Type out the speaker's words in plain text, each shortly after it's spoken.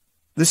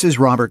This is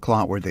Robert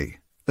Clotworthy,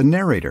 the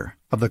narrator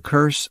of The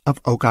Curse of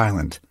Oak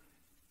Island,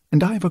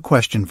 and I have a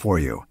question for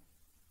you.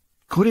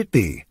 Could it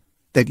be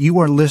that you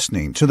are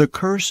listening to The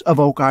Curse of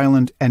Oak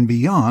Island and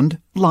Beyond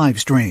live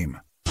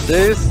stream?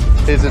 This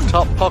is a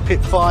top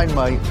pocket find,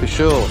 mate, for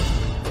sure.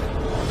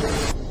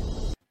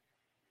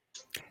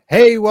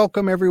 Hey,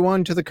 welcome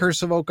everyone to the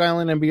Curse of Oak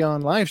Island and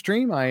Beyond live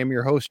stream. I am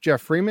your host, Jeff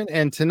Freeman,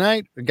 and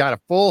tonight we got a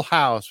full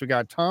house. We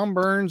got Tom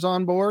Burns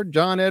on board,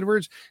 John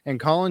Edwards,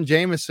 and Colin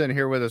Jameson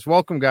here with us.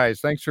 Welcome,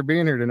 guys. Thanks for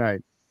being here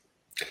tonight.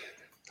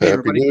 Hey,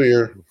 Happy New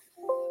Year.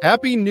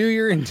 Happy New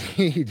Year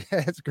indeed.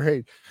 That's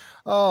great.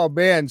 Oh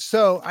man.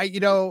 So I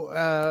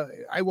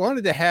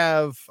wanted to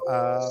have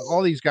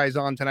all these guys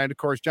on tonight. Of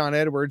course, John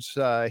Edwards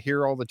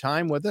here all the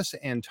time with us,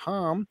 and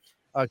Tom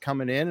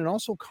coming in, and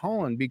also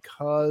Colin,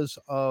 because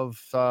of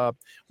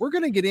we're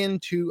going to get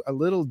into a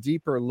little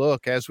deeper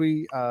look as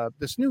we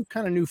this new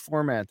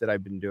format that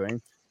I've been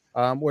doing,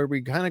 where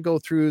we kind of go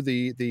through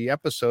the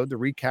episode, the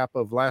recap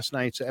of last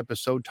night's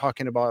episode,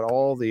 talking about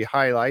all the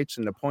highlights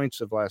and the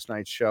points of last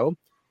night's show.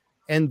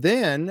 And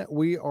then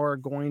we are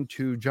going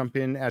to jump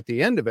in at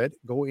the end of it,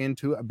 go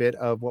into a bit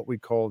of what we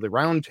call the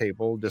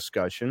roundtable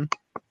discussion,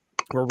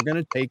 where we're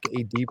going to take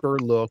a deeper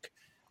look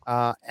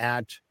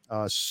at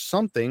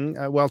something.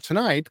 Well,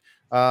 tonight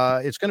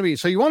it's going to be,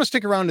 so you want to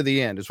stick around to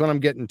the end is what I'm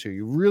getting to.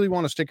 You really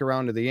want to stick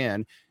around to the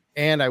end.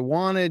 And I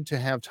wanted to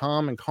have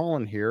Tom and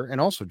Colin here,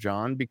 and also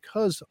John,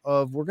 because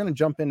of we're going to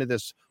jump into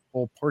this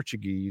whole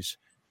Portuguese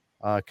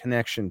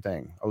connection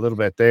thing a little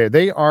bit.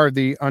 They are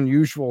the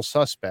unusual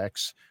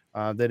suspects.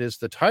 That is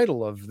the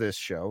title of this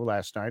show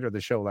last night, or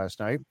the show last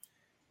night.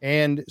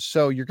 And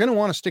so you're going to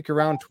want to stick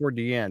around toward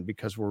the end,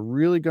 because we're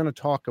really going to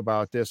talk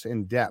about this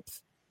in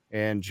depth.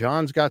 And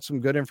John's got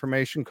some good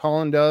information,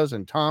 Colin does,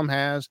 and Tom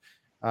has,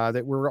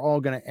 that we're all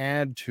going to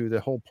add to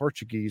the whole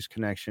Portuguese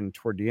connection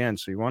toward the end.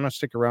 So you want to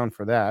stick around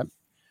for that.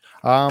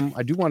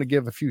 I do want to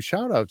give a few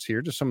shout outs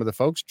here to some of the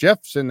folks.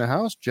 Jeff's in the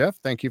house. Jeff,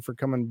 thank you for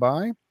coming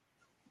by.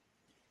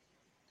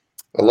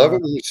 I love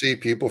it when you see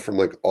people from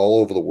like all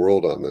over the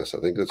world on this. I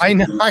think that's I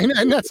know,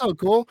 and that's so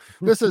cool.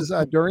 This is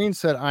Doreen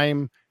said,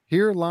 I'm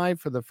here live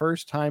for the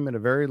first time in a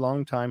very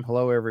long time.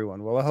 Hello,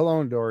 everyone. Well,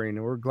 hello,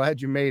 Doreen. We're glad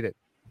you made it.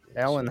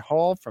 Alan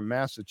Hall from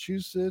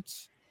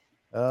Massachusetts.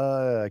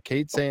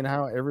 Kate saying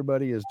how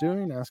everybody is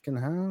doing, asking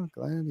how.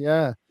 Glad.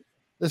 Yeah,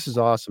 this is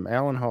awesome.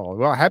 Alan Hall.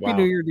 Well, happy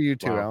New Year to you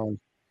too, Alan.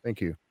 Thank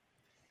you.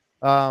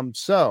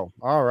 So,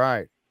 all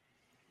right.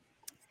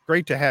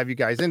 Great to have you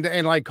guys.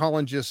 And like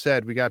Colin just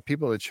said, we got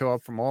people that show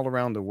up from all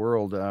around the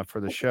world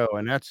for the show.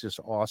 And that's just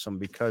awesome,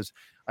 because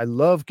I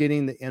love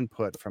getting the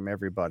input from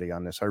everybody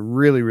on this. I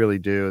really, really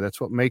do.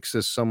 That's what makes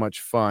this so much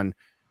fun.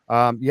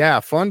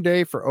 Fun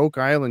day for Oak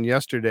Island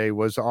yesterday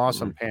was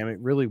awesome, Pam. It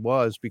really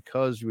was,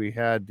 because we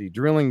had the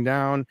drilling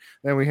down,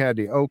 then we had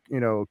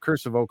the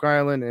Curse of Oak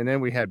Island, and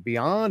then we had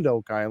Beyond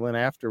Oak Island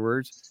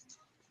afterwards.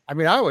 I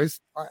mean, I was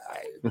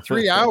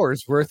 3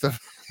 hours worth of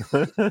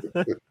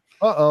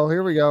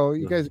here we go.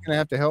 You guys are gonna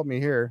have to help me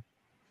here.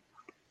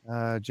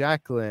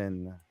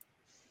 Jacqueline.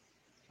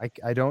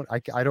 I don't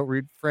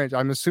read French.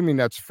 I'm assuming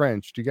that's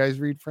French. Do you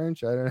guys read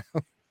French? I don't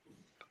know.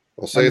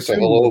 I'll say it's a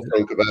hello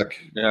from Quebec.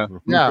 Yeah,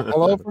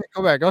 hello from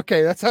Quebec.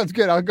 Okay, that sounds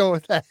good. I'll go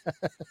with that.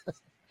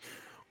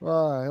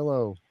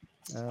 Hello.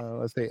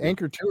 Let's see.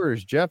 Anchor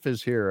Tours. Jeff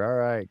is here. All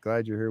right,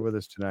 glad you're here with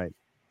us tonight.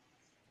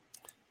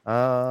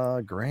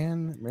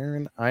 Grand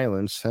Marin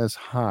Island says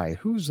hi.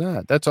 Who's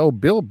that? That's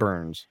Bill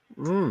Burns.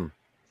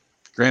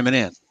 Grand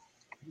Manan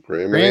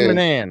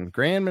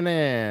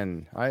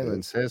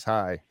Island says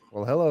hi.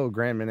 Well, hello,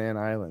 Grand Manan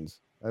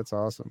Islands. That's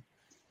awesome.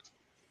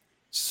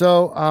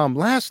 So,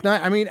 last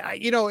night, I mean,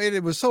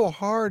 it was so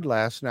hard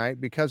last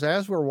night, because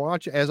as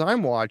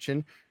I'm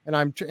watching,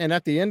 and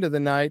at the end of the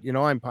night,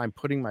 I'm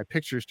putting my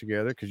pictures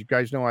together, because you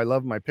guys know I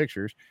love my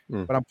pictures,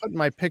 but I'm putting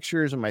my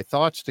pictures and my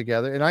thoughts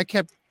together, and I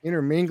kept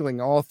intermingling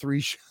all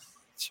three shows.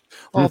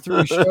 I'm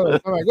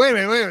like, wait a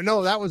minute,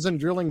 no, that wasn't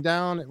drilling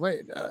down.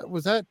 Wait,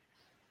 was that?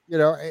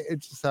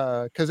 It's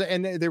because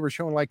they were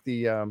showing like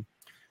the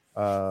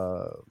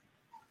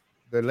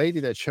lady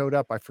that showed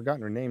up. I've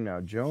forgotten her name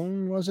now.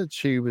 Joan, was it?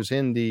 She was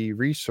in the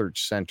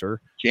research center.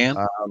 Jan?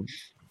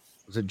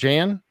 Was it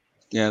Jan?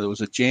 Yeah, there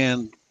was a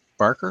Jan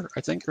Barker,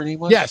 I think her name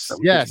was. Yes,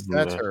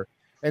 that's her.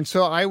 And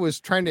so I was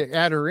trying to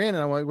add her in,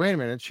 and I'm like, wait a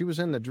minute, she was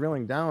in the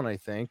drilling down, I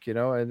think,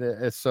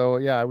 and so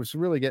I was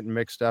really getting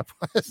mixed up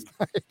last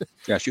night.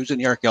 Yeah, she was in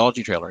the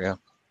archaeology trailer, yeah.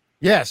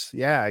 Yes,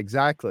 yeah,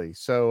 exactly.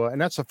 So, and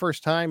that's the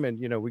first time, and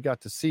we got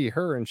to see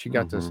her, and she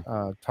got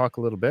to talk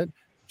a little bit.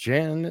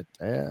 Janet,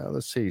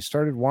 let's see,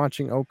 started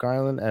watching Oak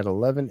Island at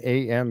 11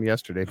 a.m.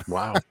 yesterday.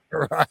 Wow.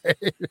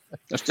 Right.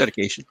 That's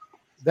dedication.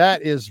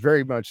 That is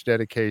very much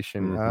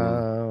dedication.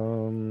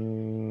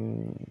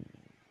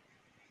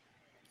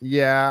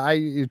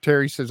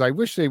 Terry says, I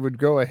wish they would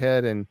go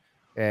ahead and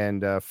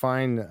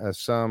find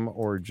some,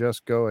 or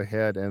just go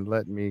ahead and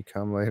let me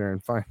come later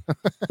and find.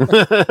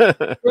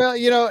 Well,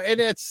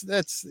 and it's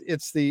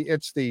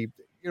the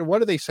what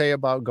do they say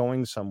about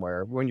going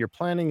somewhere when you're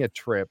planning a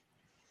trip?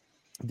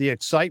 the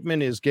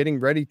excitement is getting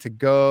ready to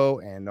go,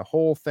 and the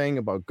whole thing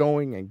about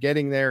going and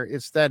getting there.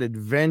 It's that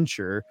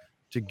adventure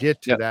to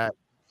get to that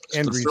It's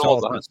end the thrill of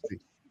result. the hunt. The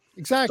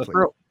Exactly.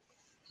 thrill.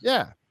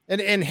 Yeah.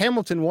 And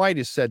Hamilton White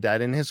has said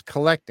that in his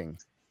collecting.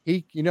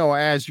 He,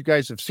 as you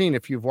guys have seen,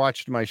 if you've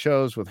watched my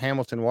shows with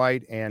Hamilton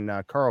White and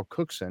Carl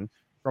Cookson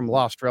from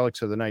Lost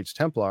Relics of the Knights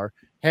Templar,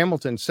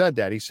 Hamilton said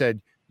that. He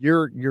said,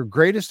 your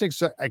greatest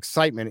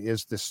excitement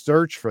is the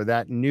search for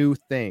that new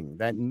thing,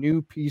 that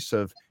new piece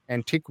of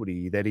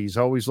antiquity that he's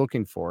always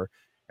looking for.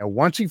 And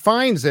once he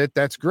finds it,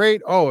 that's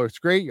great. Oh, it's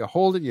great. You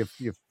hold it.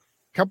 You've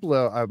couple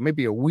of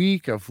maybe a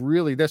week of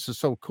really, this is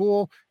so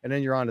cool. And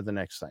then you're on to the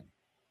next thing.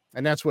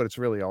 And that's what it's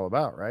really all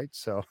about, right?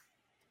 So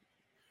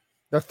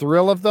the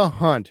thrill of the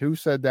hunt. Who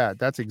said that?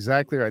 That's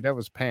exactly right. That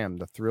was Pam,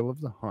 the thrill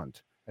of the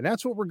hunt. And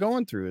that's what we're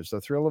going through, is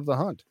the thrill of the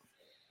hunt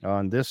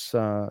on this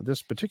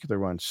this particular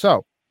one.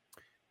 So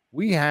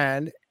we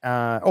had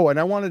and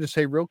I wanted to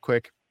say real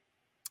quick,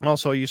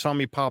 also, you saw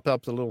me pop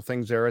up the little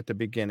things there at the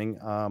beginning,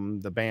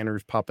 the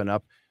banners popping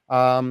up.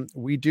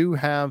 We do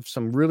have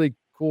some really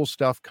cool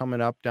stuff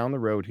coming up down the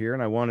road here,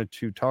 and I wanted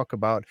to talk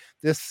about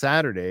this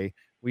Saturday.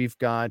 We've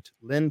got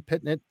Lynn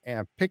Picknett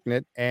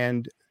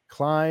and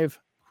Clive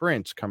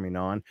Prince coming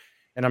on.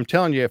 And I'm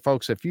telling you,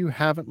 folks, if you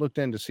haven't looked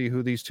in to see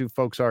who these two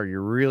folks are, you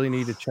really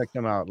need to check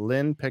them out.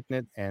 Lynn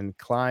Picknett and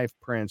Clive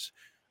Prince.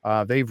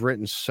 They've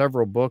written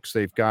several books.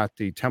 They've got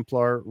the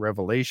Templar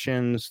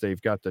Revelations.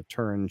 They've got the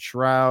Turin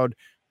Shroud.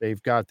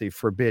 They've got the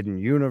Forbidden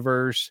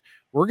Universe.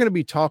 We're going to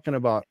be talking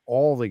about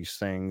all these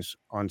things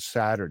on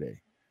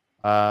Saturday.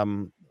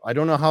 I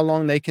don't know how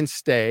long they can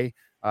stay.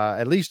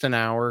 At least an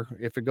hour.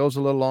 If it goes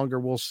a little longer,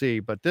 we'll see.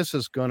 But this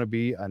is going to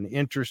be an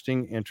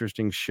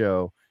interesting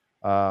show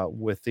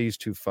with these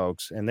two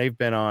folks. And they've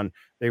been on,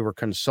 they were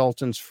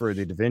consultants for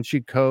the Da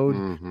Vinci Code.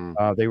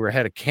 They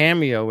had a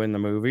cameo in the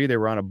movie. They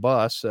were on a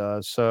bus.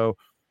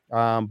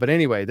 But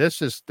anyway,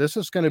 this is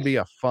going to be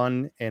a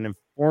fun and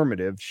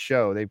informative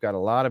show. They've got a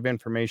lot of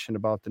information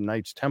about the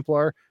Knights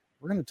Templar.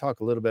 We're going to talk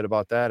a little bit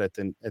about that at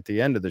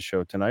the end of the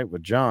show tonight,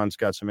 with John's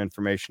got some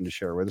information to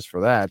share with us for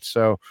that.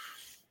 So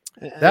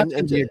that's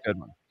going to be a good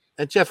one.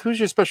 And Jeff, who's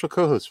your special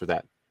co-host for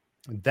that?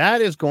 That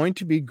is going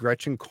to be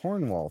Gretchen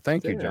Cornwall.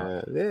 Thank you,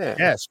 John. Yeah.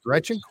 Yes,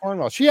 Gretchen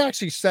Cornwall. She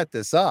actually set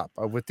this up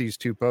with these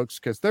two folks,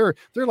 because they're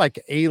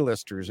like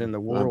A-listers in the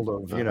world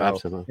of,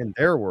 in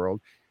their world.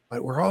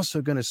 But we're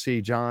also going to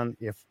see, John,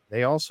 if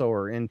they also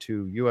are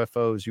into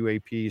UFOs,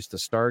 UAPs, the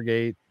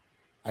Stargate.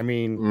 I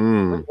mean,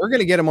 we're going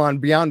to get them on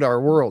Beyond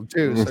Our World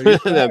too. So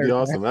that'd be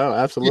awesome. Oh,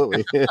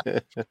 absolutely.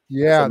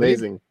 Yeah, that's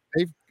amazing.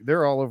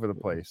 They're all over the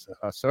place.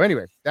 So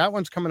anyway, that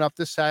one's coming up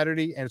this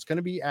Saturday, and it's going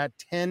to be at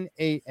 10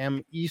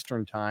 a.m.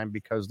 Eastern time,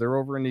 because they're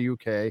over in the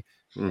UK.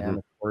 And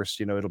of course,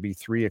 it'll be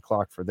 3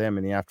 o'clock for them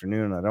in the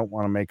afternoon. I don't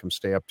want to make them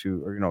stay up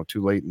too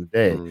late in the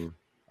day.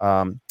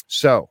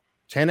 So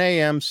 10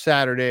 a.m.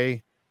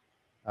 Saturday,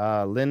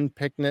 Lynn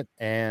Picknett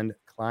and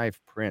Clive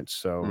Prince.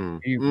 So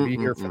be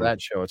here for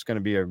that show. It's going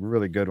to be a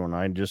really good one.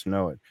 I just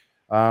know it.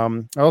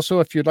 Also,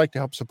 if you'd like to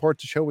help support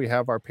the show, we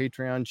have our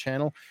Patreon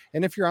channel.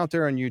 And if you're out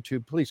there on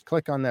YouTube, please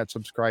click on that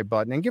subscribe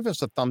button and give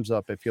us a thumbs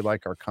up if you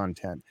like our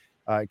content.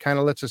 It kind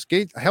of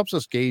helps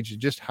us gauge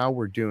just how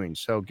we're doing.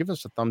 So give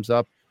us a thumbs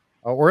up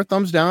or a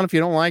thumbs down if you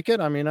don't like it.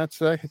 I mean,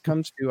 that's it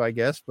comes to, I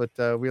guess,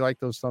 but we like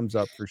those thumbs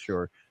up for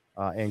sure.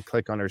 And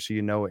click on there so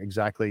you know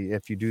exactly,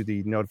 if you do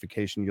the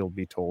notification, you'll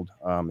be told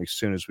as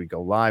soon as we go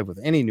live with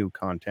any new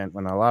content.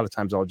 When a lot of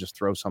times I'll just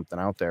throw something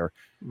out there.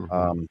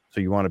 So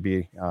you want to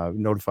be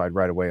notified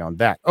right away on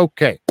that.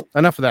 Okay,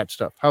 enough of that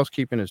stuff.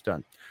 Housekeeping is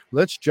done.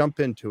 Let's jump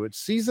into it.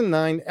 Season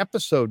 9,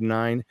 Episode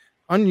 9,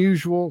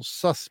 Unusual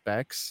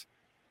Suspects.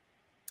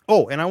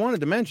 Oh, and I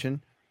wanted to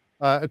mention,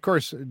 of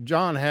course,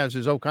 John has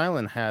his Oak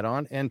Island hat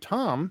on, and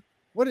Tom,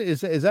 what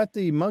is that?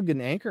 The mug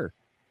and anchor?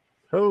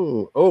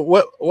 Oh,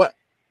 what?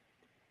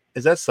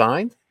 Is that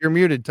signed? You're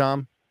muted,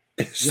 Tom.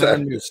 It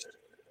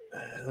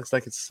looks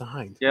like it's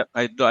signed. Yeah,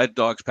 I had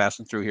dogs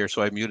passing through here,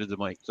 so I muted the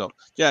mic. So,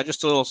 yeah,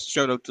 just a little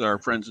shout out to our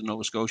friends in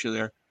Nova Scotia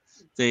there.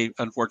 They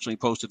unfortunately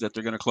posted that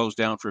they're going to close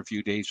down for a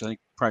few days, I think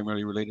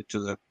primarily related to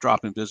the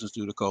drop in business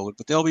due to COVID.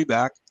 But they'll be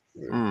back.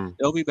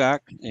 They'll be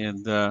back,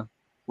 and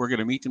we're going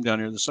to meet them down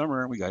here this summer,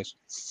 aren't we, guys?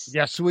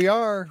 Yes, we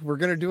are. We're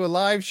going to do a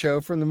live show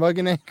from the Mug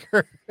and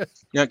Anchor.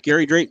 Yeah,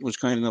 Gary Drayton was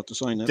kind enough to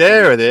sign that.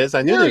 There it is.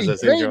 I knew there was a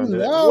signature on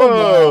there.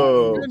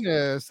 Oh, my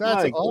goodness.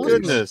 That's awesome.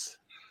 Goodness.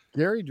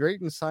 Gary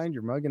Drayton signed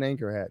your Mug and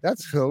Anchor hat.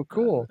 That's so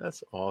cool.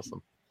 That's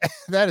awesome.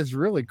 That is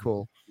really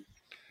cool.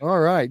 All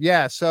right.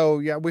 Yeah. So,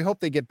 yeah, we hope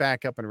they get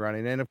back up and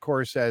running. And, of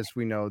course, as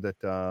we know that,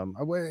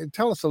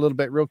 tell us a little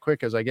bit real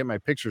quick as I get my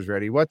pictures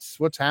ready. What's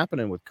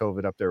happening with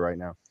COVID up there right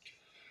now?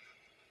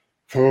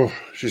 Oh,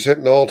 she's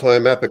hitting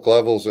all-time epic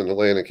levels in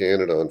Atlantic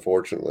Canada,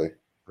 unfortunately.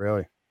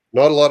 Really?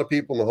 Not a lot of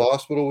people in the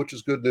hospital, which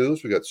is good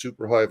news. We got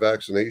super high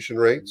vaccination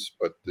rates,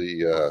 but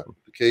the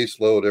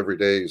caseload every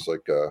day is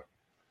like a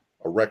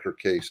record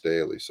case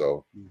daily.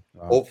 So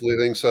hopefully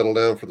things settle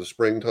down for the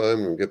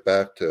springtime and get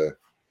back to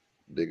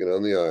digging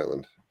on the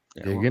island.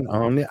 Digging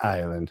on the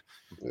island.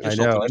 I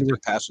know.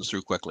 It passes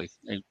through quickly.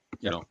 And,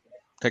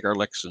 take our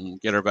licks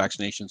and get our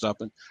vaccinations up.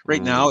 And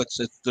right now, it's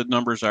the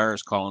numbers are,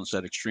 as Colin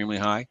said, extremely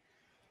high.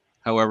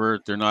 However,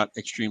 they're not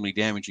extremely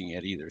damaging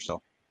yet either.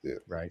 So,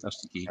 right,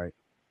 that's the key. Right.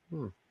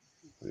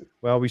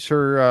 Well, we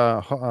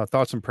sure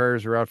thoughts and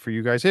prayers are out for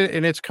you guys,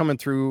 and it's coming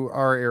through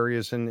our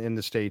areas in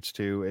the States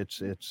too.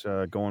 It's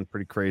going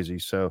pretty crazy.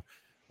 So,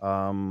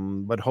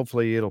 but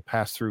hopefully it'll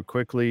pass through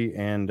quickly,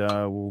 and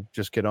we'll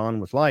just get on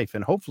with life.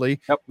 And hopefully,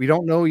 we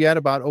don't know yet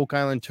about Oak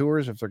Island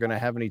Tours, if they're going to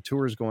have any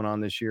tours going on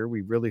this year.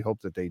 We really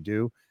hope that they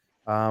do.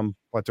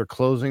 But they're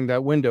closing,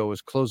 that window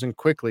is closing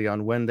quickly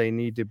on when they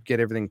need to get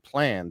everything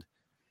planned.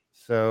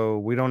 So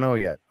we don't know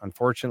yet.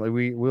 Unfortunately,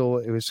 we will,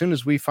 as soon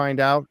as we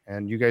find out,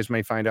 and you guys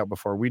may find out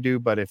before we do,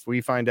 but if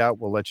we find out,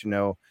 we'll let you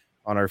know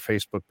on our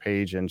Facebook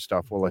page and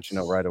stuff. We'll let you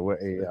know right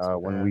away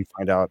when we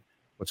find out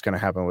what's going to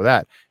happen with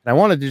that. And I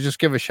wanted to just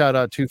give a shout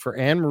out too for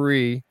Anne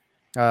Marie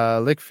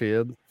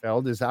Lickfeld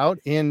is out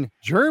in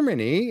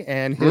Germany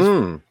and his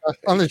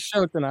on the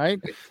show tonight.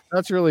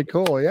 That's really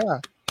cool. Yeah.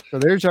 So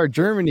there's our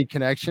Germany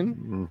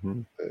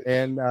connection.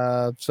 And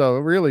so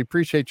really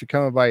appreciate you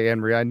coming by,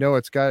 Anne Marie. I know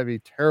it's got to be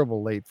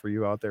terrible late for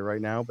you out there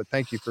right now, but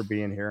thank you for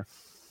being here.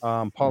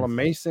 Paula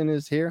Mason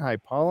is here. Hi,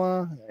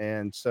 Paula.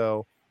 And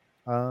so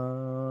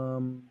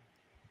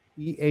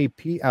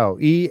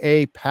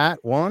EA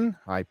Pat 1.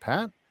 Hi,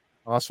 Pat.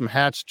 Awesome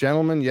hats,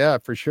 gentlemen. Yeah,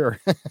 for sure.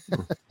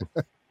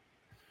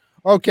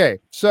 Okay,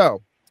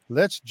 so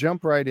let's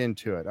jump right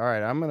into it. All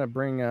right, I'm going to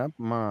bring up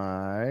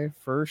my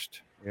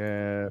first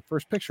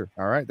picture.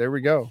 All right, there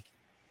we go.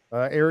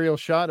 Aerial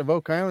shot of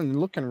Oak Island,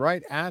 looking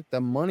right at the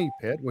Money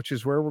Pit, which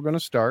is where we're going to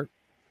start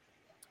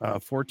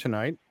for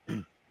tonight.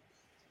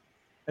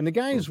 And the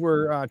guys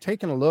were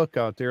taking a look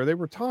out there. They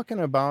were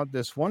talking about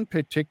this one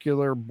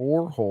particular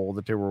borehole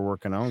that they were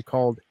working on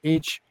called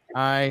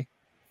HI4.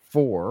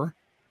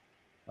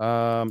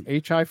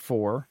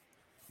 HI4,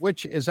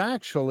 which is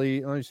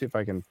actually, let me see if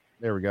I can,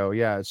 there we go.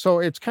 Yeah. So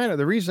it's kind of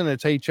the reason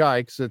it's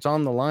HI because it's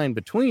on the line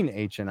between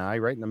H and I,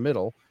 right in the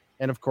middle.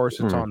 And of course,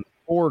 it's on the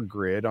 4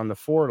 grid, on the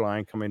 4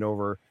 line coming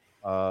over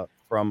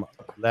from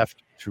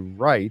left to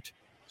right.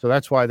 So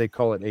that's why they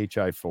call it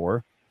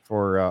HI4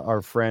 for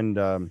our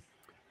friend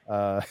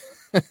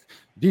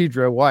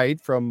Deidre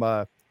White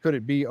from Could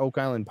It Be Oak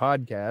Island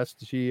Podcast.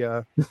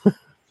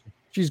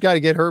 She's got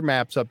to get her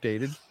maps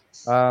updated.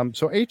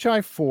 So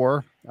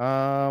HI4,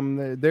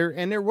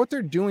 what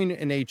they're doing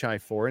in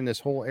HI4 in this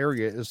whole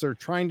area is they're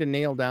trying to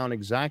nail down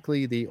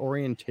exactly the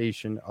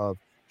orientation of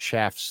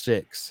shaft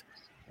 6.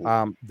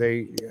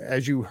 They,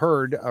 as you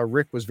heard,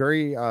 Rick was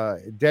very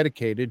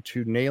dedicated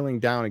to nailing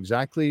down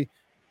exactly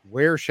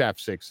where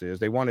shaft 6 is.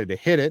 They wanted to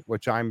hit it,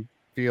 which I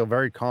feel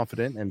very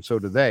confident, and so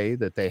do they,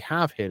 that they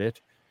have hit it,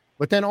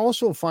 but then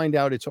also find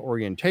out its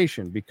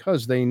orientation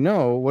because they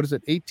know, what is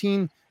it,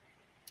 18 feet.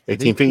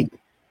 18 feet.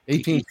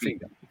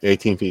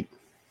 18 feet.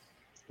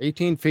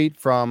 18 feet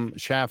from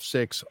shaft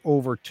 6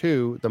 over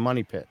to the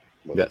Money Pit.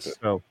 Yes.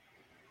 So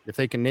if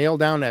they can nail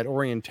down that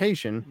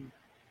orientation,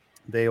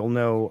 they'll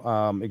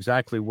know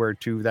exactly where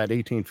that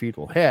 18 feet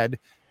will head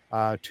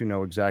to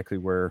know exactly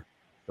where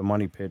the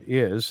Money Pit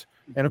is.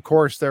 And of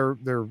course, they're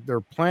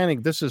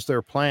planning. This is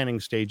their planning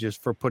stages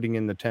for putting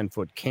in the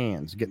 10-foot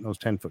cans, getting those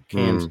 10-foot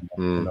cans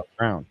in the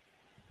ground.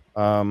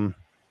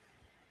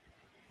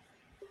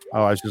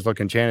 I was just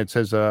looking. Janet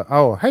says,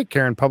 hey,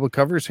 Karen Public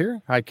Covers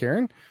here. Hi,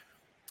 Karen.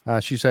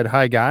 She said,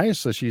 hi, guys.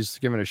 So she's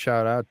giving a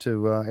shout out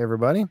to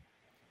everybody.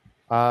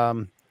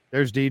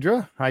 There's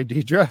Deidre. Hi,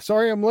 Deidre.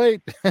 Sorry I'm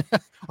late.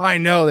 I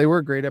know. They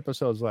were great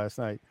episodes last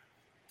night.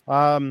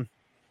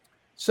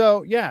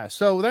 So that's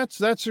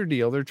their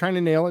deal. They're trying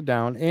to nail it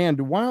down.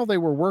 And while they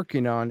were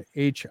working on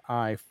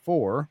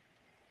HI4,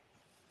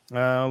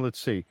 let's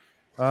see.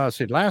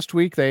 Last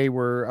week they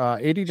were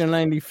 80 to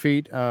 90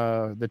 feet.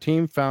 The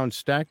team found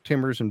stacked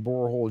timbers in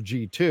borehole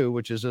G2,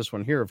 which is this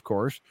one here, of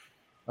course.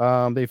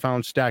 They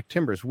found stacked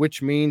timbers,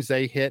 which means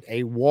they hit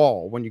a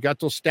wall. When you got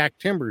those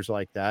stacked timbers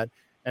like that,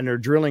 and they're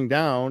drilling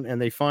down,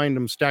 and they find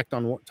them stacked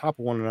on top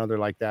of one another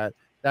like that,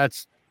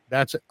 that's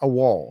a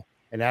wall.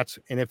 And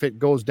if it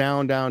goes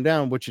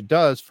down, which it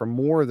does for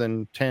more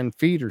than 10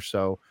 feet or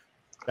so,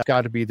 that's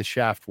got to be the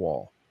shaft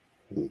wall.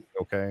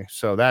 Okay,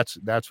 so that's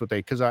what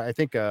because I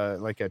think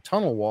like a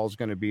tunnel wall is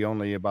going to be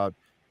only about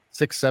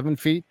 6-7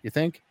 feet. You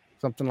think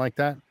something like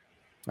that?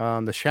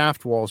 The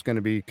shaft wall is going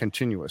to be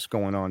continuous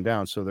going on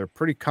down. So they're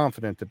pretty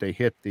confident that they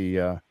hit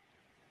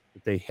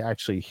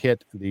actually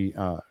hit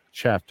the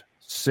shaft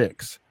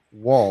 6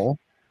 wall.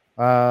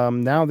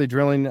 Now they're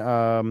drilling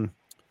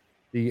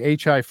the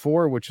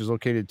HI4, which is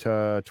located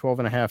to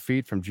 12.5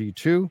 feet from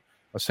G2.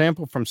 A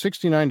sample from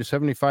 69 to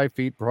 75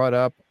 feet brought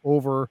up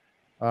from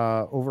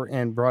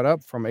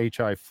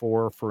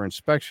HI4 for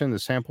inspection. The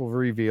sample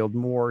revealed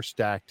more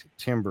stacked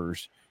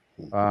timbers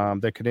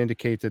that could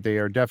indicate that they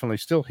are definitely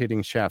still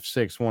hitting shaft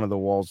 6, one of the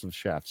walls of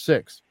shaft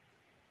 6.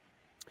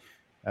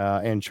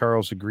 And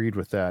Charles agreed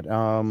with that.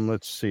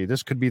 Let's see.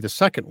 This could be the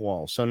second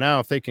wall. So now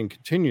if they can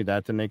continue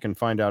that, then they can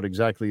find out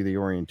exactly the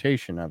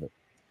orientation of it.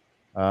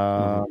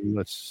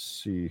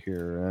 Let's see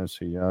here. Let's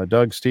see.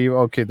 Doug, Steve.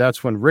 Okay,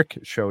 that's when Rick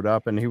showed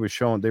up, and they were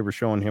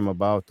showing him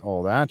about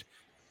all that.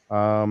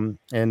 and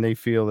they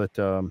feel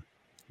that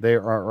they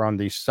are on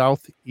the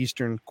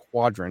southeastern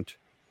quadrant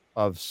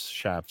of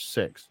Shaft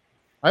 6.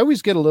 I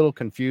always get a little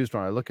confused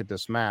when I look at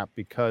this map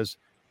because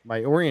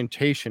my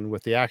orientation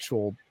with the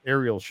actual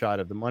aerial shot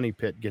of the money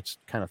pit gets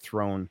kind of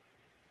thrown.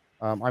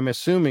 I'm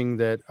assuming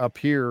that up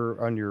here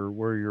on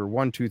where your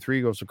 1, 2,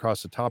 3 goes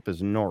across the top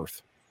is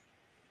north.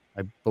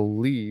 I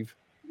believe.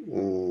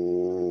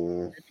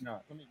 Maybe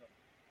not. Let me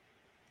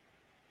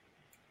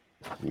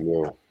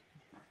go.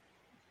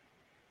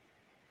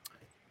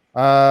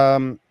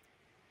 No.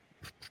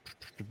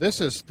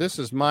 This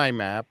is my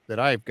map that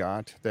I've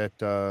got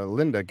that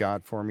Linda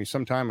got for me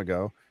some time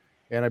ago,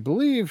 and I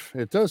believe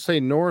it does say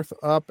north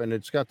up, and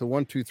it's got the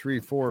 1, 2, 3,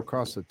 4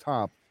 across the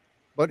top.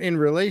 But in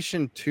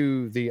relation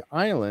to the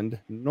island,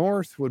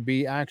 north would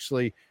be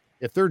actually,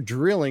 if they're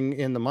drilling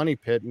in the money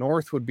pit,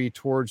 north would be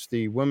towards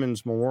the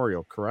Women's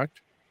Memorial,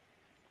 correct?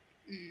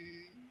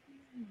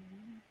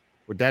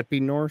 Would that be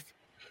north?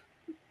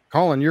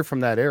 Colin, you're from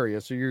that area,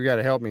 so you got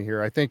to help me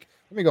here. I think.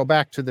 Let me go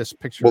back to this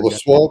picture. Well,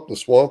 the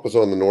swamp is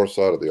on the north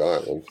side of the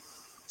island.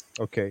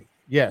 Okay.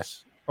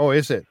 Yes. Oh,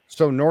 is it?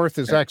 So north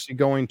is actually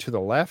going to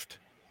the left?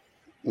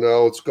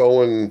 No, it's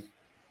going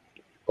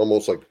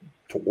almost like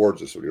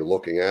towards us. When you're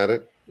looking at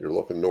it, you're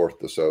looking north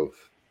to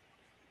south.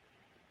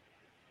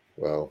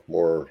 Well,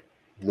 more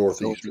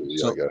northeasterly,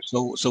 I guess.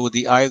 So would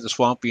the eye of the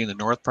swamp be in the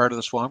north part of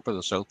the swamp or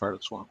the south part of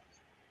the swamp?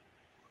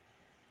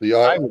 The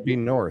eye would be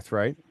north,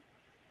 right?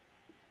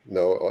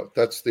 No,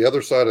 that's the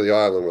other side of the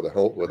island where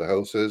the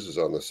house is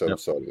on the south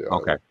side of the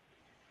island. Okay.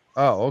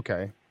 Oh,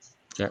 okay.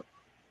 Yeah.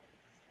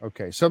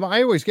 Okay. So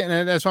I always get,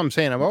 and that's what I'm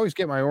saying. I always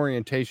get my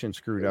orientation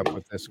screwed up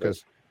with this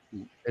because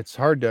it's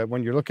hard to,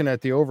 when you're looking at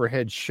the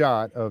overhead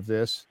shot of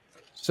this.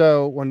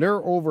 So when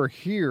they're over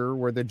here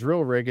where the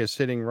drill rig is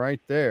sitting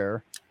right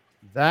there,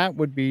 that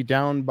would be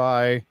down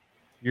by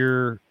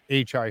your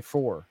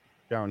HI4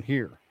 down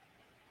here.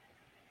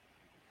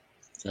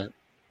 Okay.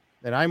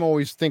 And I'm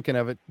always thinking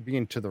of it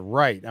being to the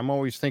right. I'm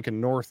always thinking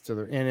north to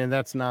the, and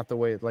that's not the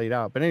way it laid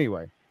out. But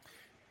anyway,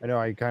 I know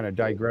I kind of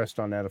digressed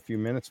on that a few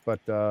minutes, but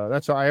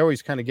that's how I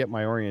always kind of get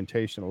my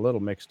orientation a little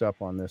mixed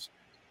up on this.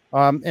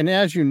 And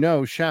as you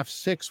know, Shaft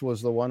 6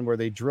 was the one where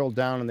they drilled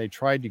down and they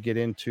tried to get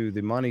into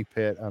the money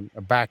pit,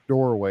 a back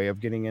doorway of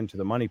getting into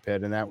the money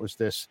pit. And that was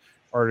this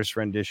artist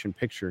rendition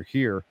picture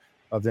here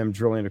of them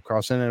drilling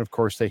across. And then, of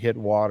course, they hit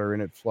water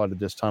and it flooded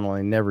this tunnel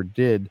and never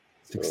did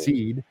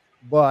succeed.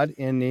 But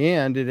in the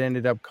end, it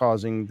ended up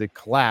causing the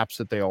collapse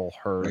that they all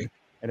heard. Right.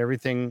 And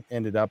everything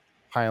ended up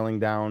piling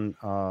down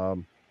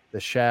the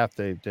shaft,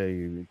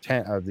 the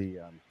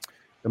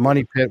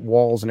money pit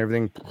walls and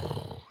everything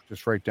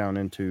just right down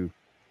into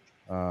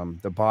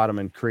the bottom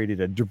and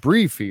created a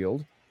debris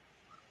field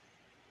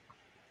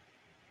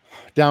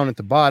down at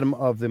the bottom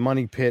of the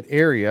money pit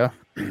area,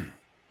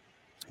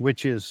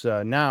 which is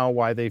now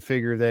why they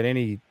figure that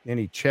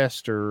any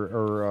chest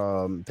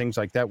or things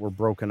like that were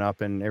broken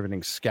up and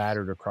everything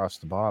scattered across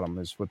the bottom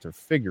is what they're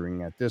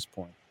figuring at this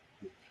point.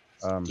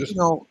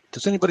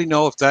 Does anybody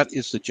know if that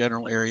is the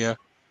general area?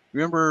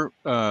 Remember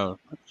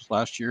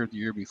last year, the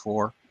year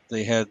before,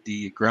 they had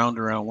the ground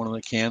around one of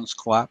the cans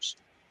collapse?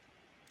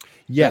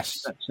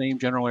 Yes. That same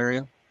general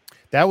area?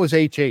 That was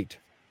H8.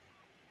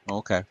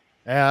 Okay.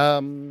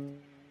 Let's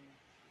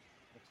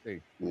see.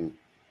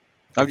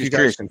 I'm just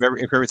curious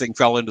if everything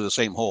fell into the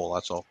same hole.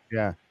 That's all.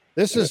 Yeah.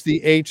 This is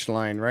the H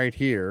line right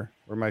here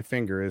where my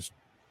finger is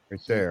right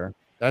there.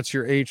 That's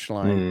your H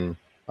line.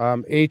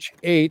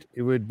 H8,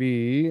 it would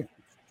be, if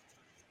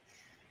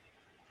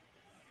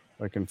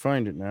I can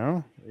find it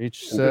now,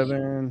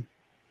 H7.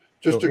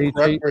 Just to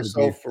correct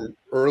myself from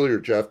earlier,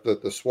 Jeff,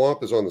 that the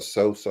swamp is on the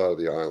south side of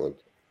the island.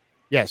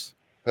 Yes.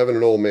 Having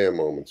an old man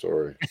moment,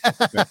 sorry.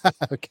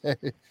 Okay.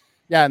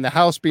 Yeah, and the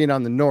house being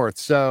on the north.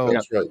 So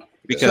that's right.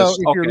 Because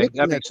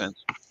that makes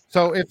sense.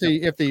 So if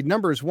the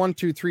numbers 1,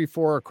 2, 3,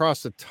 4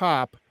 across the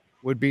top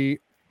would be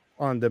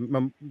on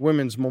the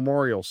women's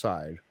memorial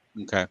side.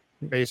 Okay.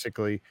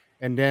 Basically.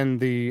 And then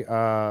the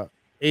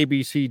A,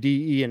 B, C,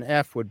 D, E, and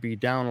F would be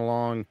down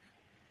along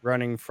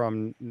running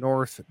from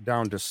north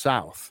down to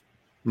south.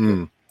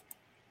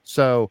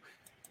 So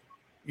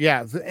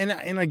yeah,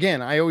 and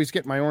again, I always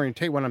get my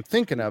orientation when I'm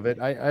thinking of it.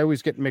 I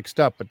always get mixed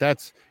up, but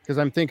that's because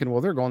I'm thinking, well,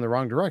 they're going the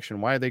wrong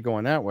direction. Why are they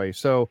going that way?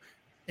 So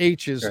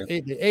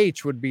the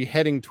H would be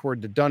heading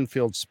toward the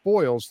Dunfield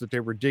spoils that they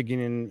were digging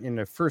in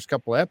the first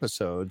couple of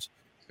episodes,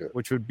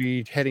 which would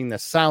be heading the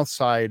south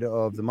side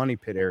of the money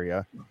pit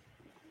area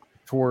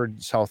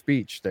toward South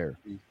Beach there.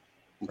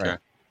 Okay. Right.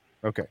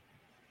 Okay.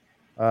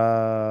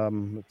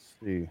 Let's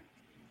see.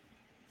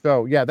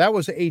 So yeah, that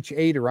was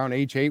H8, around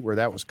H8 where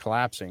that was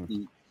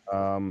collapsing.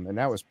 And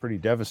that was pretty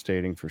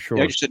devastating for sure.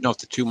 Yeah, I just didn't know if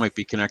the two might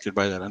be connected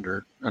by that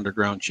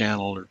underground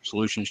channel or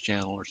solutions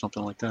channel or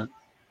something like that.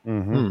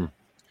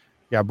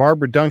 Yeah,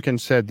 Barbara Duncan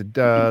said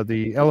that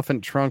the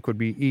elephant trunk would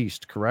be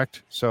east,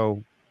 correct?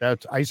 So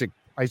that's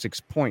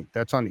Isaac's Point.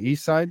 That's on the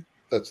east side?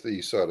 That's the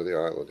east side of the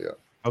island, yeah.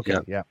 Okay,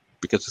 yeah.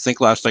 Because I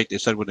think last night they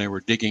said when they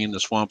were digging in the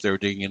swamp, they were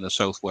digging in the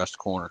southwest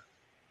corner.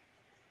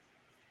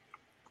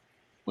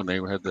 When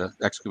they had the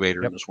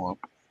excavator in the swamp.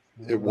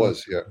 It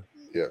was, yeah.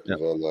 It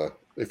was on the.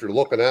 If you're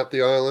looking at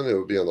the island, it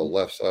would be on the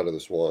left side of the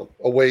swamp,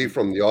 away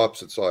from the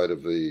opposite side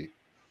of the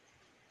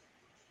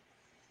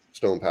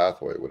stone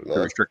pathway. Would it The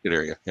not? restricted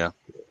area. Yeah.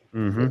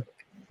 Mm-hmm.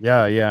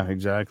 Yeah,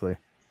 exactly.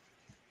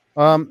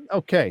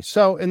 Okay,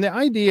 so and the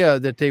idea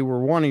that they were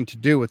wanting to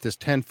do with this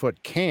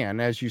 10-foot can,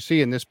 as you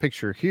see in this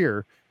picture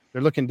here,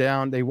 they're looking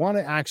down, they want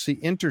to actually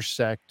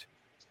intersect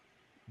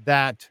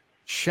that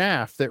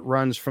shaft that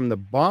runs from the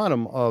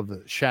bottom of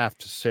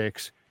shaft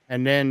 6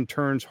 and then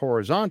turns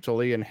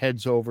horizontally and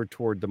heads over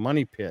toward the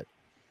money pit,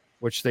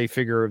 which they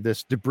figure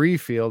this debris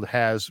field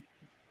has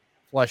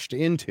flushed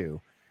into.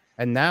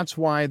 And that's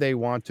why they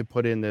want to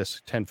put in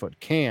this 10-foot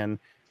can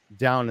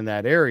down in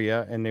that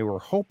area. And they were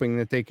hoping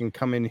that they can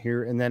come in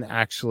here and then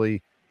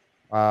actually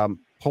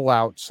pull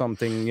out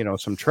something,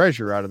 some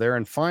treasure out of there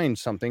and find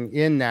something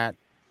in that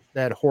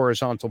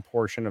horizontal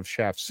portion of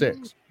shaft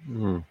 6.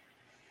 Mm-hmm.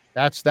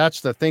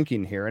 That's the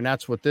thinking here. And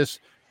that's what this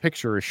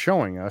picture is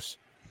showing us,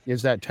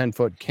 is that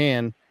 10-foot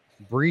can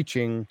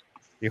breaching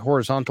the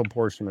horizontal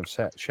portion of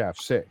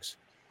shaft 6,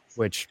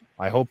 which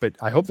I hope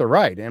they're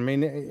right. I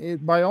mean,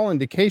 by all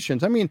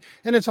indications, and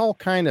it's all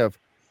kind of,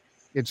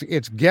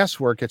 it's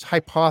guesswork. It's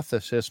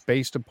hypothesis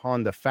based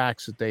upon the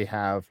facts that they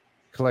have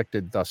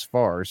collected thus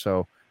far.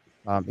 So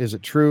is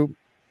it true?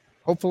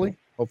 Hopefully.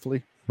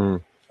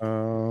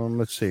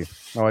 Let's see.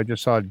 Oh, I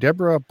just saw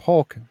Deborah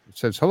Polk. It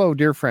says, hello,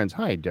 dear friends.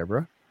 Hi,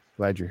 Deborah.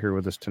 Glad you're here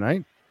with us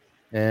tonight.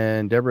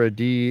 And Deborah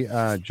D.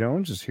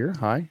 Jones is here.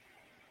 Hi.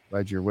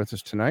 Glad you're with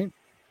us tonight.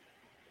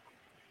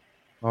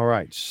 All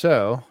right.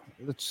 So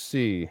let's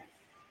see.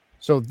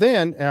 So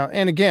then,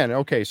 and again,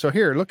 okay. So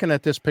here, looking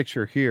at this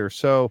picture here.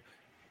 So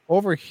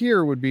over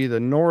here would be the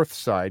north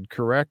side,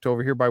 correct?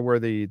 Over here by where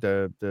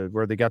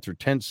where they got their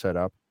tent set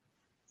up.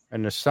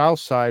 And the south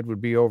side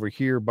would be over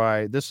here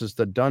by, this is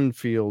the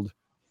Dunfield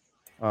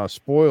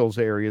spoils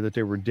area that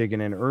they were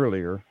digging in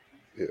earlier.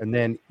 Yeah. And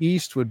then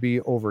east would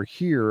be over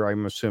here,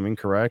 I'm assuming,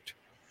 correct?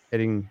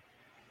 Heading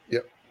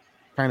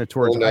kind of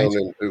towards down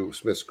into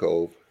Smith's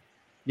Cove.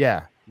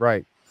 Yeah,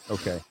 right.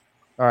 Okay.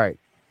 All right.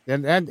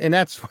 And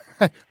that's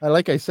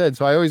like I said,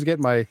 so I always get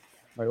my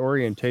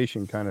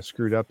orientation kind of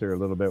screwed up there a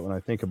little bit when I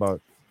think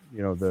about,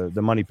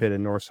 the money pit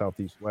in north, south,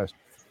 east, west.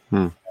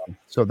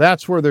 So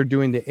that's where they're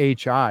doing the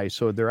HI.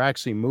 So they're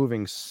actually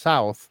moving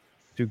south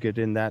to get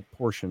in that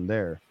portion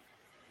there.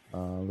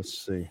 Let's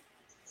see.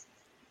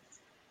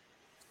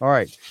 All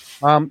right.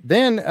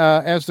 Then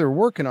as they're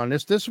working on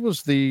this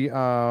was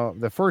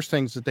the first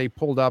things that they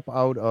pulled up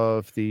out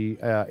of the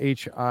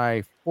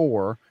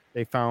HI4.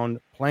 They found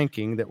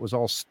planking that was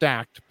all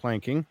stacked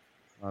planking.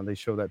 They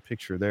show that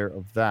picture there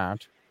of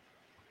that.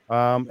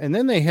 And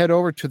then they head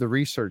over to the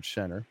research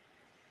center.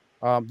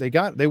 They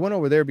went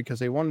over there because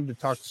they wanted to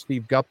talk to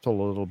Steve Guptill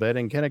a little bit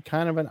and get a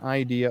kind of an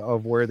idea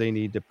of where they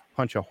need to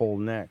punch a hole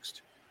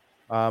next.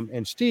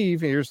 And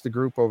Steve, here's the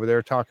group over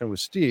there talking with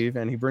Steve,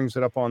 and he brings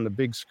it up on the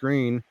big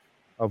screen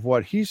of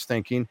what he's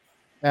thinking.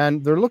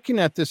 And they're looking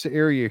at this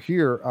area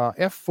here,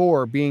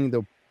 F4 being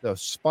the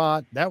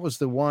spot. That was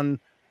the one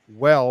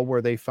well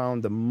where they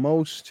found the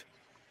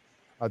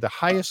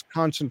highest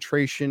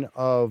concentration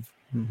of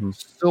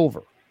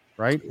silver,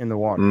 right, in the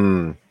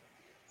water.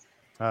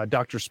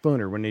 Dr.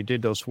 Spooner, when they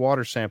did those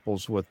water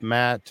samples with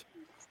Matt,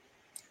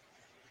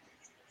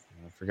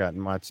 I've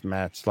forgotten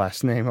Matt's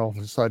last name all of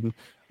a sudden.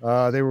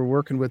 They were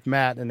working with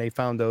Matt and they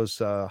found those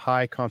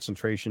high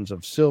concentrations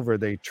of silver.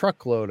 They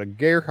a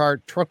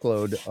Gerhardt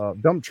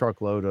dump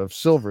truckload of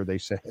silver, they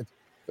said.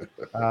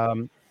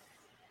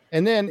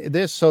 And then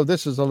this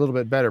is a little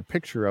bit better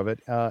picture of it.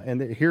 And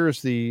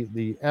here's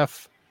the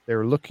F.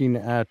 They're looking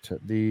at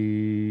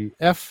the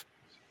F,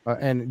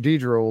 and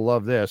Deidre will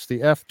love this.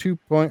 The F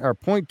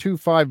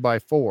 0.25 by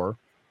 4.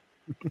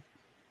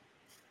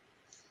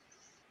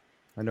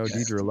 I know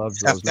Deidre loves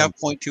those.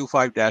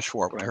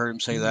 F.25-4. When I heard him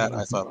say that,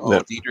 I thought,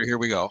 Deidre, here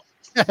we go.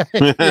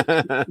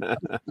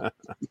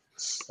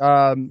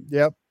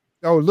 Yep.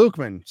 Oh,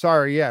 Lukeman.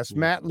 Sorry. Yes.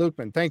 Matt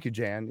Lukeman. Thank you,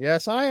 Jan.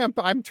 Yes, I am.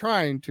 I'm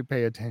trying to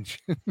pay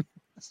attention.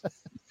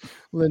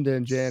 Linda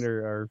and Jan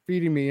are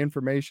feeding me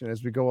information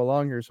as we go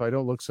along here so I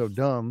don't look so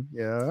dumb.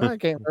 Yeah. I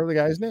can't remember the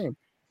guy's name.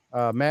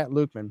 Matt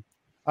Lukeman.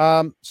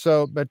 But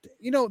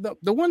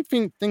the one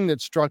thing that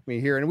struck me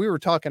here, and we were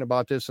talking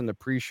about this in the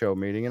pre-show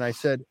meeting, and I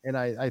said, and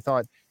I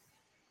thought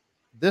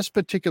this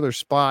particular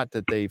spot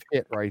that they've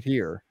hit right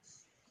here,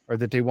 or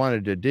that they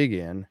wanted to dig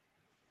in,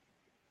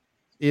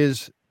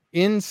 is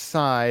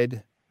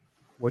inside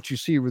what you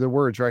see with the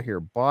words right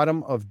here,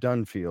 bottom of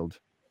Dunfield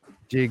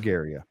dig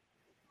area.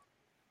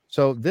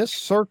 So this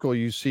circle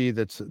you see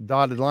that's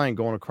dotted line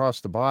going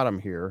across the bottom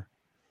here,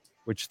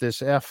 which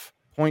this F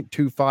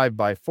 0.25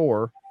 by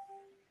 4,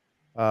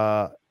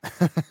 Deidre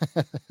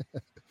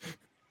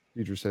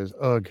says,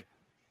 ugh.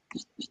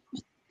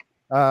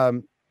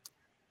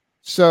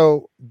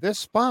 So this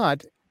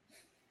spot,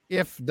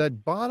 if the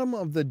bottom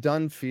of the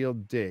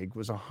Dunfield dig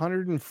was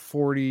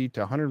 140 to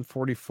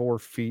 144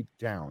 feet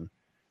down,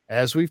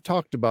 as we've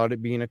talked about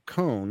it being a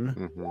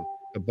cone,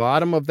 the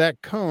bottom of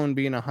that cone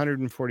being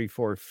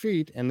 144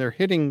 feet, and they're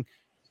hitting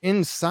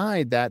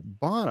inside that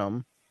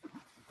bottom,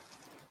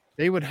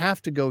 they would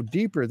have to go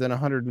deeper than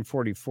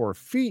 144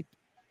 feet,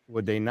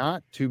 would they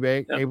not, to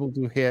be able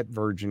to hit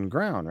virgin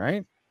ground,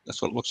 right?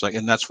 That's what it looks like.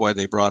 And that's why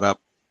they brought up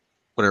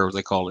whatever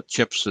they called it,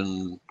 chips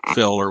and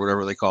fill or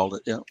whatever they called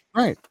it. Yeah.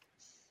 Right.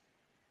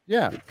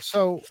 Yeah.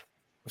 So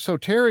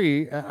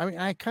Terry, I mean,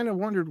 I kind of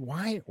wondered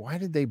why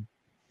did they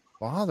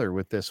bother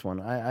with this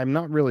one? I'm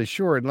not really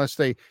sure unless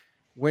they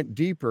went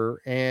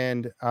deeper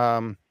and,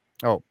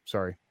 oh,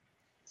 sorry.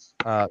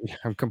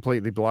 I'm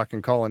completely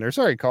blocking Colin there.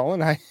 Sorry,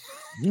 Colin.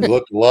 You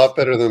look a lot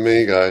better than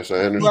me, guys. I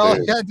understand.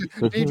 Well, yeah,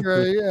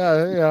 Deidre,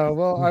 yeah.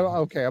 Well,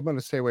 okay, I'm going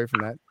to stay away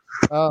from that.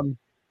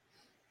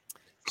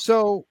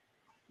 So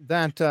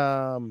that,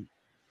 I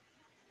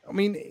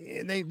mean,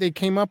 they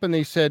came up and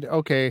they said,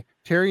 okay,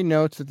 Terry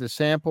notes that the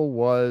sample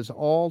was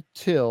all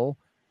till,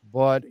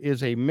 but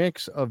is a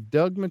mix of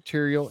dug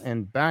material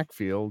and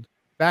backfill,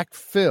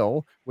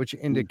 which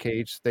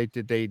indicates they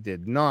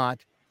did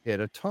not hit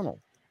a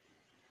tunnel.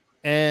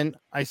 And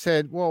I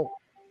said,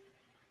 well,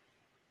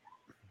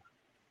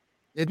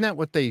 isn't that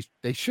what they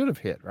should have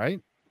hit,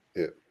 right?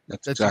 Yeah,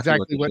 that's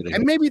exactly what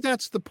and maybe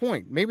that's the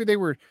point. Maybe they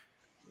were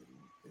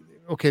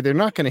okay. They're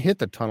not going to hit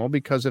the tunnel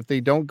because if they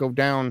don't go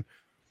down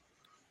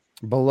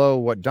below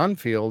what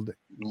Dunfield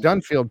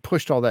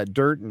pushed all that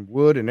dirt and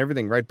wood and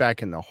everything right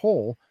back in the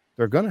hole.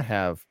 They're going to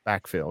have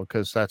backfill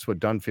because that's what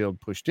Dunfield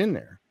pushed in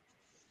there.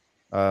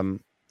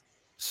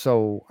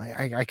 So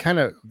I kind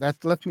of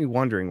that left me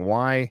wondering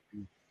why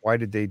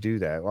did they do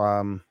that?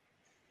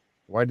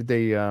 Why did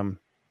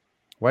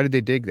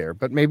they dig there?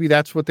 But maybe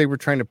that's what they were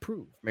trying to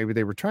prove. Maybe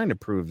they were trying to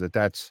prove that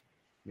that's,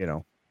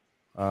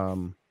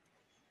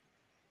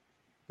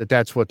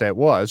 that's what that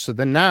was. So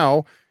then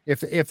now, if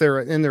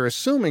they're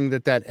assuming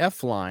that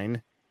F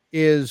line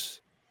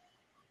is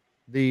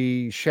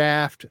the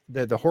shaft,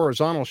 the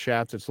horizontal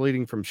shaft that's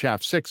leading from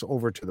shaft 6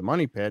 over to the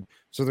money pit,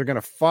 so they're going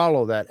to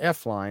follow that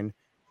F line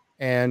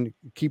and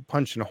keep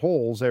punching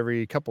holes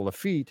every couple of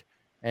feet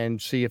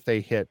and see if they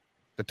hit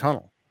the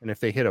tunnel and if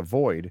they hit a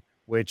void,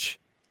 which.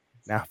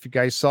 Now, if you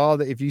guys saw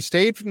that, if you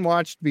stayed and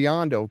watched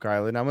Beyond Oak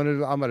Island, I'm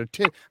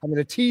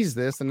gonna tease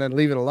this and then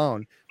leave it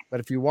alone. But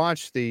if you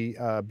watched the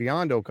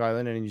Beyond Oak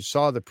Island and you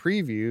saw the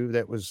preview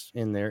that was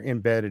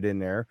embedded in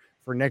there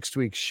for next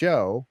week's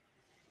show,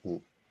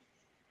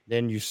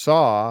 then you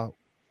saw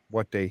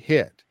what they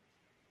hit,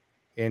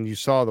 and you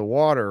saw the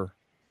water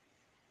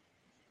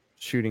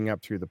shooting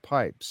up through the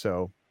pipe.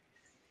 So,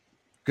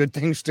 good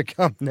things to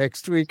come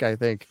next week, I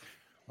think.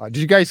 Did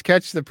you guys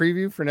catch the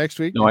preview for next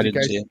week? No, I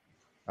didn't see it.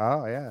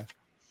 Oh, yeah.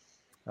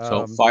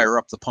 So fire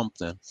up the pump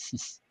then.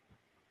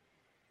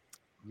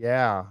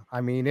 Yeah. I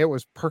mean, it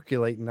was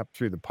percolating up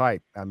through the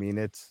pipe. I mean,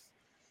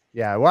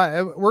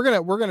 well, we're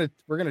going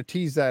to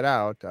tease that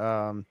out.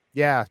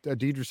 Yeah.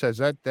 Deidre says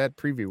that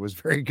preview was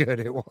very good.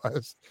 It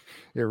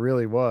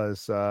really was.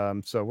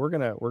 So we're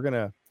going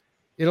to,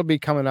 it'll be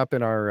coming up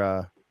in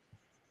our,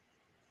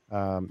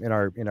 on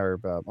our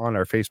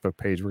Facebook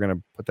page. We're going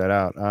to put that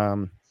out.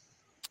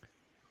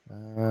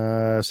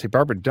 See,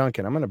 Barbara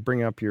Duncan, I'm going to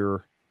bring up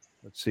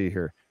let's see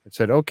here. It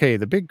said, okay,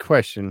 the big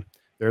question,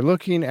 they're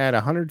looking at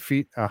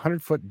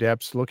 100-foot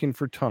depths looking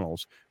for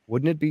tunnels.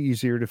 Wouldn't it be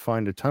easier to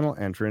find a tunnel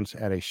entrance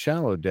at a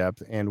shallow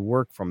depth and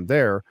work from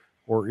there,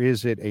 or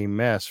is it a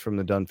mess from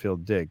the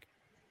Dunfield dig?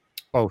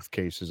 Both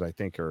cases, I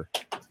think,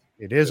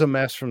 it is a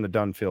mess from the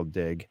Dunfield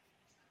dig.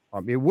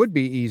 It would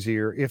be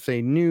easier if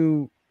they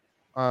knew.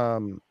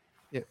 Well,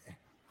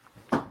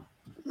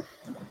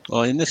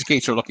 in this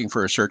case, they're looking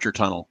for a searcher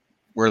tunnel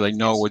where they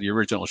know where the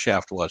original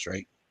shaft was,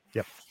 right?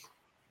 Yep.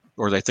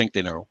 Or they think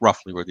they know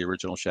roughly where the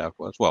original shaft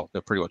was. Well,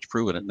 they're pretty much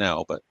proven it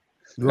now, but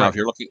now if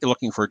you're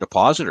looking for a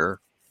depositor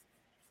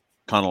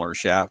tunnel or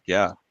shaft,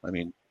 yeah, I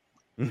mean,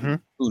 who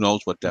knows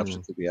what depths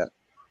it could be at?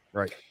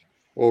 Right.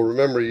 Well,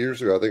 remember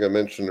years ago, I think I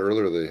mentioned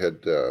earlier, they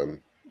had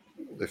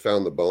they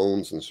found the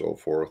bones and so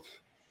forth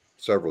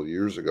several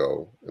years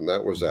ago, and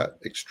that was at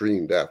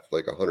extreme depth,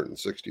 like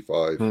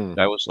 165.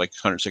 That was like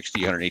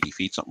 160, 180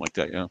 feet, something like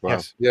that. Yeah. Wow.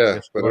 Yes. Yeah,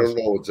 yes, but I don't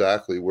know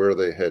exactly where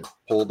they had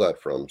pulled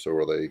that from. So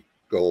were they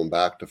going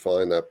back to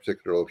find that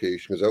particular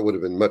location? Because that would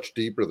have been much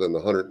deeper than the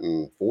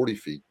 140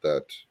 feet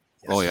that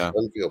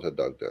Dunfield had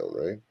dug down,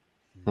 right?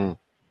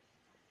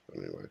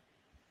 Anyway.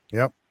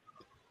 Yep.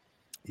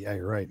 Yeah,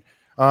 you're right.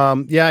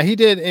 Yeah, he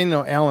did. And,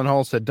 Alan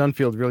Hall said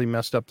Dunfield really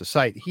messed up the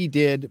site. He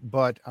did,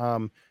 but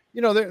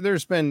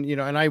there's been,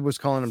 and I was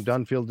calling him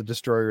Dunfield the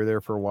Destroyer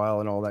there for a while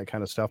and all that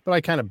kind of stuff, but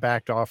I kind of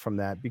backed off from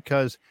that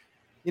because,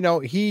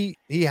 he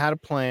had a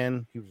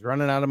plan. He was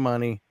running out of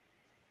money.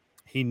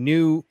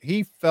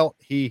 He felt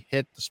he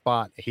hit the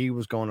spot. He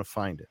was going to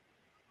find it.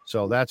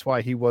 So that's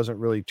why he wasn't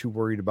really too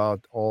worried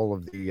about all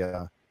of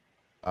the,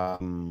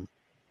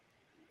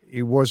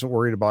 he wasn't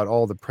worried about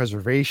all the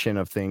preservation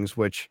of things,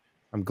 which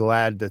I'm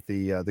glad that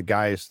the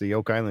guys, the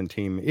Oak Island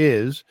team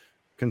is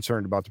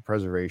concerned about the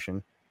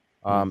preservation,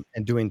 and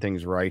doing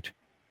things right.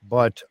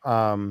 But,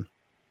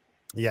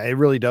 yeah, it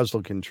really does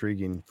look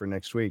intriguing for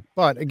next week.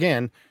 But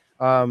again,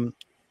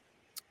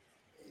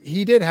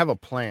 he did have a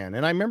plan,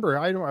 and I remember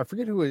I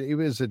forget who it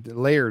was.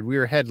 Laird. We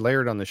had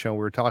Laird on the show. We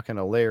were talking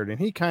to Laird, and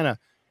he kind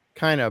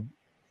of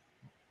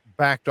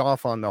backed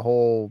off on the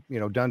whole,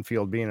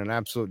 Dunfield being an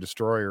absolute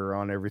destroyer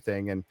on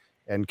everything,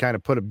 and kind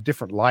of put a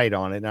different light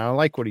on it. And I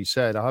like what he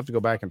said. I'll have to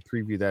go back and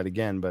preview that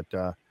again, but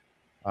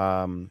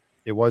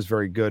it was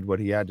very good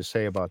what he had to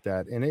say about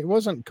that. And it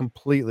wasn't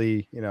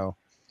completely, And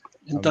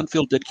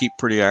Dunfield did keep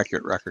pretty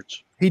accurate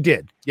records. He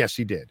did. Yes,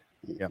 he did.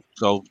 Yeah.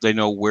 So they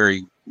know where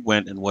he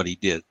went and what he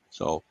did.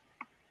 So,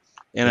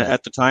 and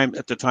at the time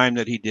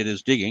that he did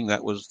his digging,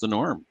 that was the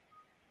norm.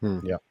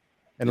 Yeah.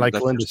 And like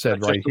Linda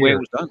said right here, the way it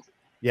was done.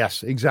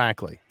 Yes,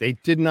 exactly. They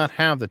did not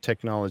have the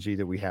technology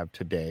that we have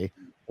today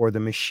or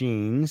the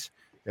machines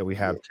that we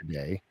have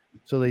today.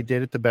 So they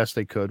did it the best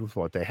they could with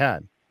what they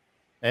had.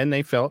 And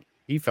he felt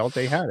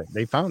they had it.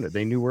 They found it.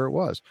 They knew where it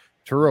was.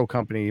 Turo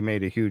Company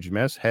made a huge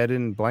mess. Head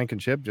and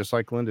Blankenship, just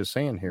like Linda's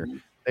saying here.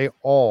 They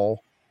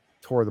all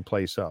tore the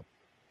place up.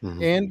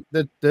 Mm-hmm. And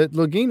the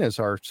Laginas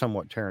are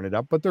somewhat tearing it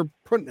up, but they're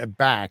putting it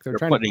back. They're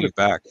trying putting to it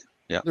back.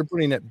 Yeah. They're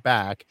putting it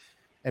back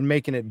and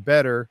making it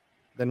better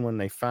than when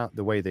they found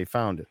the way they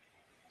found it.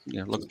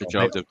 Yeah, look at the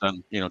job they've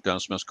done, down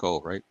Smith's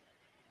Cove, right?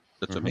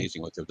 That's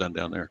amazing what they've done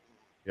down there.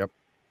 Yep.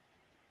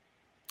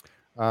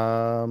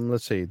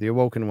 Let's see. The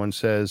Awoken one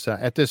says,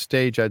 at this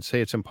stage, I'd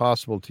say it's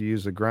impossible to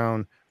use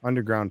the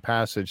underground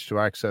passage to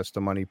access the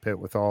money pit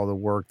with all the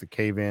work, the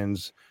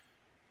cave-ins,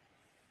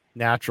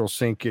 natural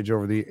sinkage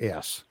over the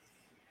yes.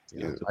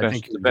 Yeah,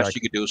 the best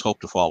you could do is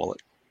hope to follow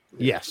it.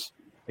 Yes,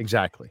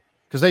 exactly.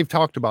 Because they've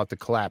talked about the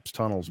collapsed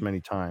tunnels many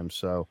times.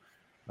 So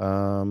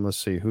let's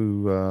see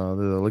who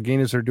the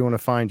Laginas are doing a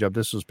fine job.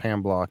 This was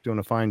Pam Block doing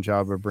a fine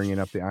job of bringing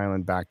the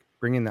island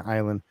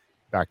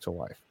back to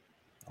life.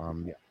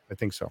 Yeah, I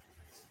think so.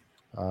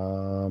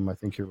 I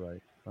think you're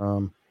right.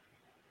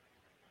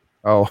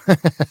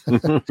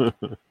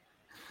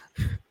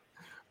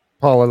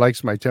 Paula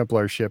likes my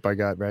Templar ship I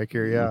got back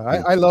here. Yeah,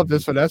 I love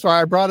this one. That's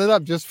why I brought it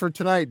up just for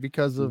tonight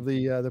because of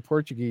the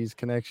Portuguese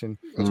connection.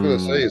 I was going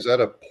to say, is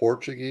that a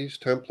Portuguese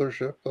Templar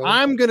ship? Though?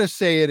 I'm going to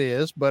say it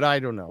is, but I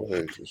don't know.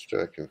 Hey, just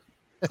checking.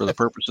 For the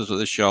purposes of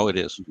this show, it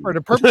is. For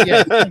the purpose,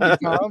 yeah.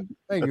 Thank you, Tom.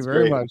 Thank you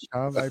very much,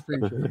 Tom. I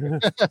appreciate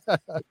it.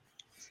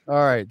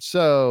 All right,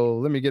 so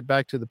let me get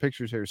back to the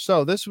pictures here.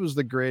 So this was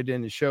the grid,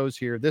 and it shows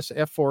here this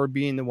F4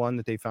 being the one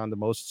that they found the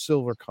most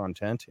silver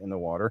content in the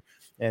water,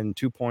 and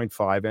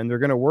 2.5, and they're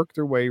going to work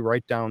their way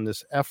right down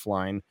this F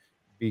line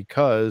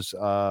because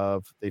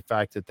of the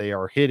fact that they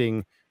are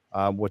hitting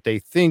what they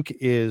think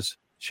is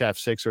shaft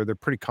 6, or they're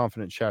pretty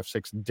confident shaft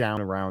 6 down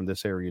around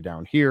this area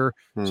down here.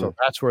 So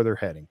that's where they're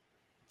heading.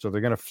 So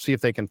they're going to see if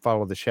they can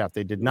follow the shaft.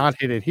 They did not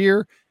hit it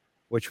here,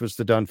 which was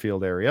the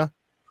Dunfield area.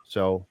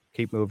 So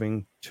keep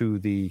moving to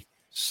the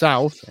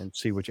south and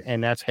see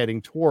and that's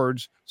heading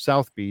towards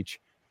South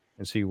Beach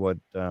and see what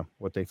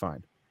they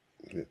find.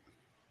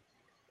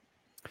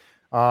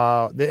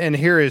 And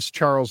here is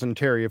Charles and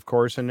Terry, of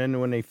course. And then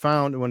when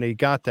they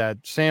got that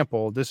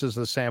sample, this is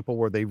the sample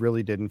where they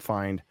really didn't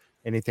find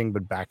anything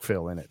but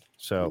backfill in it.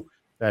 So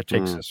that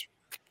takes us.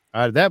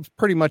 That's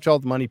pretty much all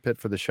the money pit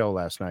for the show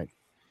last night.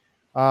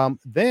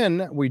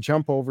 Then we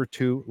jump over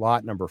to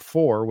lot number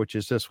 4, which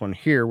is this one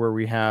here, where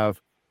we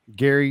have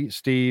Gary,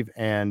 Steve,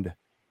 and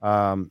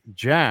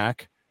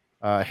Jack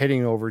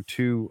heading over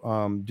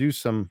to do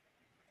some.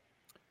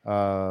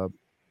 They're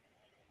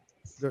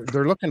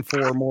looking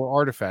for more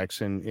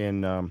artifacts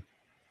in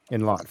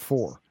lot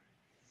 4,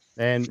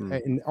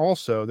 and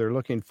also they're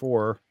looking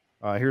for.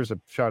 Here's a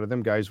shot of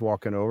them guys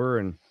walking over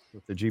and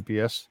with the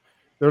GPS.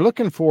 They're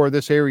looking for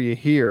this area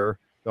here,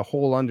 the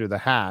hole under the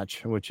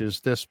hatch, which is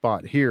this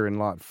spot here in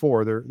lot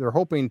 4. They're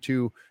hoping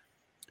to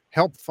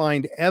help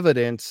find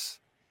evidence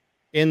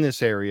in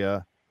this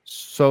area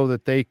so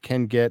that they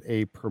can get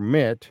a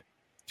permit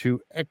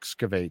to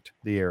excavate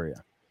the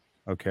area.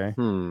 Okay.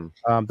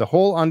 The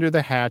hole under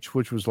the hatch,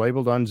 which was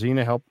labeled on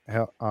Xena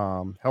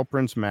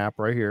Helprin's map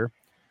right here,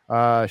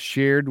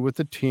 shared with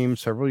the team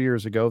several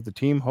years ago. The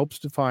team hopes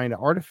to find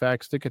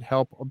artifacts that could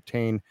help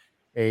obtain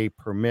a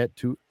permit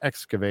to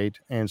excavate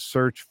and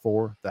search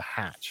for the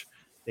hatch.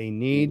 They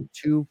need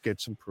to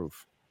get some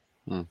proof.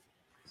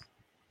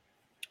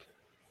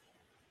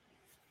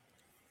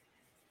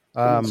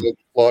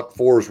 Lot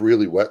 4 is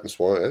really wet and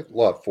swampy. I think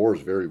lot 4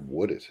 is very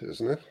wooded,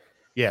 isn't it?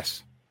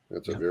 Yes.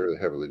 It's a very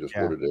heavily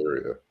wooded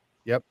area.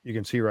 Yep. You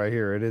can see right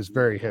here. It is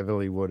very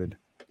heavily wooded.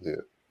 Yeah.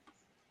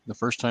 The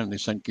first time they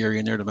sent Gary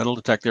in there to metal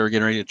detect, they were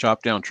getting ready to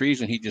chop down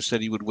trees, and he just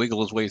said he would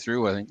wiggle his way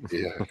through, I think.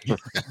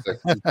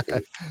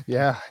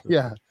 Yeah.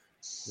 Yeah.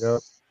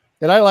 Yep.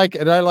 And I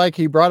like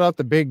he brought out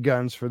the big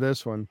guns for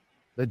this one.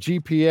 The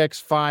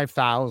GPX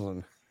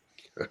 5000.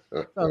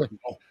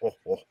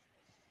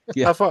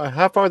 Yeah.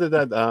 How far did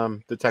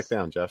that detect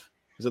down, Jeff?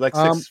 Is it like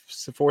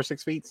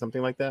 6 feet,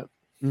 something like that?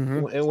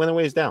 It went a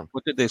ways down.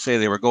 What did they say?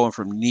 They were going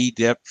from knee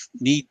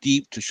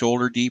deep to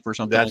shoulder deep or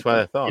something. That's what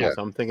I thought. Yeah.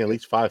 So I'm thinking at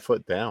least 5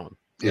 foot down.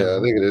 Yeah,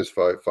 I think it is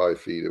 5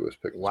 feet. It was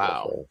picking.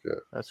 Wow. Yeah.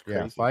 That's crazy.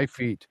 Yeah, 5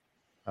 feet.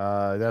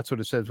 That's what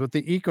it says. With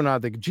the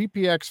Equinox, the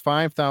GPX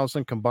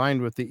 5000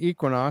 combined with the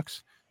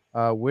Equinox,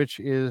 which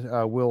is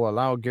will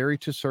allow Gary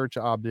to search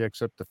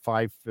objects up to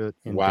 5 foot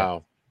in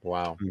depth.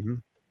 Wow.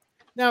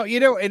 Now,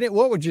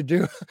 what would you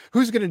do?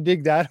 Who's going to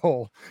dig that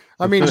hole?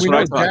 I mean, That's we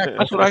what know I thought. Jack.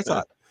 That's what I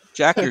thought.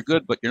 Jack, you're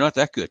good, but you're not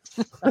that good.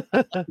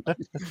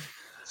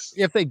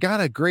 If they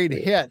got a great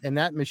hit and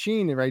that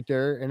machine right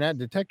there and that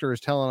detector is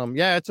telling them,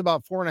 yeah, it's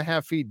about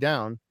 4.5 feet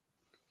down.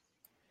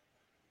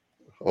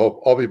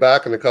 I'll be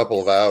back in a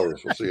couple of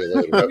hours. We'll see you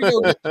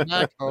later.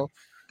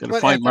 Gotta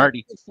find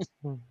Marty.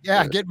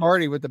 Yeah, get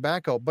Marty with the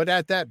backhoe. But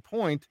at that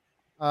point,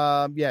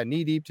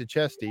 knee deep to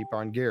chest deep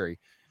on Gary.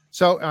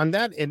 So on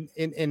that,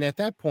 and at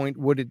that point,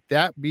 would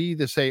that be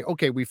to say,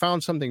 okay, we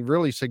found something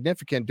really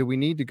significant. Do we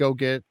need to go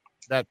get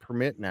that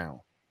permit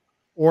now?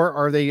 Or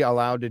are they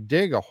allowed to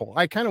dig a hole?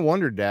 I kind of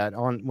wondered that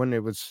when I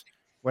was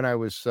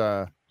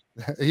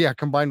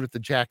combined with the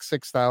Jack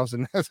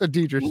 6000, as a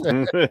teacher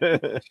said.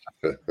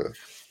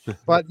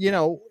 But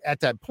at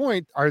that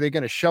point, are they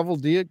going to shovel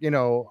dig?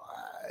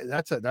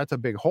 That's a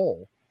big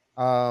hole.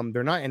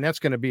 They're not, and that's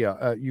going to be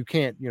you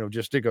can't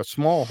just dig a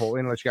small hole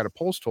unless you got a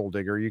post hole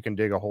digger. You can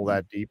dig a hole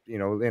that deep,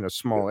 in a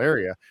small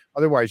area.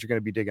 Otherwise, you're going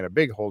to be digging a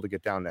big hole to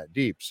get down that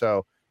deep.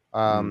 So,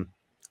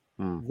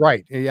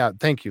 right, yeah,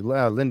 thank you.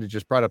 Linda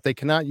just brought up they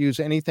cannot use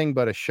anything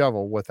but a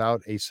shovel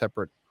without a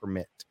separate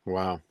permit.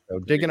 Wow. So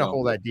digging a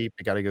hole that deep,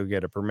 you got to go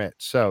get a permit.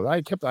 So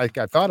I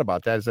thought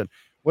about that. I said,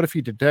 what if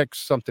you detect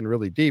something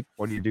really deep?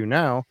 What do you do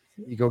now?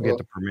 You go get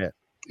the permit.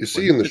 You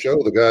see in the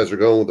show, the guys are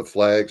going with the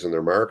flags and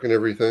they're marking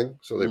everything.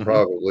 So they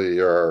probably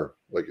are,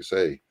 like you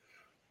say,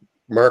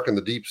 marking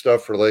the deep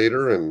stuff for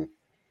later. And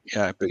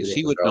yeah, because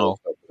he would know.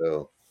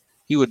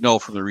 He would know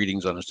from the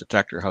readings on his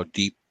detector how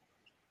deep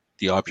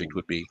the object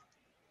would be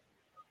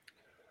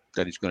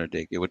that he's going to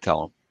dig. It would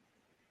tell him.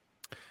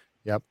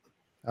 Yep.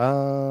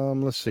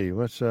 Let's see.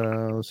 Let's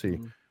see.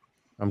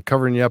 I'm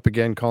covering you up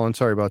again, Colin.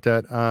 Sorry about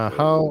that.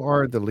 How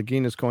are the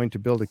Laginas going to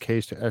build a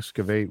case to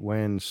excavate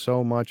when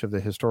so much of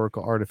the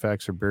historical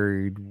artifacts are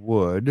buried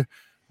wood?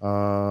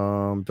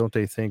 Don't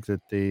they think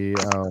that they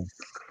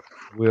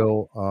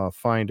will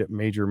find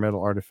major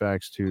metal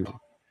artifacts to?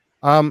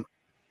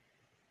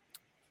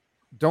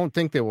 Don't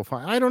think they will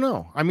find. I don't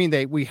know. I mean,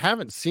 we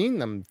haven't seen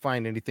them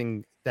find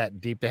anything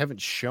that deep. They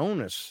haven't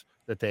shown us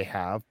that they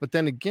have. But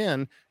then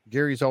again,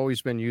 Gary's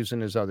always been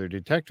using his other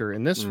detector.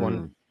 In this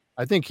one,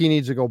 I think he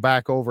needs to go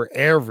back over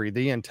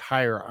the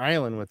entire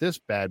island with this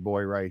bad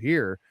boy right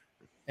here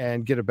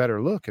and get a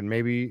better look. And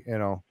maybe,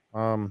 and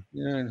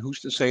who's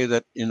to say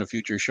that in a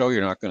future show,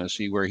 you're not going to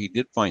see where he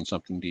did find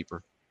something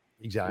deeper?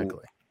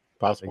 Exactly.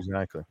 Possible.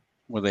 Exactly.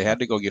 Where they had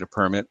to go get a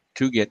permit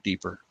to get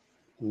deeper.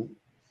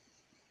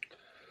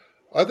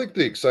 I think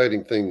the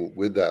exciting thing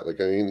with that,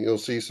 you'll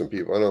see some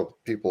people, I know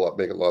people are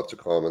making lots of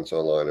comments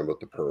online about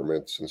the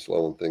permits and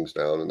slowing things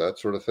down and that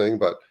sort of thing,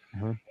 but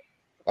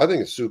I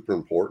think it's super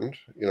important,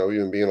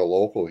 even being a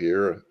local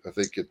here. I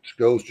think it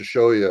goes to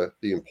show you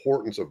the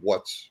importance of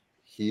what's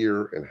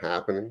here and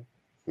happening.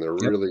 And they're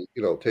really,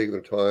 taking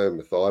their time,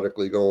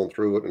 methodically going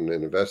through it and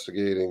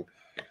investigating.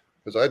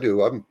 Because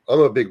I'm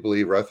a big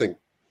believer. I think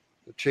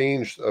the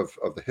change of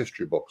the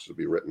history books will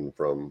be written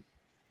from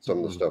some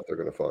of the stuff they're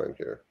going to find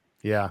here.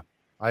 Yeah,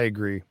 I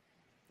agree.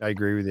 I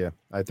agree with you.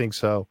 I think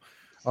so.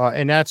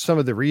 And that's some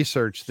of the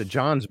research that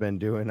John's been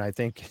doing, I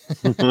think.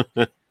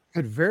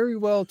 Could very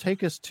well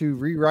take us to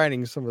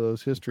rewriting some of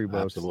those history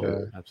books.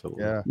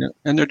 Absolutely. Yeah.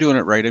 And they're doing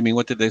it right. I mean,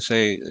 what did they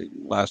say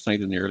last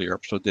night in the earlier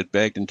episode? Did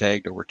bagged and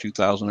tagged over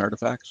 2,000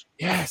 artifacts?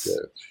 Yes. Yeah,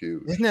 it's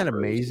huge. Isn't that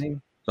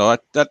amazing? So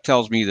that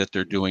tells me that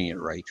they're doing it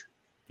right.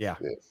 Yeah.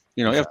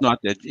 If not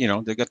that,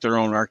 they got their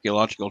own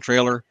archaeological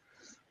trailer.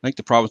 I think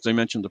the province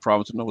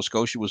of Nova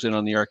Scotia was in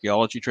on the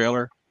archaeology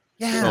trailer.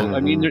 Yeah. So,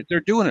 I mean, they're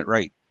doing it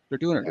right. They're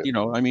doing it.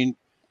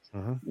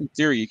 In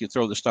theory, you could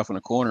throw the stuff in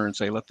a corner and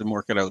say, let them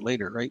work it out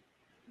later. Right.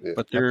 Yeah.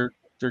 But they're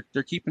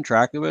keeping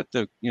track of it.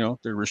 They're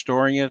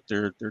restoring it.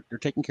 They're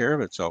taking care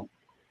of it. So,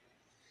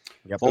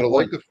 I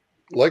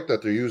like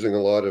that they're using a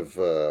lot of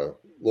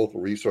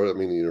local resources. I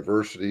mean, the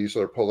universities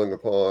are pulling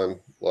upon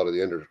a lot of the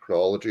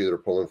endocrinology they're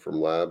pulling from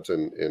labs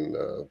in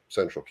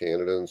central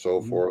Canada and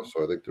so forth.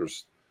 So I think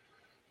there's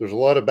a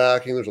lot of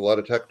backing. There's a lot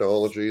of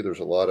technology. There's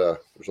a lot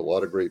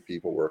of great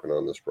people working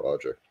on this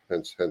project.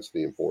 Hence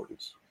the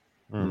importance.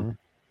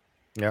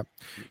 Yep.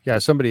 Yeah.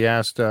 Somebody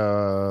asked,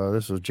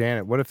 this was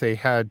Janet, what if they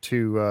had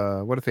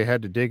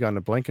to dig on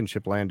the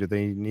Blankenship land? Do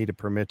they need a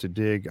permit to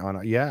dig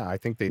on? Yeah, I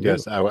think they do.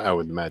 Yes, I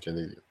would imagine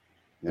they do.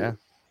 Yeah.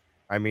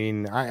 I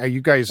mean,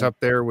 you guys up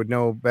there would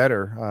know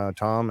better,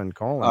 Tom and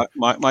Colin.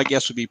 My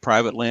guess would be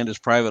private land is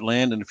private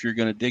land. And if you're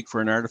going to dig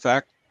for an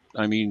artifact,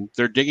 I mean,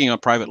 they're digging on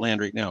private land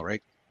right now,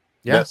 right?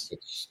 Yes.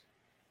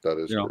 That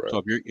is correct.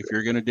 So if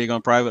you're going to dig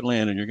on private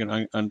land and you're going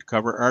to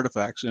uncover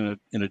artifacts in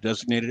a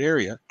designated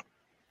area,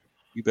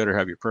 you better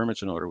have your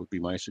permits in order, would be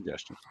my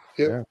suggestion.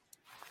 Yeah.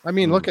 I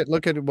mean, look at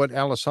what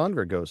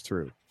Alessandra goes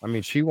through. I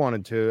mean, she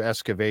wanted to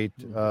excavate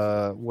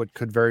what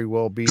could very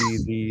well be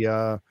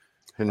the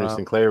Henry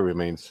Sinclair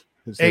remains.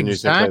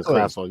 Exactly.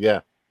 Castle.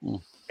 Yeah.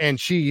 And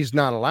she's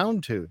not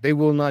allowed to. They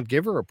will not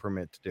give her a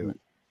permit to do it.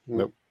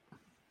 Nope.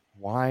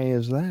 Why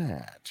is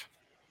that?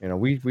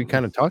 We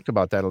kind of talked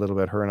about that a little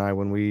bit, her and I,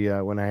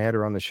 when I had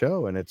her on the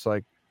show, and it's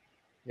like,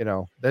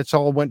 that's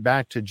all went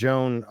back to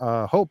Joan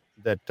Hope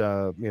that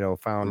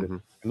found it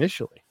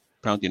initially.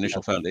 Found the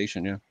initial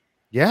foundation, yeah.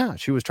 Yeah,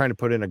 she was trying to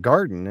put in a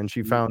garden, and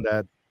she found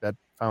that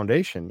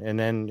foundation, and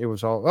then it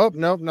was all, oh,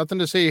 nope, nothing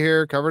to see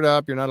here, covered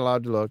up, you're not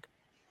allowed to look.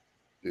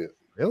 Yeah.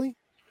 Really?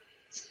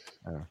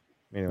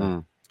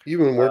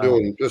 Even when we're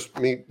doing just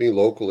me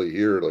locally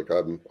here, like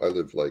I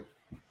live like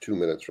 2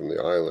 minutes from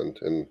the island,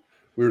 and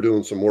we were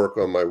doing some work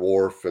on my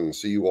wharf and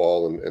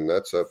seawall and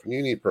that stuff, and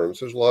you need permits.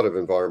 There's a lot of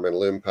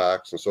environmental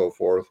impacts and so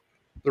forth.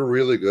 They're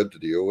really good to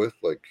deal with.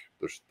 Like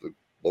there's the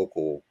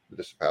local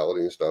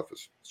municipality and stuff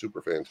is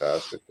super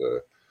fantastic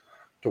to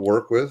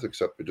work with,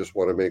 except we just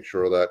want to make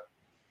sure that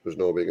there's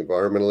no big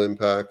environmental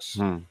impacts.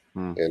 And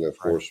of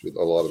course, with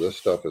a lot of this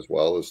stuff as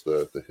well as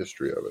the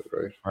history of it,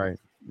 right?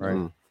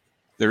 Right.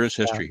 There is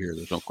history here.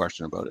 There's no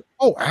question about it.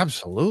 Oh,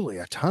 absolutely.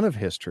 A ton of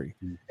history.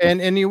 And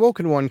the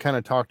Awoken one kind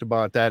of talked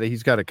about that.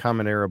 He's got a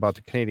comment there about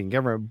the Canadian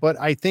government, but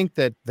I think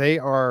that they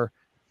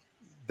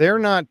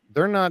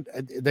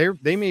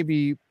may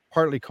be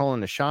partly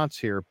calling the shots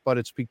here, but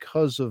it's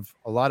because of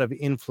a lot of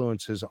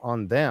influences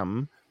on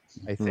them,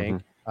 I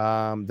think,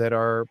 that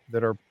are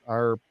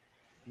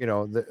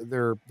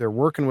they're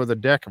working with a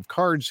deck of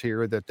cards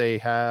here that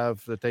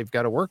they've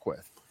got to work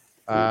with.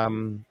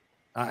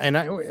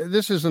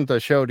 This isn't the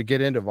show to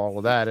get into all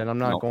of that, and I'm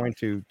not going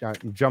to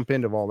jump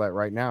into all that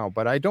right now,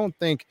 but I don't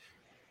think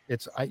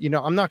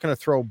I'm not going to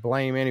throw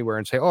blame anywhere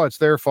and say, oh, it's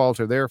their fault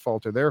or their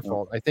fault or their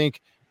fault. I think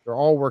they're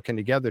all working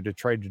together to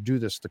try to do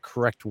this the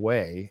correct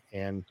way.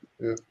 And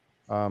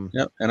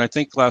and I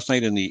think last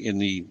night in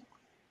the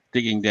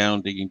digging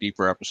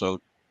deeper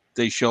episode,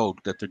 they showed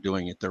that they're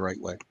doing it the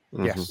right way.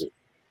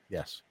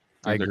 Yes.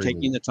 They're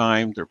taking the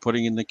time, they're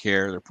putting in the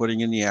care, they're putting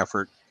in the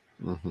effort.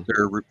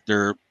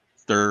 They're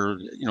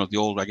the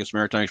old, I guess,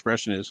 maritime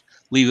expression is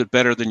leave it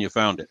better than you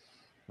found it.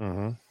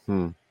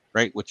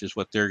 Right. Which is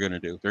what they're going to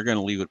do. They're going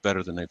to leave it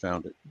better than they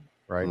found it.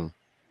 Right.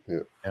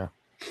 Yeah.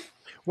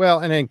 Well,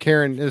 and then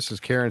Karen said,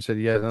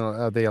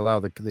 they allow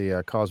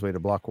the causeway to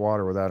block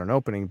water without an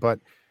opening. But,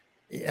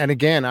 and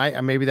again,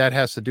 maybe that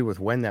has to do with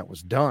when that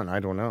was done. I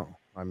don't know.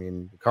 I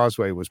mean, the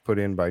causeway was put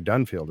in by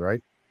Dunfield,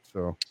 right?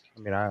 So, I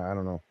mean, I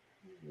don't know.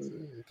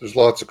 There's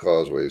lots of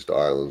causeways to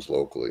islands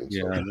locally.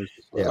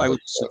 I would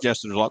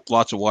suggest there's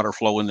lots of water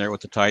flow in there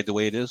with the tide the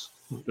way it is.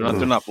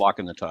 They're not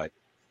blocking the tide.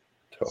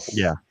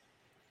 Yeah.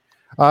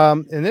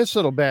 And this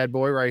little bad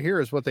boy right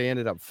here is what they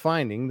ended up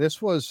finding.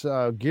 This was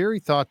Gary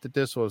thought that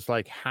this was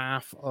like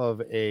half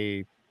of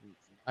we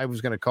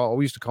used to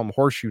call them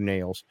horseshoe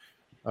nails,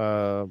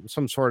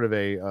 some sort of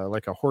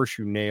like a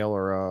horseshoe nail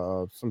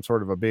or some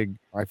sort of a big,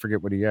 I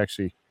forget what he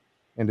actually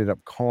ended up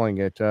calling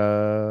it,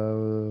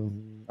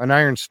 an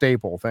iron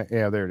staple.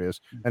 Yeah, there it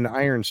is, an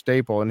iron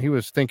staple. And he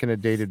was thinking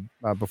it dated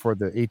before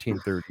the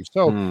 1830s.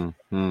 So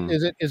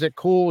is it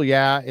cool?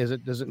 Yeah.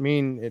 Does it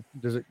mean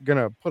is it going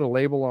to put a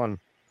label on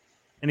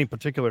any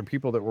particular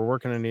people that were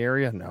working in the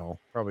area? No,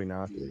 probably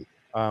not.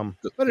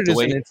 But it is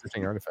an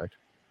interesting artifact.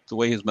 The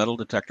way his metal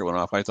detector went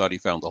off, I thought he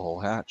found the whole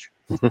hatch.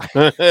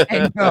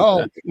 I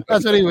know.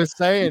 That's what he was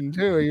saying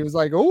too. He was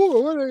like,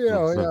 "Oh, what are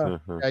you?"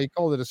 Yeah. He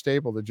called it a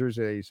staple. The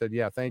Jersey. He said,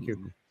 "Yeah, thank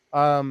you."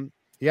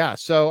 Yeah.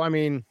 So I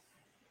mean,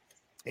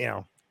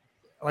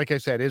 like I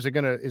said, is it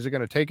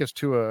gonna take us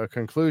to a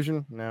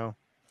conclusion? No,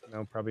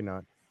 probably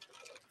not.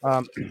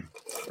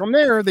 From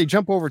there, they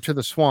jump over to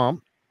the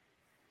swamp.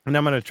 And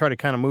I'm going to try to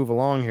kind of move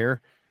along here.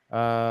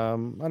 I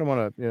don't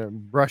want to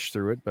brush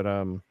through it, but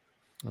I'll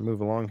move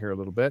along here a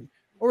little bit.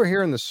 Over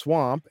here in the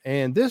swamp,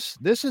 and this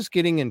is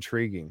getting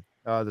intriguing,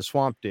 the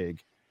swamp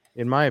dig,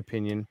 in my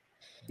opinion,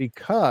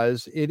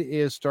 because it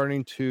is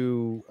starting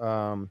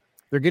to,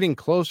 they're getting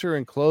closer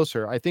and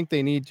closer. I think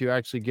they need to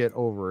actually get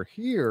over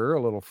here a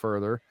little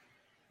further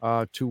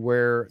to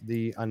where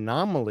the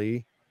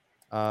anomaly,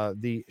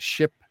 the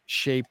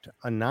ship-shaped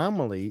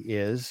anomaly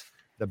is.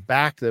 The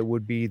back that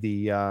would be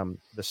the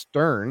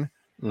stern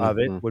of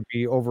it would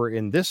be over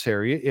in this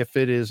area if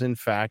it is in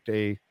fact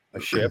a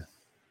ship.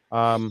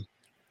 I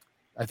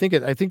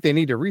think they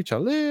need to reach a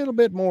little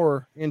bit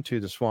more into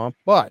the swamp,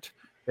 but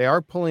they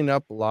are pulling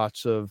up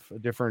lots of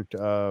different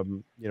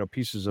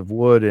pieces of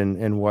wood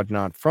and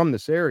whatnot from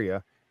this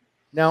area.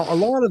 Now, a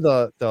lot of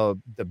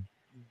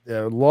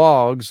the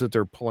logs that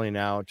they're pulling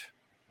out,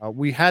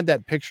 we had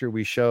that picture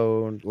we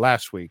showed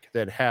last week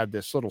that had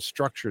this little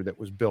structure that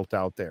was built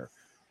out there.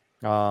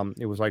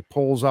 It was like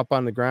poles up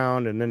on the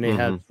ground, and then they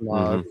had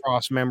some,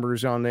 cross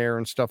members on there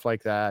and stuff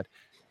like that.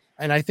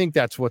 And I think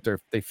that's what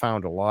they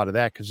found a lot of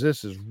that, because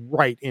this is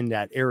right in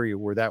that area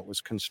where that was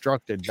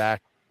constructed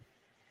back.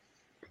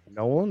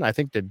 Nolan, I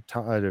think, did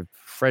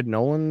Fred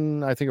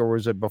Nolan, I think, or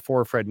was it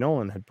before Fred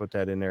Nolan had put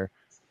that in there?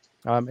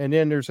 And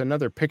then there's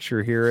another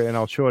picture here, and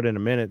I'll show it in a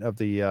minute, of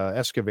the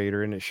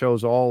excavator, and it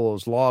shows all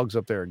those logs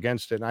up there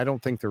against it. And I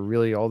don't think they're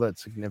really all that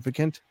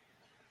significant.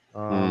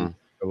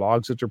 The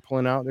logs that they're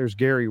pulling out, there's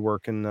Gary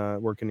working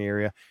the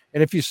area.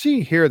 And if you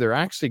see here, they're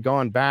actually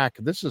gone back.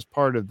 This is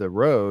part of the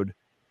road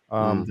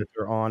that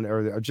they're on,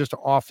 or just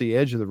off the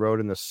edge of the road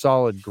in the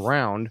solid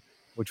ground,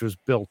 which was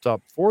built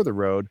up for the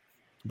road.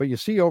 But you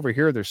see over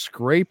here, they're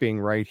scraping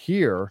right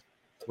here,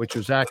 which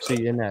was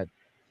actually in that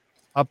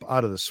up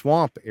out of the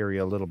swamp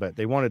area a little bit.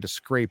 They wanted to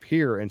scrape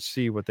here and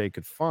see what they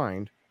could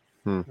find.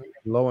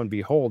 Lo and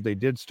behold, they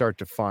did start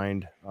to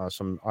find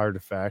some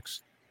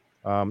artifacts.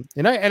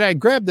 And I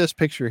grabbed this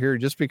picture here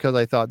just because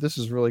I thought this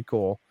is really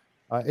cool.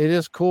 It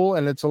is cool,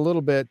 and it's a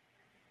little bit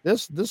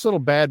this little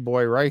bad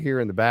boy right here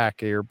in the back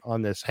here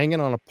on this,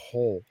 hanging on a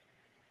pole.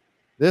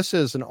 This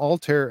is an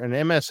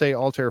MSA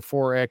Altair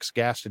 4X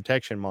gas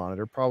detection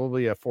monitor,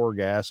 probably a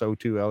 4-gas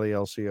O2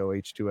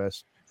 LELCO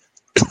H2S,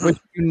 which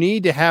you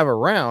need to have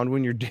around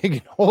when you're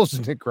digging holes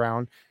in the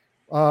ground.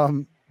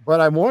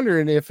 But I'm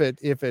wondering if it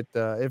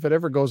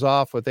ever goes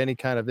off with any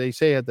kind of, they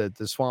say that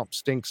the swamp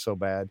stinks so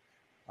bad.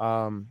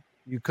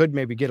 You could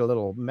maybe get a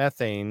little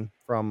methane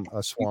from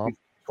a swamp.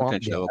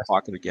 Potentially a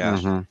pocket of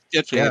gas.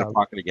 Potentially had a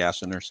pocket of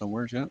gas in there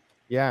somewhere. Yeah.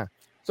 Yeah.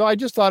 So I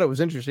just thought it was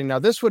interesting. Now,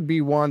 this would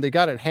be one, they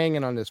got it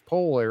hanging on this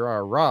pole or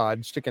a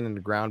rod sticking in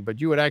the ground, but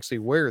you would actually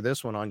wear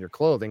this one on your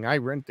clothing. I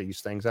rent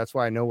these things. That's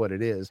why I know what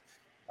it is.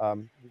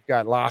 We've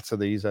got lots of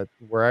these at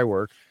where I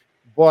work,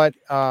 but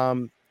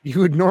you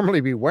would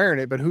normally be wearing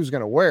it, but who's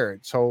going to wear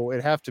it? So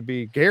it'd have to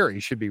be Gary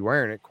should be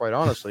wearing it, quite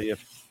honestly.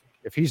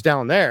 If he's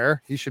down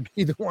there, he should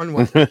be the one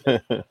with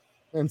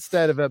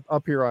instead of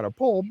up here on a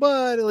pole,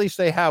 but at least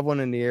they have one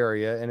in the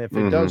area. And if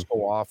it does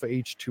go off,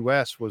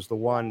 H2S was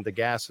the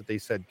gas that they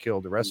said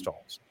killed the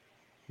Restols.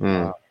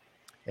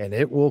 And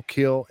it will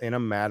kill in a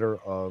matter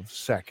of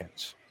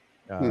seconds.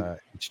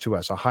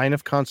 H2S, a high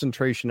enough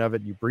concentration of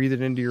it, you breathe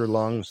it into your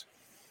lungs.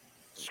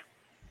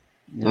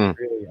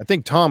 Really, I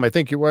think Tom,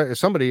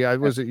 somebody,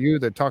 was it you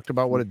that talked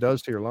about what it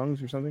does to your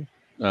lungs or something?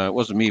 It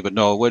wasn't me, but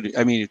no,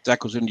 that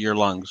goes into your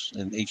lungs,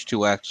 and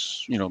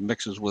H2X,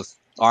 mixes with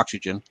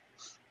oxygen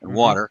and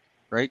water,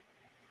 right?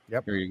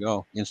 Yep. Here you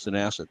go. Instant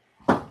acid.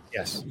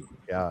 Yes.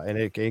 Yeah. And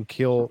it can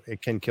kill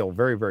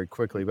very, very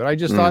quickly. But I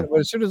just thought,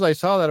 as soon as I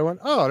saw that, I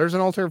went, oh, there's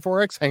an Altair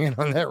 4X hanging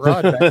on that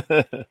rod.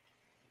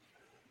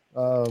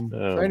 So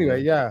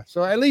anyway, yeah.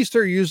 So at least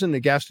they're using the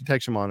gas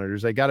detection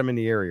monitors. They got them in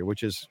the area,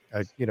 which is,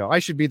 I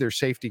should be their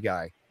safety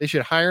guy. They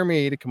should hire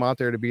me to come out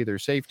there to be their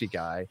safety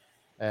guy.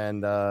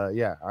 And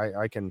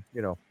I can,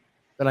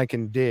 then I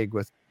can dig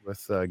with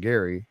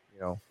Gary,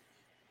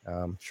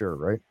 sure.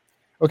 Right.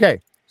 Okay.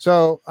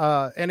 So,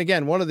 and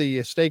again, one of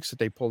the stakes that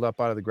they pulled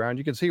up out of the ground,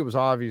 you can see it was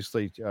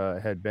obviously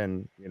had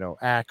been,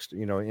 axed,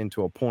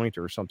 into a point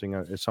or something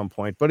at some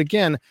point. But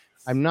again,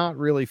 I'm not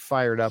really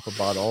fired up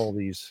about all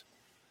these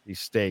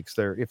stakes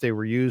there. If they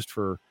were used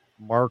for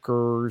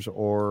markers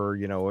or,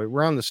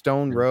 around the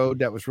stone road,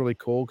 that was really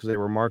cool because they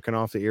were marking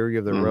off the area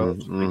of the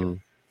road so they could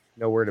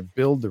know where to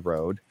build the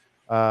road.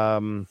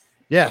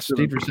 Yes,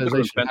 Deidre says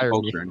they should hire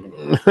me.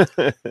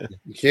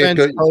 You can't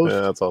go,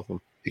 that's awesome.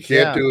 You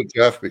can't do it,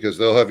 Jeff, because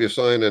they'll have you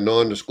sign a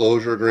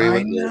non-disclosure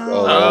agreement. I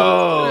know.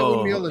 I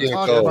wouldn't be able to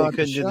talk about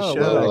the show.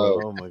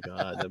 Oh my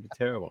God, that'd be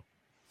terrible.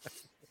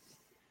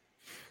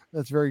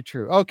 That's very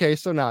true. Okay,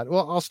 so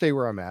I'll stay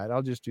where I'm at.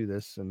 I'll just do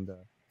this and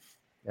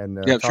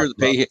yeah, I'm sure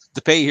the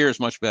pay here is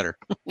much better.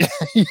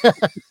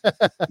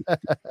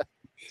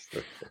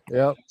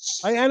 Yep.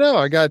 I know.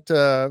 I got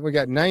we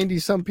got 90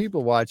 some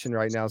people watching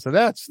right now. So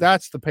that's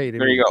the pay to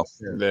there me. You go.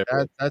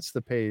 That's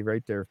the pay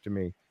right there to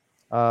me.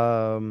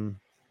 Let's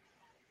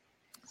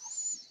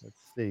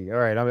see. All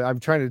right. I'm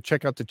trying to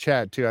check out the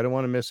chat too. I don't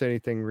want to miss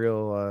anything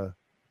real.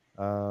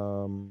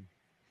 Oh,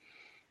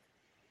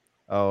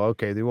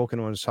 okay. The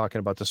Woken one is talking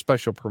about the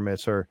special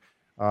permits or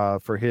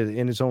for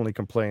his only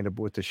complaint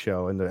with the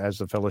show and as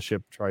the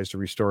fellowship tries to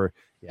restore.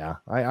 Yeah,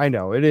 I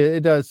know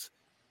it does.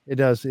 It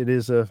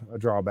is a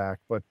drawback,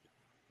 but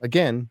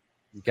again,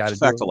 you got to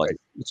do it right.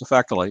 It's a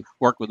fact of life.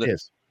 Work with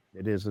it.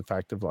 It is a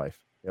fact of life.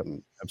 Yep,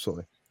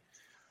 absolutely.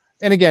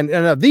 And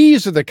again,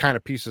 these are the kind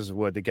of pieces of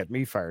wood that get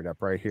me fired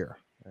up right here.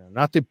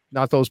 Not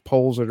those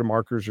poles or the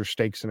markers or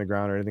stakes in the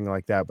ground or anything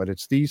like that, but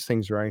it's these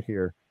things right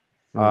here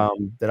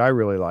that I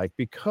really like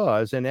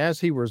because, and as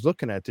he was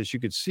looking at this, you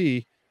could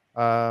see,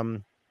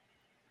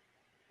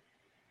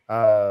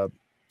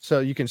 so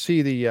you can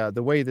see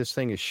the way this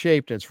thing is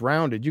shaped. It's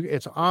rounded.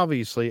 It's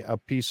obviously a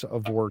piece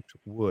of worked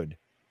wood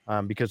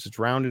because it's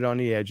rounded on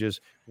the edges.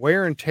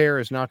 Wear and tear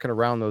is not going to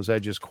round those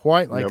edges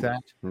quite like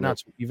that, not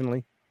so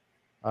evenly.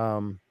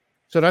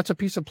 So that's a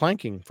piece of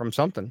planking from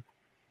something.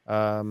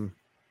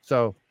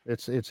 So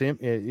it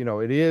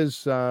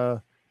is.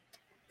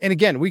 And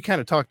again, we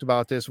kind of talked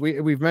about this.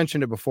 We've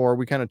mentioned it before.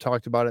 We kind of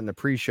talked about it in the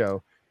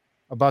pre-show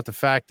about the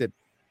fact that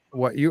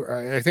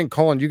I think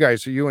Colin,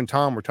 you and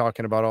Tom were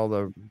talking about all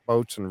the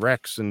boats and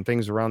wrecks and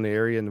things around the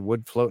area and the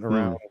wood floating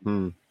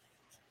around.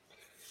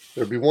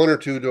 There'd be one or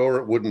two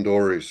wooden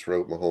dories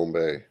throughout Mahone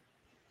Bay.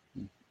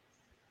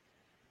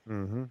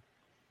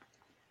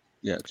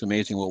 Yeah, it's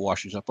amazing what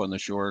washes up on the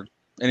shore.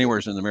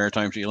 Anywhere in the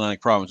Maritimes, the Atlantic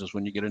provinces,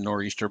 when you get a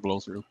nor'easter blow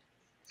through.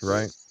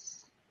 Right.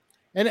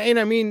 And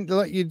I mean,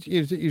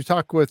 you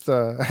talk with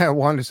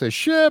Wanda says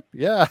ship.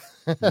 Yeah,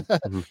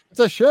 it's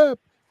a ship.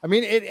 I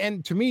mean,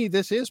 and to me,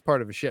 this is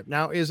part of a ship.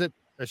 Now, is it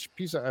a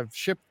piece of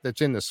ship that's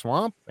in the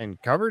swamp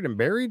and covered and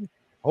buried?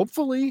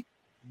 Hopefully.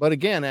 But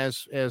again,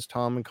 as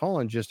Tom and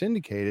Colin just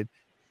indicated,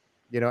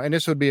 and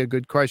this would be a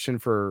good question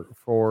for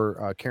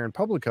Karen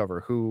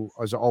Publicover, who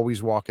is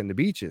always walking the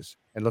beaches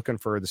and looking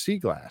for the sea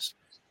glass.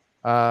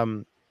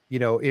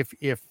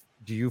 If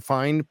do you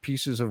find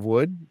pieces of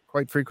wood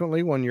quite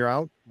frequently when you're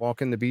out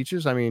walking the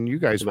beaches? I mean, you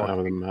guys I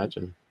would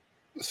imagine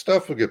the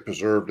stuff will get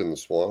preserved in the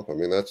swamp. I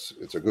mean,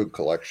 it's a good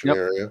collection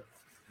area.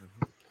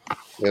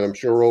 And I'm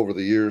sure over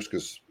the years,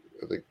 because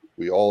I think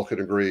we all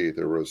can agree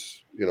there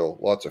was,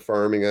 lots of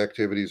farming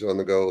activities on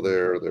the go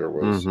there. There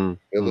was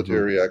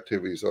military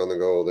activities on the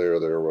go there.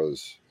 There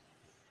was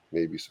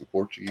maybe some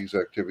Portuguese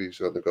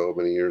activities on the go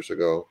many years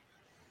ago.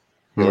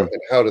 And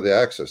how did they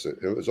access it?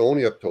 It was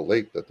only up till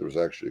late that there was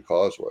actually a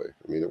causeway.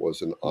 I mean, it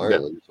was an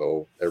island,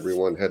 so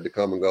everyone had to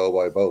come and go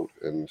by boat.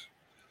 And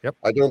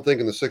I don't think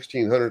in the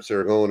 1600s they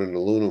were going in an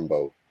aluminum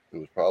boat. It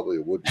was probably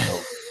a wooden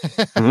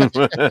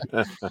boat.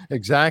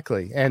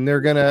 Exactly, and they're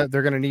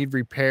gonna need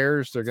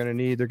repairs. They're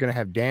gonna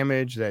have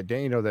damage that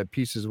day. That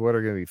pieces of wood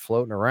are gonna be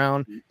floating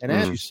around. And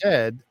as you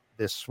said,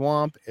 this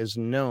swamp is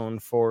known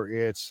for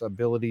its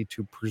ability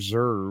to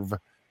preserve.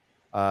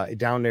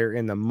 Down there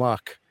in the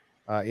muck,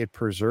 it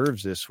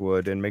preserves this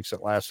wood and makes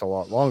it last a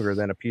lot longer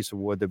than a piece of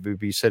wood that would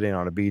be sitting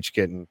on a beach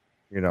getting,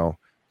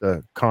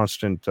 the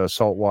constant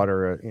salt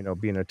water,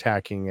 being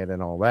attacking it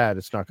and all that.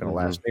 It's not going to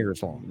last near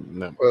as long.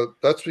 No. Well,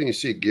 that's when you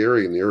see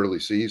Gary in the early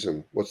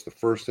season. What's the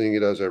first thing he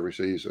does every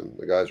season?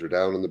 The guys are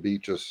down on the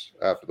beaches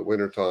after the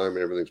winter time.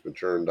 Everything's been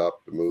churned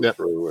up to move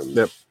through.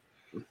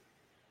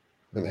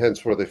 And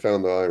hence where they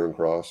found the Iron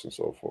Cross and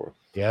so forth.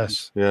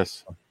 Yes.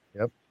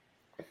 Yep.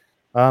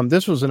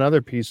 This was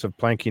another piece of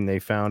planking they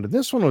found. And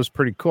this one was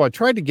pretty cool. I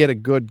tried to get a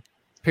good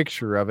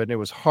picture of it, and it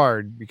was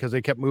hard because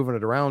they kept moving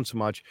it around so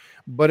much,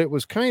 but it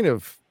was kind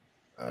of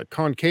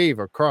concave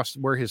across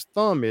where his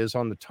thumb is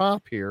on the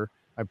top here.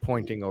 I'm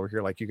pointing over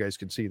here like you guys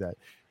could see that.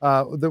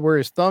 Where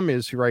his thumb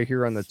is right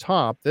here on the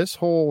top, this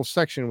whole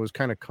section was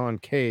kind of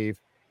concave.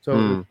 So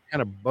it was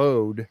kind of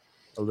bowed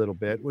a little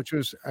bit, which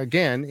was,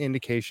 again,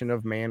 indication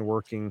of man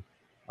working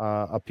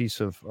a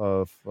piece of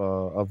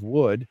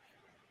wood.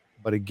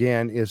 But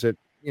again, is it,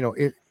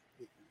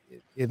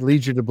 it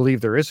leads you to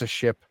believe there is a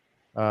ship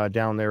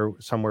down there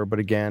somewhere. But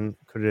again,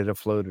 could it have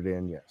floated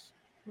in? Yes.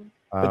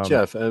 But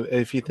Jeff,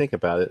 if you think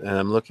about it, and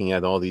I'm looking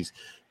at all these,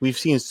 we've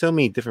seen so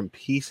many different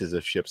pieces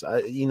of ships.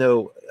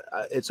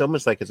 It's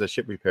almost like it's a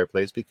ship repair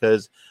place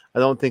because I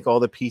don't think all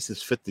the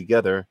pieces fit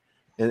together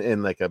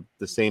in like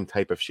the same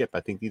type of ship. I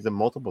think these are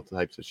multiple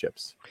types of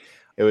ships.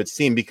 It would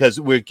seem because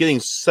we're getting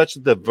such a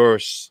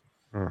diverse,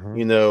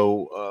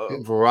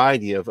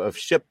 variety of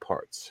ship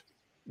parts.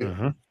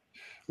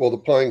 Well, the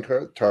pine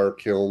tar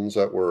kilns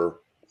that were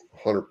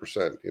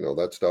 100%,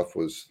 that stuff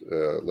was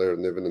Laird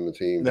Niven and the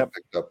team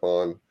picked up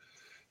on.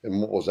 And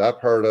what was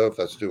that part of?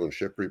 That's doing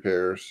ship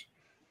repairs.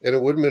 And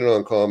it wouldn't have been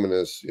uncommon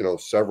as,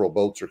 several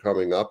boats are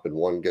coming up and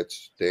one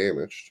gets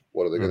damaged.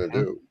 What are they going to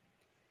do?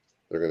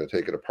 They're going to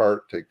take it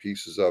apart, take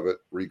pieces of it,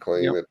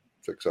 reclaim it,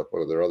 fix up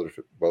one of their other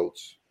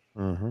boats.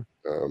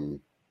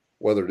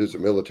 Whether it is a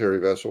military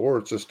vessel or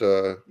it's just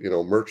a,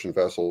 merchant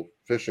vessel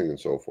fishing and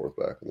so forth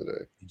back in the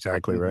day.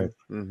 Exactly right.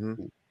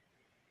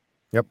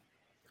 Yep.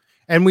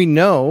 And we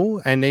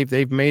know, and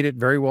they've made it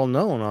very well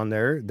known on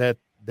there that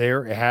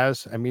they're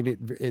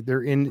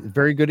in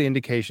very good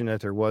indication that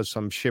there was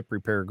some ship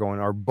repair going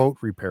or boat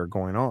repair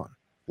going on.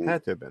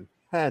 Had to have been.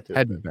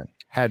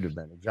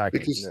 Exactly.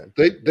 Because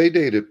they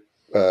dated,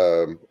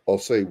 I'll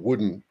say,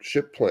 wooden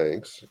ship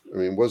planks. I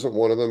mean, wasn't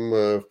one of them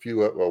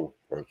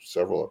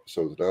several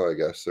episodes now, I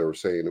guess they were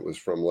saying it was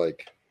from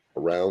like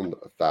around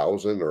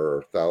 1000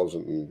 or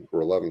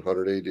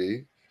 1100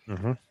 AD,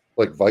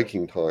 like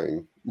Viking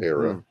time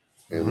era.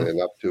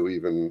 And up to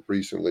even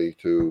recently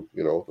to,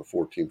 the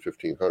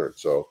 1500s.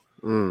 So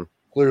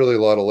clearly a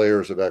lot of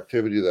layers of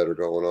activity that are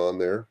going on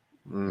there.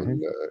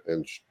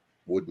 And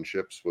wooden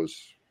ships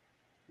was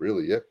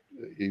really it,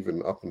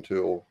 even up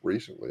until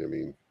recently. I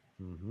mean,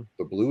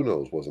 the Blue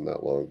Nose wasn't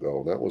that long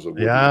ago. That was a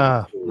wooden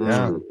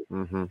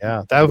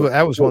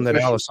That was one that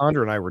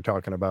Alessandra and I were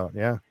talking about.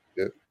 Yep.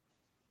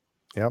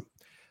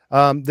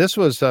 This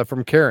was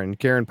from Karen.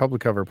 Karen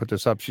Publicover put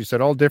this up. She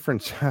said all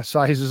different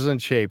sizes and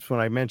shapes.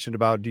 When I mentioned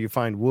about do you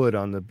find wood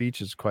on the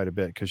beaches quite a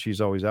bit because she's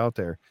always out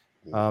there.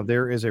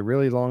 There is a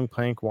really long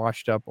plank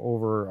washed up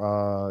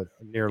over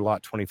near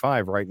lot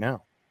 25 right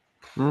now.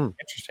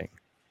 Interesting.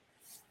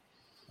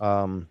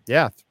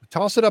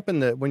 Toss it up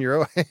when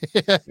you're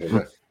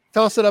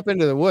toss it up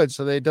into the woods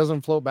so that it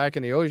doesn't float back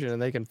in the ocean and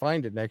they can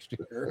find it next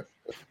year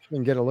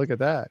and get a look at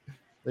that.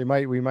 We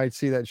might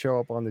see that show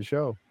up on the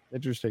show.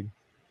 Interesting.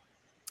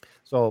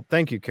 So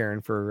thank you,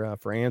 Karen, for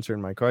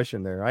answering my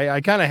question there.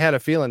 I kind of had a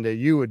feeling that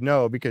you would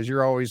know because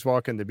you're always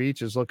walking the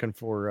beaches looking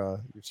for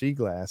your sea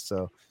glass.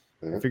 So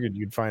I figured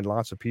you'd find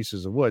lots of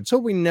pieces of wood. So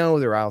we know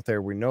they're out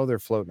there. We know they're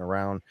floating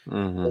around.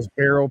 Those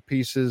barrel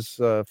pieces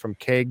from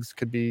kegs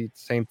could be the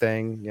same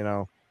thing,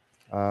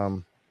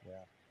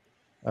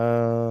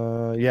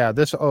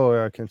 This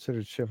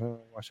considered ship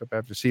wash up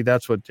after. See,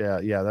 that's what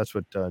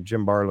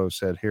Jim Barlow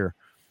said here.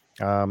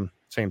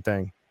 Same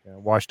thing.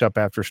 Washed up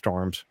after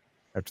storms.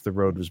 After the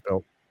road was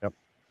built. Yep.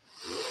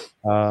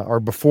 or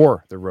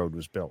before the road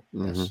was built.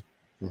 Mhm. Yes,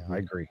 Mhm. I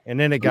agree. And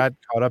then it got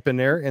caught up in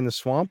there in the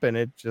swamp, and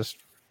it just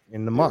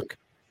in the muck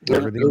There,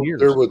 over the there, years.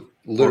 there would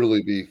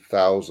literally be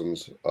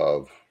thousands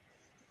of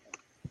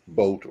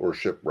boat or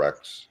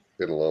shipwrecks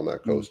in along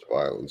that coast of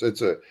islands.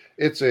 It's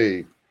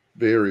a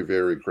very,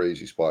 very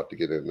crazy spot to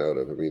get in and out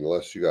of. I mean,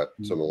 unless you got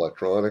some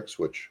electronics,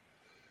 which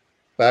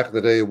back in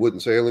the day, wooden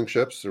sailing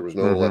ships, there was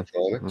no Mhm.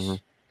 electronics,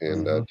 Mhm.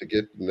 and Mhm.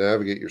 to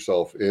navigate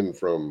yourself in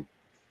from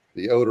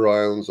the outer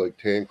islands like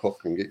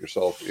Tancook and get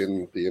yourself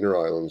in the inner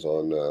islands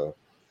on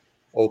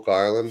Oak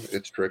Island,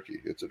 it's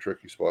tricky. It's a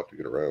tricky spot to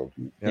get around.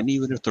 Yep. And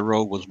even if the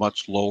road was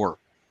much lower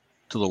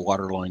to the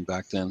water line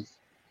back then,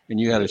 and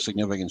you had a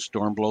significant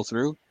storm blow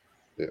through,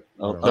 Yeah.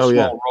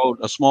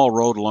 a small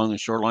road along the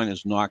shoreline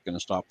is not going to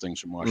stop things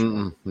from washing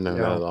over. Mm-mm. No,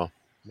 not at all.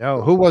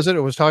 No, who was it?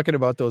 It was talking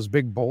about those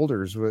big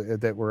boulders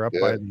that were up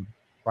Yeah.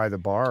 by the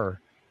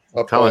bar.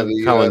 Up by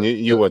Colin, the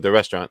you were the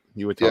restaurant.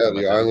 You were talking the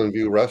about that. Island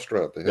View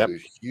restaurant. They had Yep.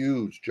 these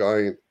huge,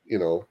 giant,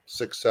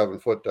 6-7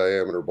 foot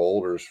diameter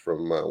boulders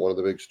from one of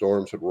the big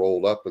storms had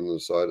rolled up in the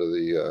side of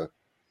the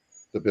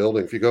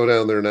building. If you go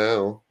down there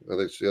now, I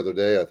think it's the other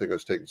day, I think I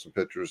was taking some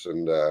pictures,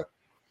 and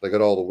they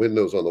got all the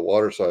windows on the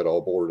water side all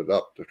boarded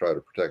up to try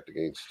to protect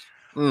against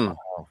Mm.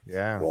 Oh,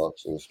 yeah.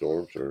 rocks and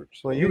storm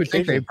surge. Well, You would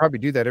think occasionally- they'd probably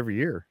do that every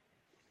year.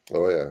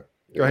 Oh yeah.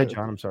 Go ahead,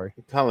 John. I'm sorry.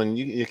 Colin,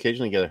 you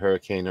occasionally get a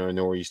hurricane or a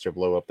nor'easter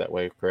blow up that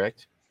way,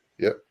 correct?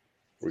 Yep.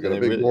 We got And a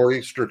it big really-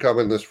 nor'easter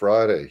coming this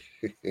Friday.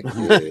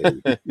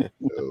 Yay.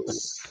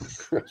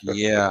 So,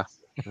 Yeah,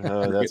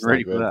 Oh, that's getting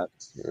ready not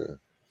for good. that.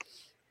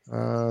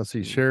 yeah. Let's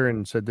see.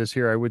 Sharon said this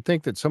here. I would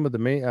think that some of the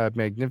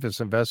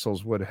magnificent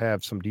vessels would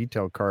have some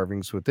detailed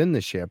carvings within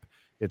the ship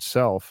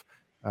itself.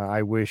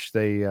 I wish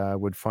they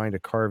would find a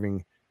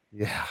carving.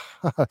 Yeah,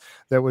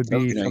 that would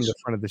That'd be be from nice. the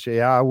front of the ship.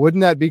 Yeah,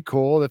 wouldn't that be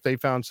cool if they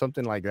found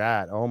something like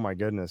that? Oh my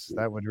goodness,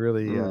 that would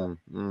really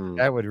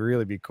that would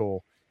really be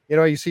cool.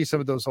 You see some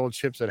of those old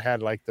ships that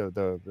had like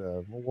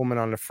the woman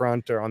on the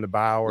front or on the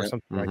bow or Yep.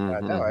 something like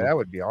that. Mhm. That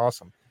would be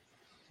awesome.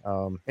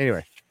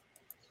 Anyway,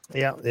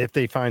 yeah, if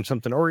they find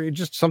something or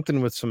just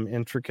something with some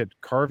intricate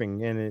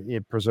carving and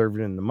it preserved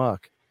in the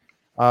muck.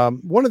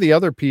 One of the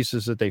other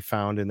pieces that they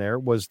found in there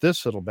was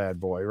this little bad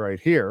boy right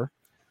here,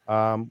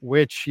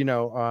 which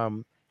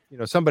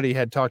somebody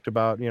had talked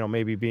about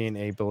maybe being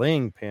a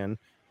belaying pin.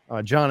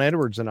 John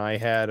Edwards and I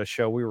had a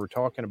show. We were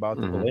talking about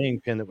the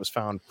belaying pin that was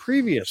found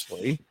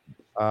previously.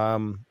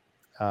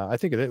 I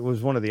think it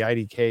was one of the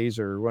IDKs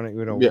or one of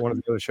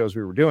the other shows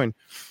we were doing.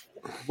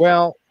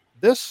 Well,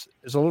 this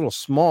is a little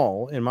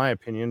small, in my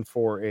opinion,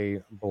 for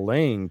a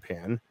belaying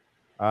pin.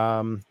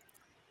 And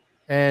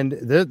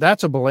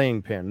that's a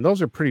belaying pin.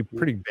 Those are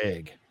pretty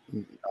big.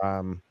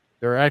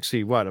 They're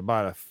actually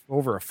about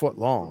over a foot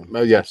long.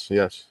 Oh yes.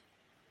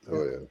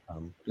 Oh yeah.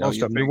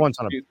 Most of them, the ones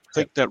on a You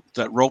think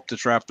that rope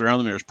that's wrapped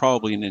around them is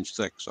probably an inch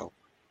thick. So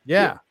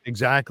yeah,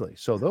 exactly.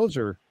 So those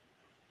are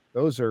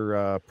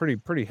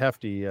pretty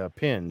hefty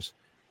pins.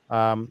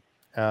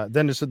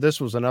 Then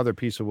this was another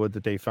piece of wood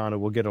that they found,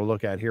 and we'll get a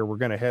look at here. We're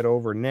going to head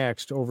over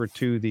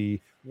to the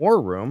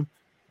war room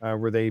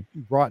where they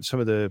brought some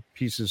of the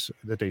pieces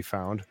that they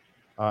found.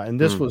 And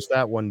this was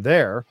that one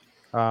there.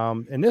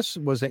 And this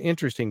was an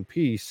interesting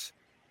piece.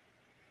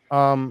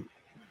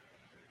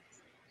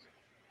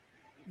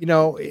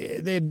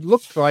 It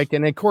looked like,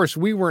 and of course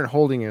we weren't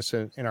holding this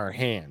in our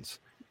hands.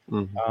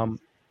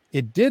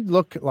 It did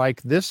look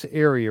like this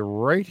area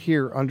right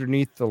here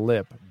underneath the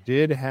lip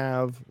did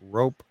have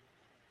rope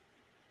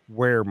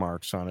wear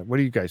marks on it. What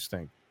do you guys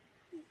think?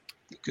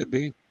 it could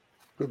be.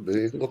 Could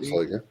be. Looks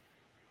like it.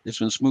 It's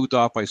been smoothed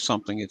off by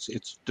something.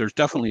 There's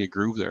definitely a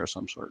groove there of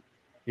some sort.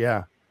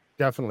 Yeah,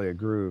 definitely a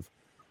groove.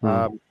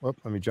 Let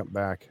me jump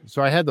back.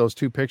 So I had those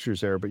two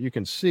pictures there, but you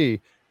can see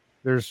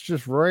there's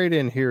just right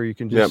in here. You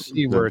can just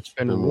see where it's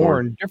been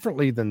worn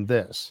differently than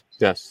this.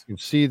 Yes. You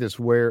can see this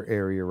wear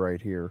area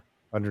right here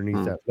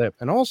underneath that lip,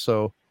 and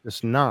also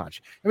this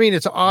notch. I mean,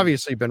 it's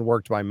obviously been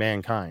worked by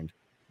mankind.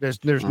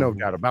 There's no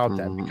doubt about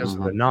that because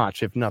of the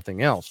notch, if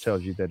nothing else,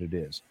 tells you that it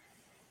is.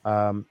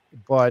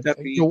 But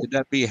Could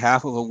that be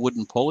half of a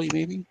wooden pulley,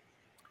 maybe?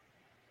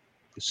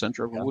 The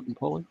center of a wooden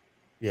pulley?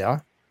 yeah,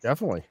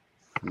 definitely.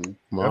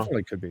 Wow.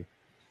 Definitely could be.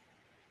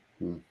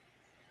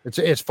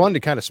 It's fun to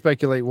kind of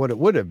speculate what it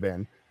would have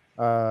been,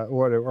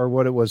 what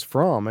it was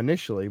from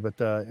initially. But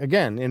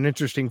again, an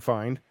interesting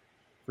find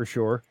for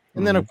sure.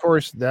 And then of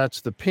course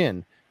that's the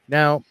pin.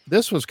 Now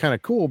this was kind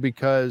of cool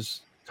because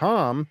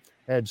Tom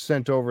had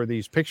sent over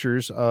these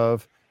pictures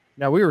of.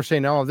 Now we were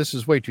saying, oh, this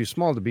is way too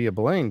small to be a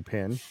belaying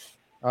pin,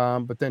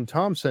 but then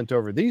Tom sent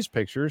over these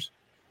pictures,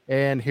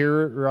 and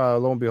here,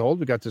 lo and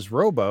behold, we got this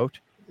rowboat.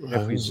 And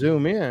if we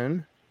zoom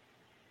in,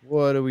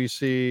 what do we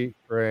see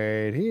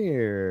right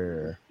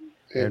here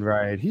and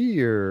right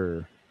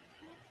here?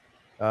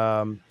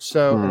 And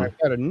I've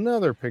got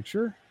another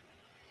picture.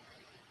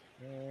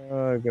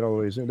 Get all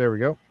the way zoom. There we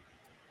go.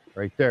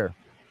 Right there.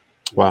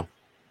 Wow.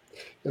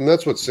 And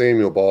that's what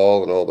Samuel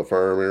Ball and all the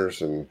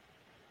farmers and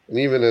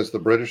even as the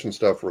British and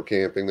stuff were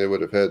camping, they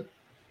would have had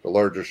the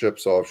larger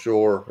ships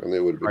offshore and they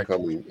would have been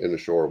coming in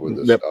ashore with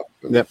this stuff.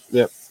 And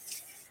Yep.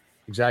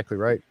 Exactly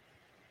right.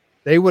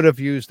 They would have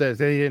used that.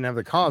 They didn't have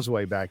the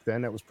causeway back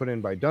then. That was put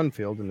in by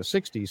Dunfield in the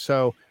 60s.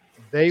 So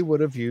they would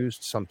have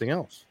used something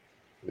else,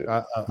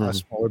 Yeah. a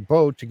smaller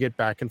boat to get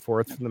back and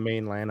forth from the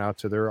mainland out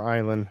to their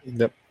island,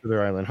 Yep. to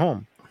their island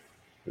home.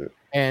 Yeah.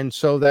 And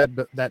so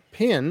that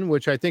pin,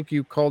 which I think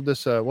you called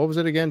this, what was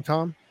it again,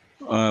 Tom?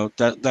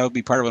 That would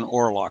be part of an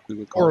oarlock. We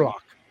would call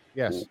Oarlock.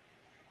 Yes,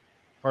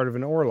 part of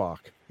an oarlock.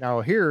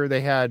 Now here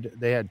they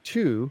had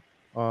two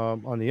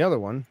on the other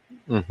one.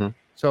 Mm-hmm.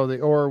 So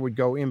the oar would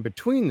go in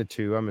between the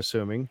two, I'm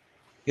assuming.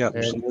 Yeah.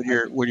 And So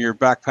when you're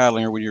back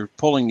paddling or when you're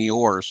pulling the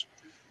oars,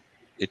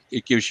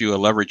 it gives you a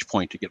leverage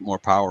point to get more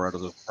power out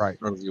of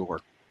the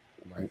oar.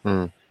 Right.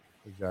 Mm.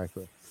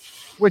 Exactly.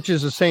 Which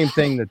is the same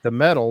thing that the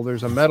metal.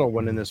 There's a metal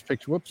one in this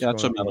picture. Whoops. Yeah,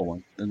 that's a metal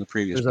one in the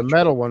previous. There's a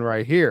metal one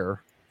right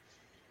here.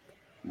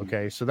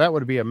 Okay, so that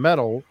would be a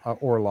metal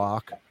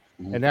oarlock,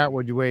 and that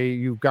would way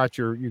you got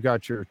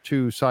your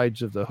two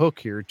sides of the hook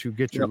here to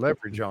get your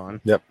leverage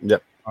on. Yep.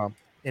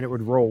 And it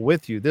would roll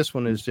with you. This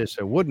one is just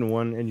a wooden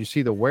one, and you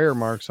see the wear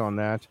marks on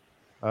that.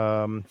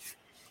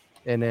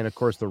 And then of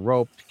course the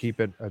rope to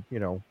keep it,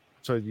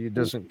 so it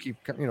doesn't keep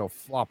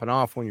flopping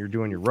off when you're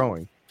doing your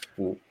rowing.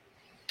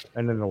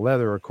 And then the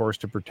leather, of course,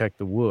 to protect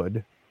the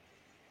wood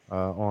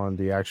on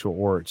the actual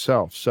oar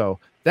itself. So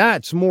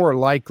that's more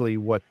likely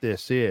what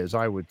this is,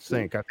 I would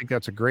think. I think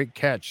that's a great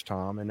catch,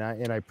 Tom, and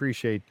I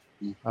appreciate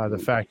the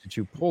fact that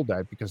you pulled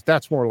that, because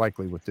that's more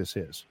likely what this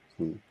is.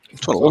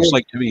 That's what it looks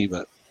like to me,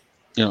 but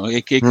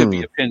it could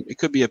be a pin. It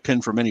could be a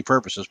pin for many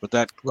purposes, but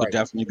that could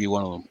definitely be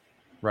one of them.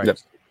 Right. Yep.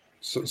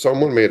 So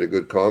someone made a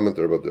good comment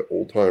there about the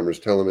old timers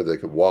telling me they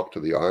could walk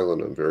to the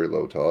island on very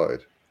low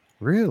tide.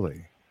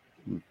 Really?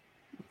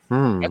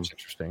 That's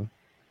interesting.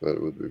 That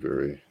would be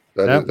very.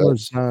 That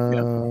was.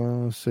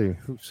 Let's see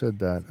who said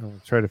that.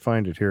 I'll try to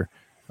find it here.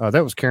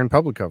 That was Karen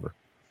Publicover.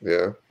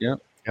 Yeah. Yeah.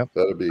 Yep.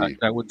 That'd be.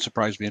 That wouldn't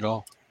surprise me at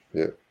all.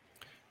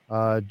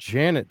 Yeah.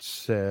 Janet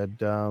said,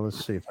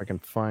 let's see if I can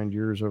find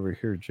yours over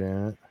here,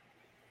 Janet.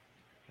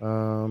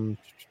 Here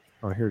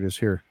it is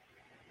here.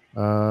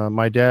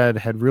 My dad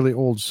had really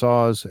old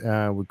saws,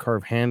 would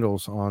carve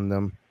handles on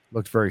them.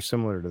 Looked very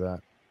similar to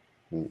that.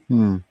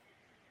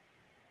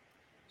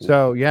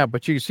 So, yeah,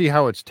 but you can see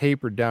how it's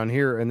tapered down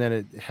here, and then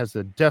it has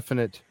a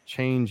definite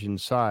change in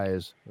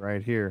size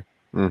right here.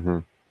 Mm-hmm.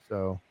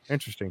 So,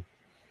 interesting.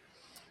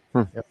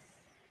 Yep.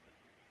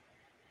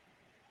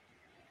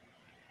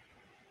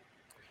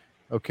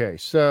 Okay,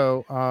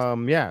 so,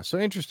 so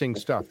interesting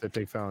stuff that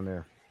they found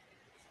there.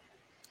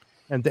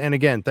 And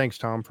again, thanks,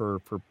 Tom, for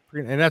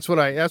and that's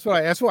why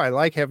I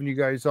like having you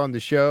guys on the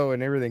show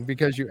and everything,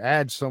 because you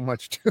add so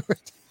much to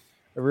it.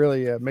 It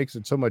really makes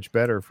it so much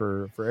better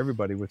for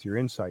everybody with your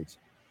insights.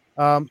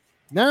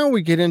 Now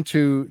we get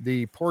into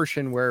the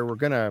portion where we're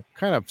going to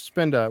kind of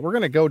we're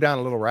going to go down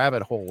a little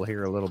rabbit hole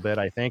here a little bit,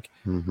 I think.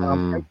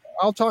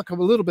 I'll talk a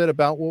little bit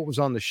about what was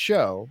on the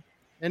show,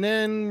 and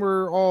then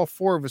all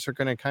four of us are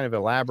going to kind of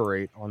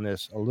elaborate on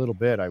this a little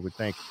bit, I would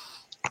think.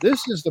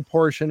 This is the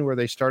portion where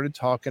they started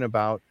talking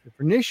about,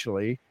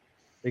 initially,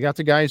 they got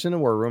the guys in the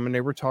war room and they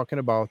were talking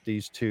about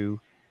these two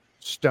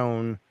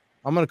stone,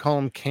 I'm going to call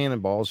them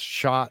cannonballs,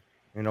 shot,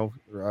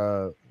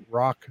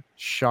 rock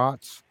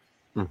shots.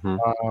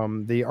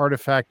 The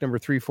artifact number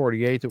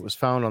 348 that was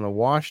found on the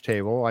wash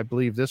table. I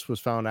believe this was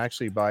found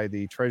actually by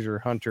the treasure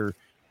hunter,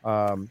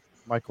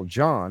 Michael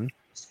John.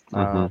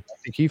 I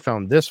think he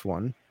found this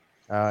one,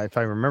 if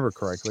I remember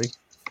correctly.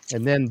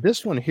 And then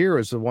this one here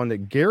is the one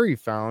that Gary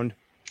found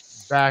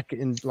back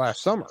in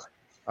last summer,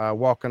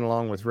 walking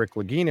along with Rick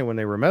Lagina when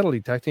they were metal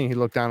detecting. He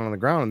looked down on the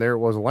ground and there it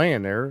was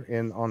laying there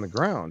on the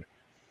ground.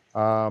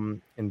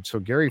 And so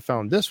Gary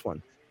found this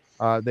one.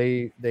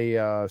 They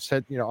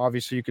said,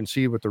 obviously you can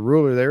see with the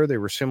ruler there, they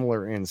were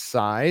similar in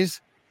size.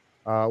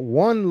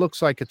 One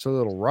looks like it's a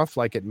little rough,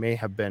 like it may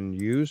have been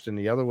used, and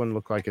the other one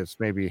looked like it's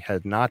maybe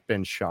had not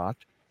been shot.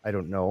 I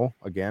don't know.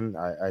 Again,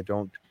 I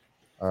don't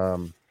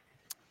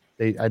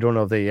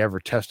know if they ever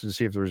tested to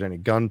see if there was any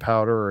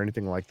gunpowder or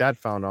anything like that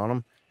found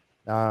on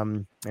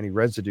them, any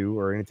residue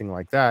or anything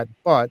like that,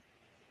 but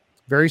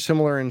very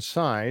similar in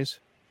size.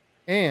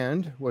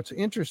 And what's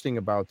interesting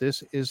about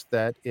this is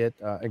that it,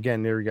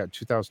 again, there you got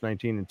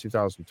 2019 and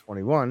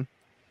 2021.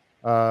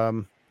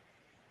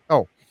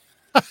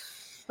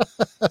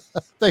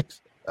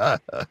 Thanks.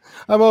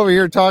 I'm over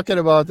here talking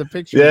about the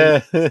picture.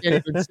 Yeah. I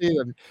can't even see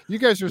them. You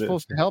guys are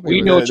supposed to help me.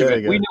 We know what you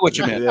meant. We knew what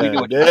you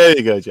meant. There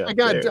you go, Jeff.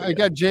 I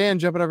got Jan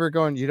jumping over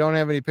going, you don't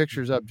have any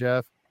pictures up,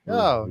 Jeff.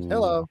 Oh,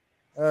 hello.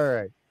 All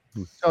right.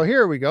 So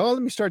here we go.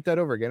 Let me start that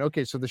over again.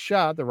 Okay, so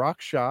the rock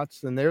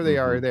shots, and there they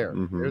are there.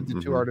 They're the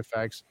two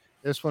artifacts.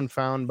 This one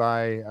found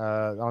by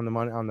on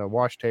the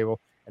wash table,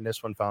 and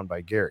this one found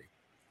by Gary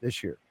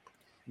this year.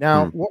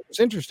 Now, what was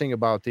interesting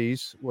about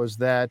these was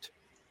that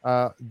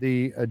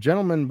the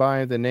gentleman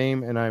by the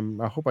name, and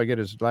I hope I get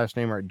his last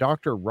name right,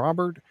 Dr.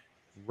 Robert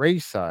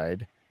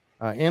Rayside,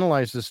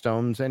 analyzed the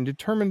stones and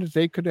determined that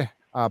they could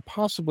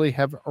possibly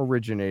have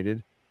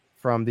originated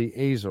from the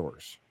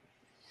Azores,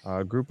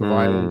 a group of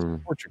islands in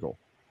Portugal.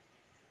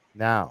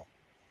 Now,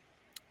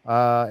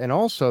 And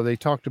also, they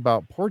talked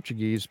about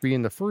Portuguese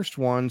being the first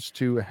ones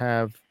to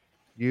have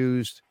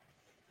used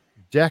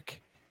deck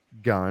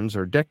guns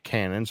or deck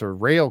cannons or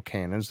rail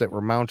cannons that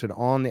were mounted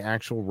on the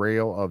actual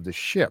rail of the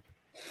ship,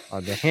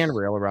 the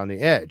handrail around the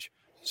edge.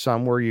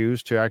 Some were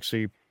used to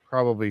actually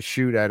probably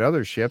shoot at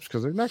other ships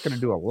because they're not going to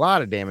do a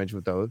lot of damage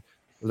with those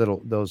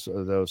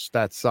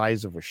that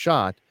size of a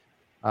shot.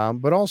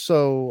 But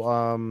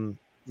also,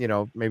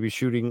 maybe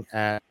shooting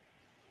at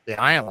the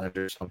island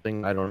or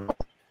something. I don't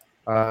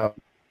know.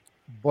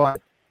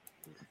 But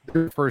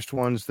they're the first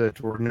ones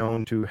that were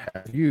known to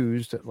have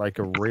used like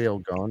a rail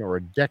gun or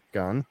a deck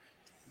gun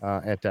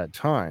at that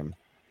time.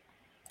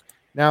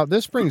 Now,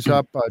 this brings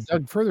up,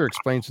 Doug further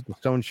explains that the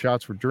stone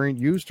shots were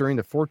used during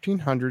the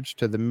 1400s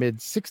to the mid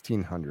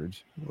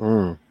 1600s.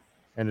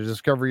 And the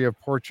discovery of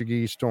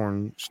Portuguese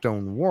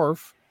stone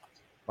wharf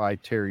by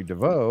Terry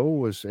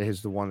DeVoe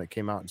is the one that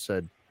came out and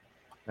said,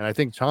 and I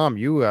think, Tom,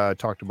 you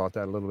talked about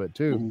that a little bit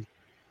too.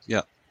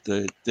 Yeah,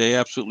 they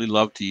absolutely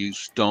love to use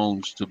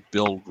stones to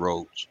build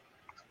roads,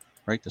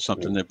 right? That's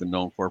something they've been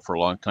known for a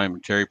long time.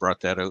 And Terry brought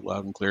that out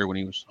loud and clear when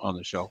he was on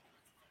the show.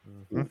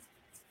 Mm-hmm.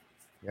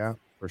 Yeah,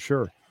 for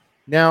sure.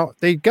 Now,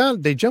 they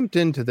jumped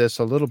into this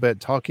a little bit,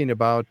 talking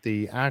about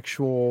the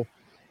actual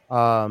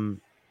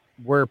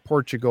where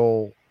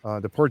Portugal,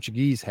 the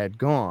Portuguese had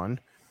gone,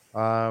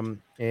 and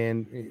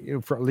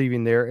for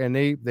leaving there, and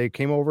they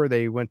came over.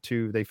 They went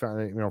to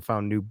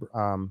found New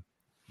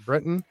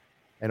Britain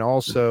and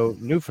also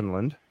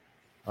Newfoundland.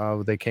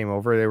 They came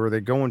over.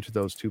 They're going to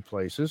those two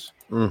places.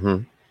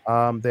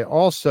 Mm-hmm. They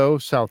also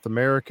South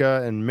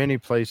America and many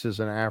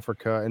places in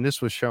Africa. And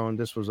this was shown.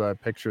 This was a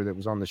picture that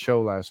was on the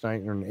show last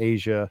night in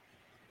Asia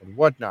and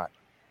whatnot.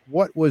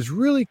 What was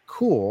really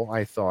cool,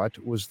 I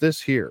thought, was this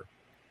here.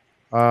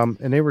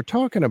 And they were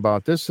talking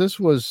about this.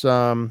 This was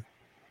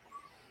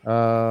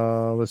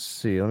let's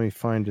see. Let me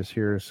find this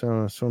here.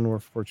 So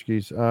North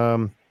Portuguese.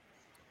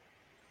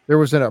 There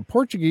was a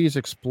Portuguese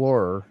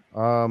explorer,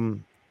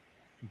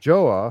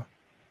 Joa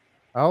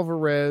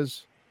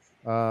Alvarez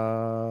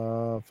Fagundes.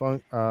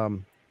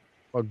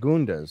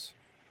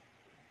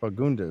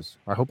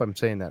 I hope I'm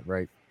saying that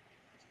right.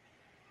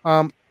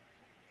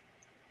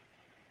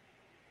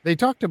 They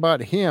talked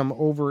about him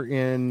over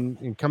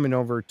in coming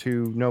over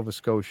to Nova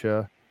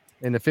Scotia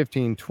in the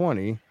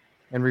 1520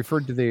 and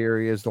referred to the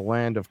area as the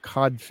land of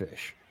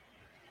codfish.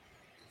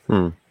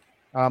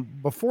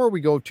 Before we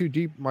go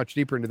much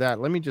deeper into that,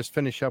 let me just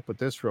finish up with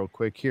this real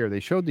quick here. They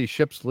showed these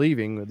ships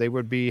leaving. They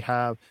would they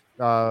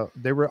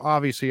were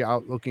obviously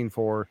out looking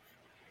for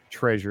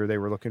treasure. They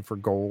were looking for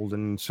gold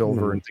and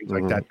silver and things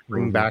like that to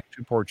bring back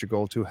to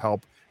Portugal to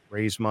help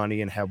raise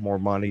money and have more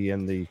money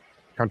in the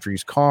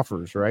country's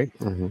coffers, right?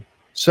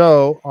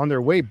 So on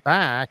their way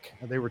back,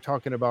 they were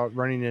talking about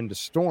running into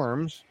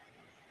storms,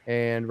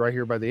 and right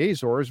here by the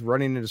Azores,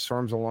 running into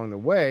storms along the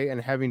way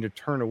and having to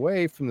turn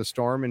away from the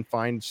storm and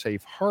find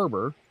safe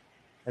harbor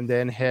and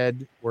then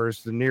head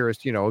where's the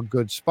nearest, a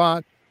good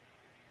spot,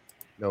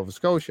 Nova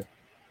Scotia.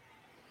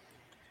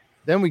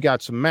 Then we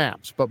got some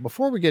maps. But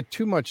before we get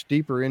too much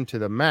deeper into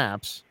the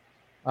maps,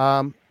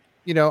 I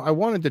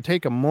wanted to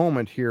take a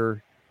moment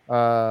here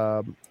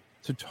to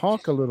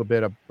talk a little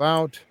bit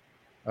about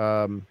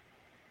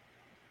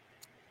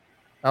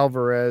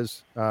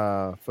Alvarez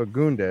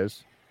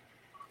Fagundes,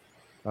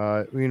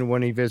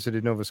 when he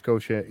visited Nova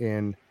Scotia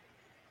in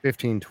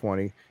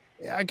 1520.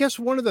 I guess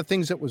one of the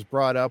things that was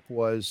brought up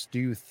was, do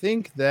you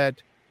think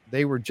that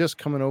they were just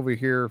coming over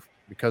here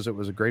because it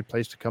was a great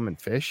place to come and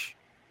fish?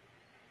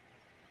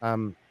 I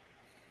don't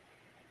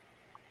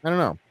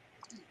know.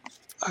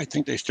 I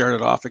think they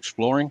started off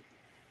exploring,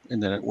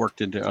 and then it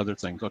worked into other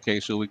things. Okay,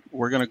 so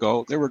we're going to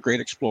go. They were great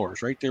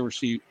explorers, right? They were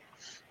sea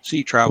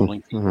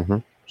traveling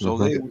people. So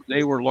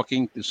they were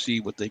looking to see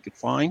what they could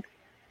find.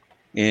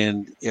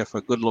 And if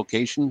a good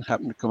location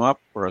happened to come up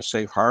or a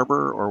safe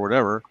harbor or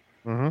whatever,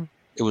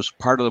 it was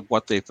part of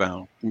what they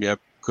found. Yeah,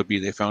 could be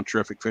they found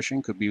terrific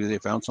fishing. Could be they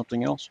found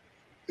something else.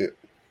 Yeah.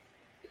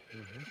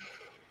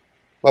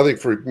 I think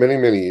for many,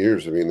 many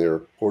years, their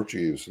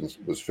Portuguese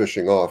was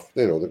fishing off,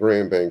 the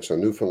Grand Banks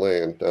on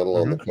Newfoundland, down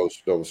along the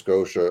coast of Nova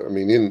Scotia.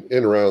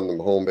 In around the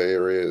Mahone Bay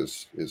area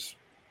is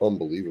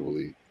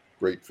unbelievably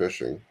great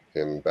fishing.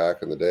 And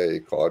back in the day,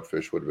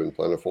 codfish would have been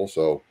plentiful.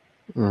 So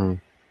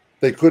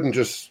they couldn't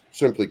just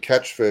simply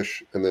catch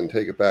fish and then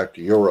take it back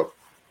to Europe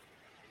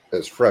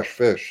as fresh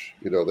fish.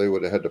 They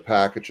would have had to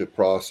package it,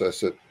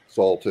 process it,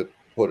 salt it,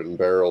 put it in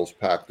barrels,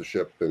 pack the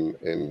ship,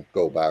 and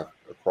go back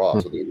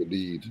across. So they would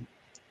need,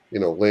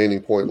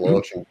 landing point,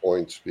 launching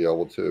points to be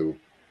able to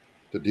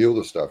deal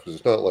with stuff. Because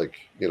it's not like,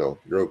 you're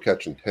out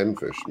catching 10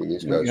 fish.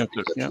 These guys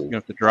you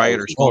have to dry it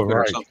or smoke it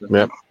or something.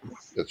 Yep.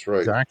 That's right.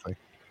 Exactly.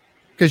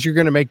 Because you're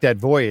going to make that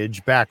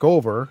voyage back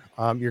over.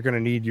 You're going to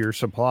need your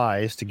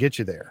supplies to get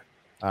you there.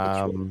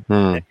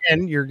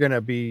 And you're going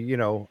to be,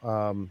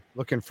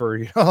 looking for,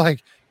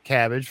 like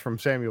cabbage from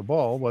Samuel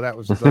Ball. Well, that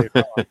was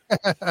later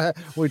on.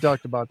 We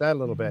talked about that a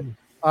little bit.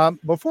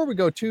 Before we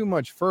go too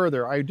much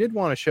further, I did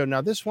want to show, now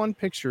this one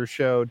picture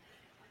showed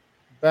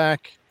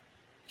back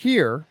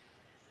here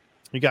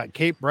You got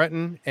Cape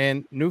Breton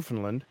and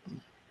Newfoundland.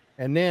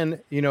 And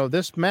then,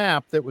 this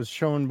map that was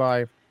shown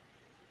by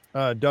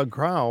Doug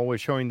Crowell was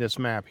showing this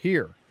map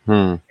here.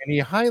 And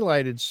he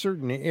highlighted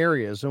certain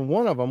areas. And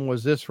one of them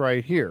was this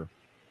right here.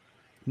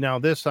 Now,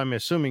 this I'm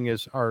assuming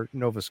is our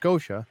Nova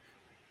Scotia.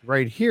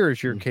 Right here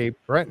is your Cape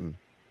Breton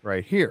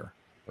right here.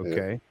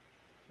 Okay. Yeah.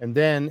 And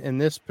then in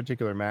this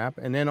particular map,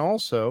 and then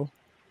also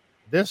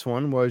this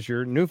one was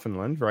your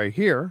Newfoundland right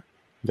here.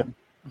 Yep.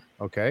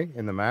 Okay.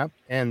 In the map.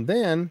 And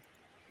then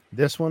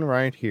this one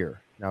right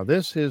here. Now,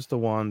 this is the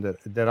one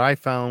that I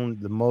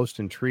found the most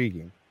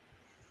intriguing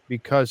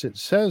because it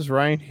says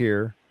right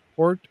here,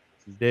 Port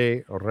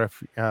de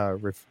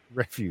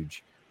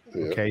Refuge.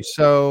 Yeah. Okay.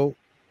 So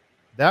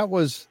that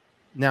was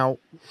now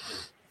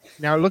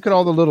look at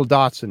all the little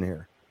dots in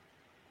here.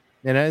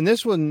 And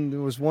this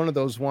one was one of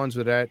those ones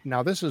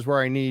now this is where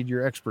I need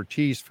your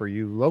expertise for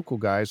you local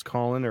guys,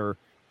 Colin or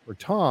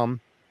Tom.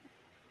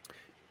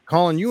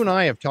 Colin, you and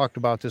I have talked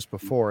about this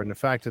before, and the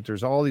fact that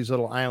there's all these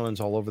little islands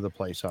all over the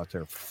place out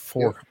there.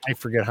 I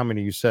forget how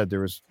many you said.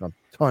 There was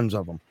tons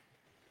of them.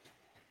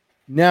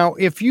 Now,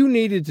 if you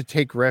needed to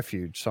take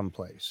refuge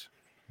someplace,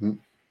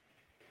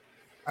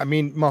 I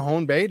mean,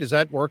 Mahone Bay, does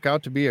that work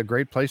out to be a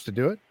great place to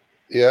do it?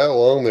 Yeah,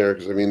 along there,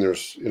 because I mean,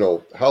 there's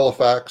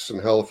Halifax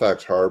and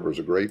Halifax Harbor is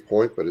a great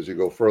point, but as you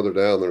go further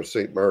down, there's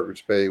St.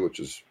 Margaret's Bay, which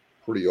is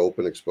pretty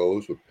open,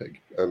 exposed with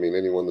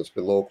anyone that's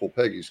been local,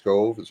 Peggy's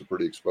Cove is a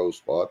pretty exposed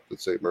spot.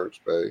 That's St. Mark's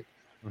Bay.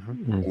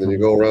 Mm-hmm. And then you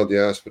go around the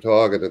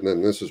Aspetucket, and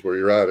then this is where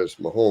you're at, is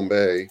Mahone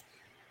Bay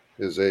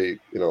is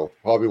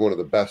probably one of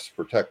the best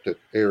protected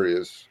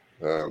areas,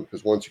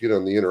 because once you get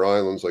on the inner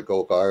islands like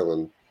Oak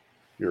Island,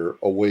 you're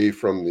away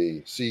from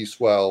the sea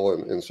swell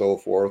and so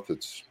forth.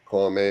 It's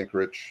calm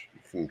anchorage, you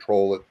can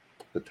control it.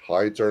 The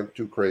tides aren't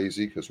too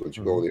crazy, because once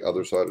you go on the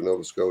other side of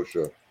Nova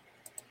Scotia,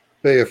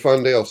 Bay of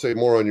Fundy, I'll say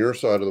more on your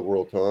side of the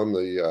world, Tom.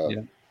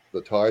 The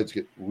tides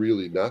get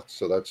really nuts,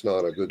 so that's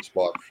not a good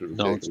spot for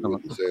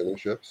taking sailing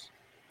ships.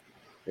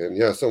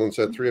 And someone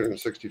said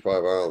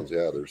 365 islands.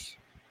 Yeah, there's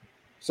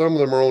some of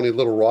them are only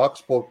little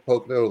rocks poking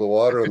out of the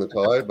water on the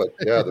tide, but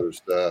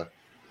there's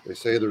they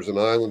say there's an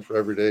island for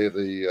every day of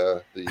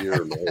the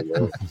year.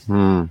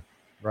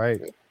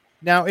 Right.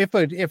 Now, if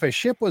a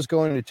ship was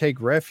going to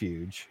take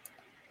refuge,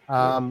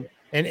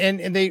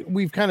 And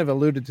we've kind of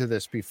alluded to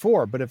this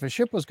before, but if a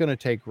ship was going to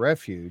take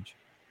refuge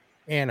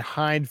and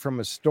hide from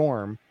a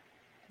storm,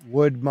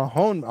 would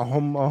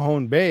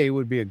Mahone Bay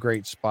would be a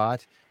great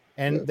spot.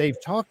 And they've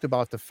talked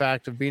about the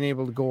fact of being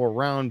able to go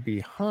around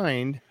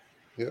behind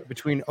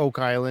between Oak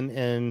Island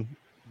and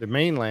the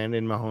mainland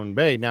in Mahone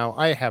Bay. Now,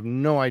 I have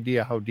no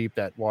idea how deep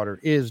that water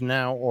is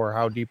now or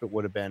how deep it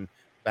would have been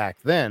back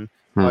then.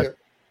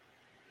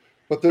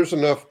 But there's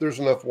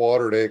enough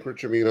water at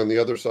Anchorage. I mean, on the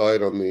other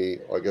side,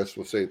 I guess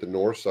we'll say the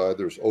north side,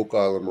 there's Oak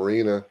Island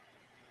Marina.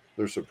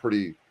 There's a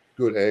pretty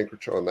good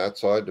anchorage on that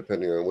side,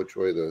 depending on which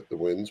way the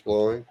wind's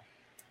blowing,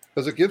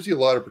 because it gives you a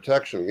lot of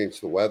protection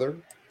against the weather.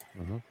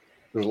 Mm-hmm.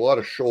 There's a lot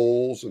of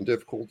shoals and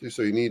difficulties,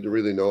 so you need to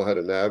really know how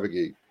to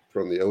navigate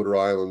from the outer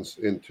islands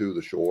into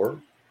the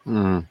shore.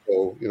 Mm-hmm.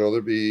 So,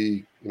 there'd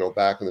be,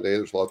 back in the day,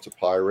 there's lots of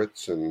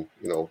pirates and,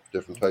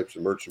 different types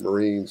of merchant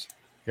marines.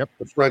 Yep.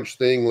 The French,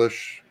 the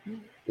English,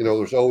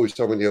 there's always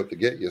somebody out to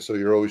get you. So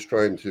you're always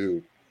trying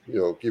to,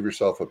 give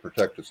yourself a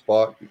protected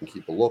spot. You can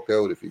keep a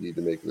lookout. If you need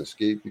to make an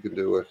escape, you can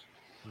do it.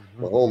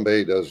 Mm-hmm. Mahone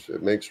Bay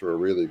it makes for a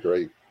really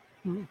great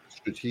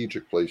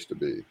strategic place to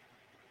be.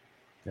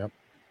 Yep.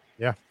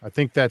 Yeah. I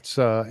think that's,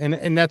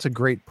 and that's a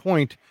great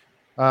point.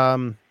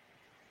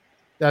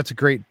 That's a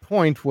great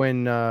point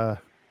when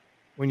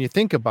you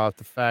think about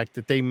the fact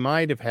that they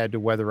might have had to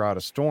weather out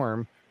a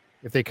storm.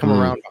 If they come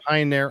around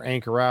behind there,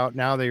 anchor out,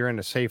 now they're in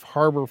a safe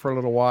harbor for a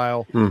little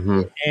while.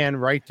 Mm-hmm. And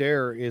right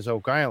there is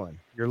Oak Island.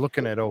 You're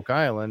looking at Oak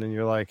Island and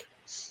you're like,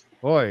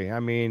 boy,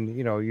 I mean,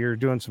 you're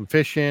doing some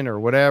fishing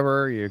or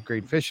whatever. You're a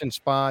great fishing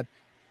spot,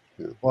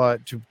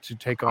 but to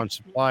take on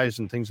supplies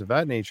and things of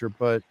that nature.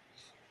 But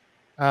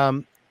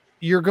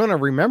you're going to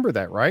remember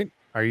that, right?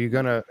 Are you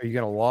going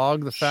to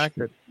log the fact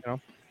that,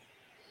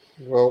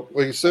 Well,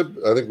 like you said,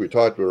 I think we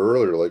talked about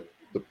earlier, like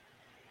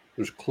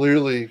there's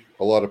clearly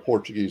a lot of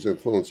Portuguese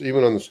influence,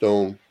 even on the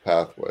Stone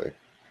Pathway.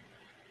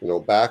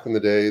 Back in the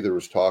day, there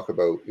was talk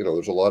about,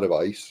 there's a lot of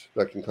ice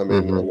that can come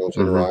in on those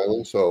inner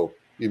islands. So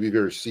you'd be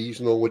very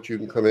seasonal, which you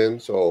can come in.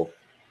 So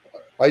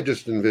I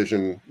just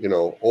envision,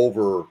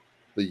 over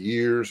the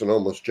years and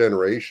almost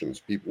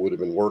generations, people would have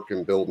been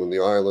working, building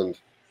the island,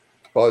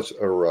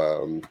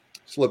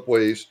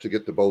 slipways to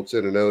get the boats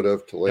in and out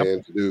of, to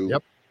land, to do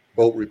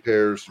boat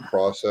repairs,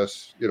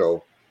 process,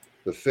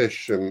 the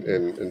fish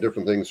and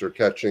different things they're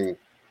catching,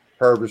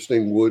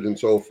 harvesting wood and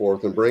so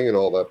forth, and bringing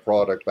all that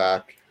product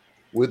back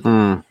with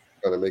them,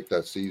 kind of make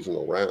that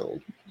seasonal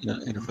round. Yeah,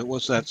 and if it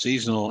was that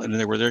seasonal and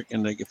they were there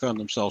and they found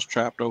themselves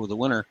trapped over the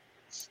winter,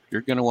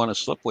 you're going to want a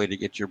slipway to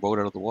get your boat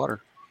out of the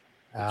water.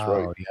 That's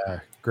right. Yeah,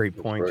 great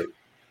point. Right.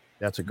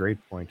 That's a great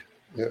point.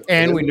 Yeah.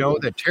 And we know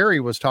that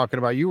Terry was talking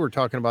about, you were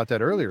talking about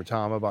that earlier,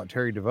 Tom, about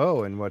Terry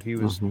DeVoe and what he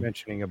was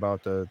mentioning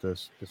about the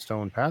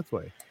Stone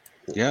Pathway.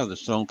 Yeah, the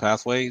Stone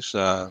Pathways.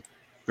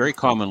 very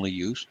commonly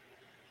used.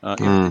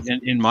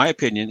 Mm. In my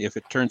opinion, if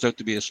it turns out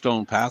to be a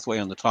stone pathway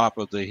on the top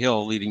of the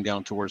hill leading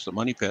down towards the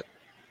money pit,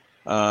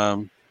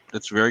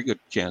 it's a very good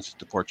chance that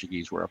the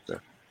Portuguese were up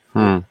there.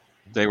 Hmm.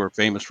 They were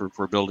famous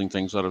for building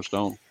things out of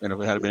stone. And if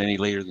it had been any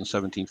later than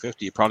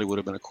 1750, it probably would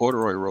have been a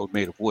corduroy road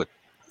made of wood.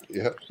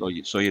 Yeah. So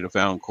you'd have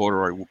found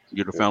corduroy,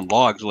 you'd have found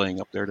logs laying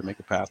up there to make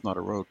a path, not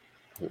a road.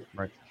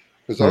 Right.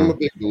 Because I'm a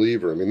big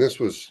believer. I mean, this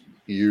was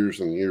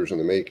years and years in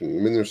the making. I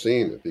mean, they're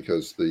seeing it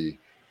because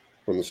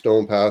from the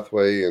stone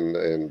pathway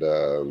and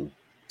Dr.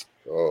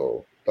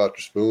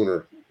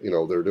 Spooner,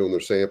 they're doing their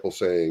sample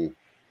saying,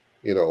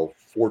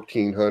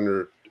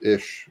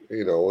 1400-ish,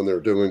 and they're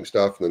doing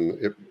stuff, and then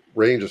it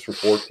ranges from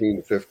 14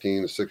 to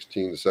 15 to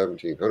 16 to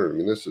 1700. I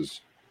mean, this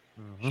is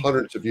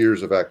hundreds of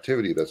years of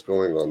activity that's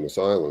going on this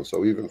island.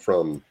 So even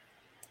from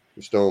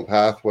the stone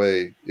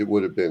pathway, it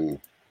would have been,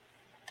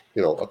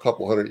 a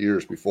couple hundred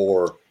years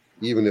before,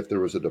 even if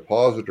there was a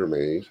depositor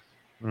made.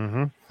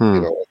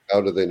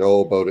 How do they know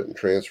about it and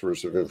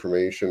transfers of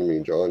information? I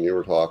mean, John, you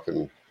were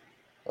talking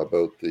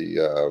about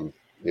the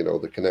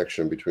the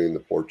connection between the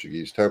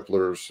Portuguese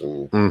Templars,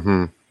 and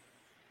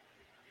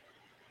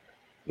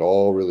it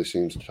all really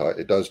seems to tie.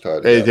 It does tie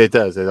together. It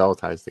does. It all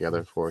ties together,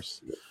 of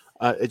course.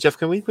 Jeff,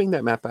 can we bring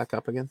that map back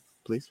up again,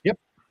 please? Yep.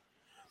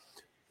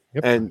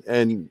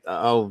 And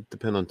I'll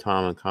depend on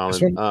Tom and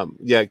Colin.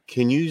 Yeah,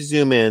 can you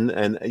zoom in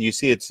and you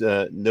see it's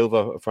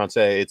Nova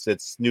Francais?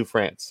 It's New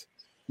France.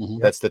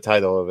 That's the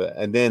title of it.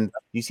 And then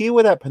you see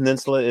where that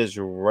peninsula is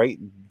right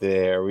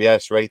there.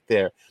 Yes, right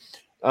there.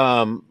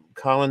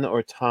 Colin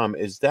or Tom,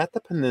 is that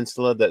the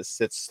peninsula that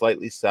sits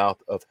slightly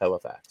south of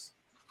Halifax?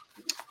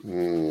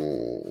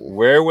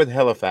 Where would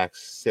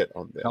Halifax sit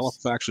on this?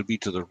 Halifax would be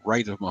to the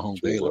right of Mahone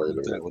Bay.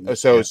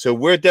 So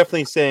we're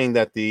definitely saying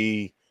that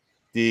the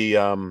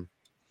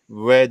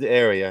red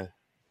area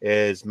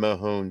is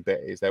Mahone Bay.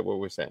 Is that what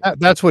we're saying?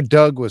 That's what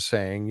Doug was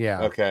saying.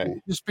 Yeah. Okay.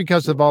 Just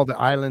because of all the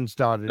islands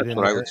dotted That's in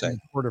what there. I would say.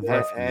 Port of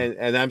Refuge.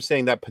 And I'm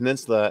saying that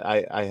peninsula.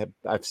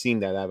 I've seen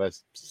that. I have a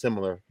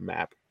similar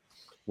map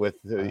with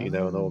an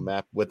old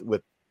map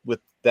with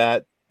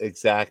that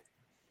exact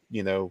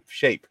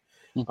shape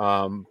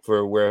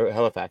for where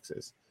Halifax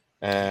is,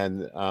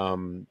 and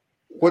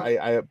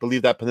I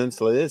believe that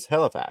peninsula is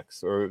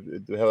Halifax, or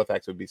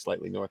Halifax would be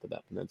slightly north of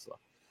that peninsula.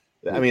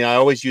 I mean, I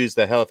always use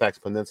the Halifax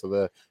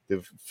Peninsula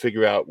to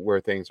figure out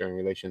where things are in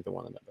relation to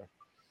one another.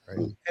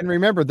 Right. And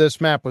remember, this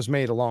map was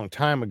made a long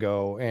time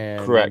ago,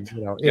 and correct.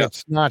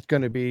 It's not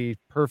going to be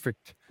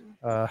perfect.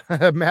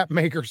 Map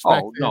makers.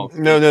 No,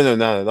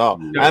 not at all.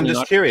 I'm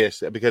just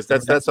curious because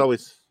that's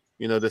always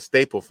the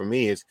staple for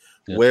me is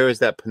where is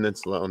that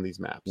peninsula on these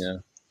maps? Yeah,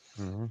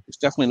 it's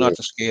definitely not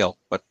to scale,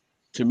 but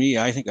to me,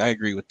 I think I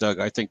agree with Doug.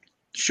 I think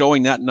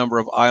showing that number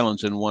of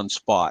islands in one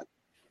spot,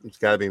 it's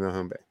got to be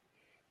Mahone Bay.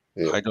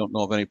 Yeah. I don't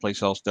know of any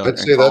place else down there. I'd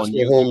say that's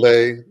Mahone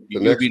Bay.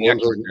 The next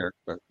one,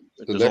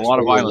 there's a lot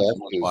of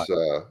islands in one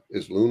spot.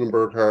 Is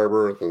Lunenburg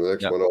Harbor. The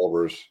next one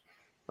over is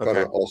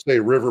I'll say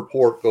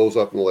Riverport goes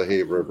up in the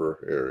LaHave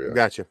River area.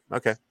 Gotcha.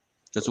 Okay.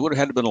 Because it would have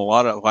had to been a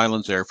lot of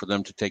islands there for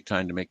them to take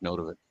time to make note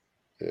of it.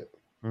 Yeah.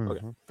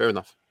 Okay. Fair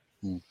enough.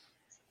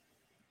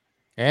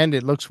 And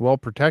it looks well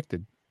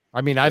protected.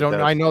 I mean,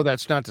 I know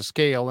that's not to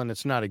scale and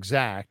it's not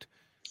exact.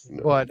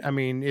 No. But I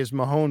mean, is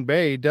Mahone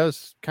Bay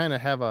does kind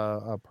of have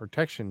a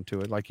protection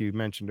to it, like you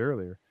mentioned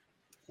earlier.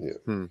 Yeah.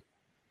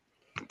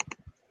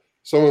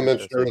 Someone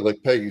mentioned earlier,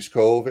 like Peggy's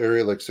Cove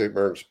area, like St.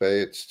 Martin's Bay.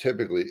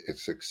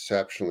 It's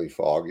exceptionally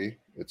foggy.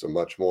 It's a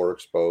much more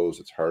exposed.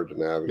 It's hard to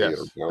navigate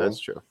around.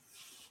 That's true.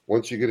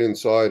 Once you get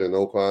inside in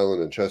Oak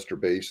Island and Chester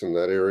Basin,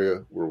 that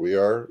area where we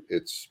are,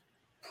 it's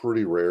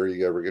pretty rare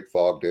you ever get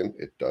fogged in.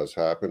 It does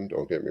happen.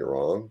 Don't get me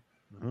wrong.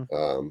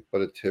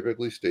 But it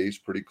typically stays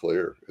pretty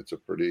clear. It's a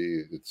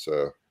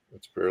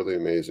fairly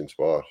amazing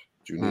spot.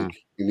 It's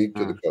unique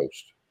to the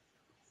coast.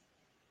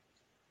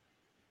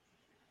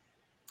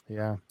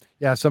 Yeah.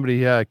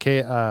 Somebody,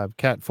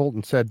 Kat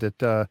Fulton said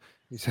that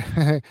he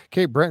said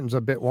Cape Breton's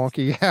a bit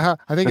wonky. Yeah,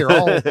 I think they're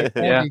all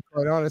wonky,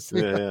 quite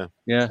honestly.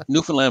 Yeah.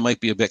 Newfoundland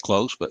might be a bit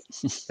close, but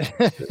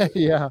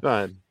yeah.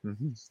 But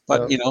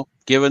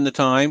given the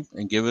time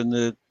and given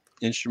the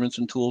instruments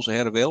and tools they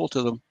had available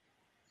to them,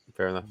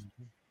 fair enough.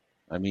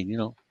 I mean,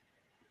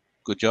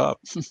 good job.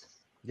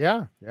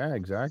 Yeah,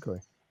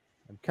 exactly.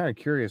 I'm kind of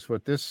curious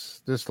what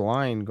this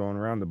line going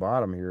around the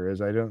bottom here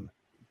is. I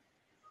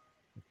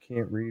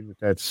can't read what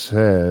that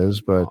says,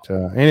 but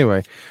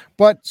anyway.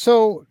 But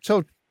so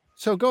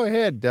go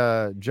ahead,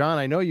 John.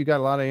 I know you got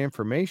a lot of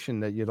information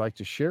that you'd like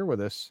to share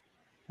with us.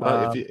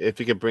 Well, if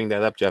you could bring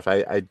that up, Jeff,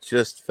 I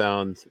just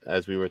found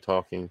as we were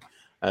talking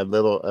a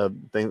little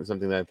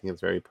something that I think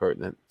is very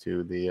pertinent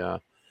to the.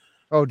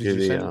 Did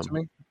you send it to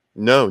me?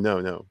 No.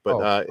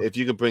 But if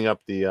you could bring up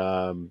the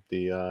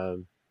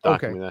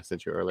document I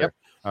sent you earlier. Yep.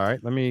 All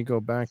right, let me go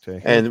back to.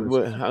 And I'm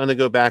going to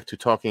go back to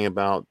talking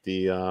about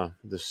the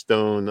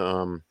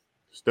stone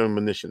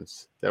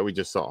munitions that we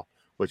just saw,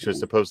 which was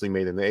supposedly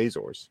made in the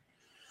Azores.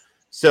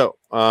 So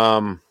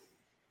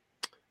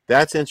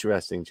that's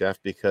interesting, Jeff,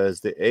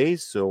 because the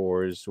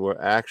Azores were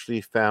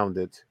actually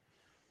founded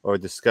or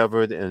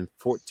discovered in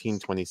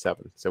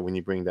 1427. So when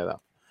you bring that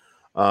up,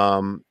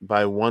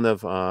 by one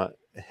of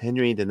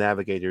Henry the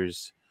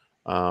Navigator's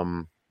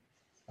captains,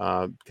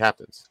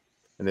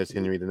 and there's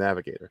Henry the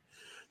Navigator.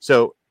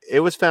 So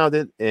it was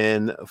founded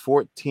in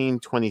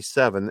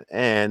 1427,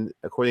 and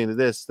according to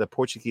this, the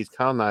Portuguese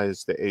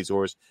colonized the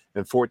Azores in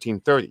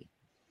 1430.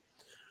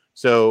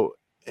 So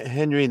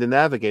Henry the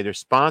Navigator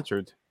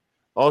sponsored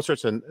all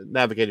sorts of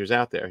navigators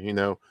out there,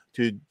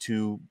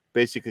 to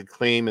basically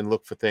claim and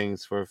look for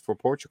things for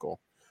Portugal.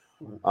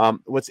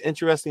 What's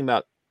interesting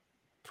about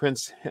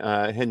Prince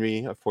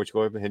Henry of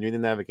Portugal, Henry the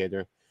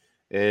Navigator,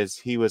 is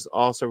he was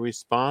also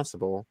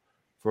responsible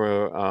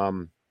for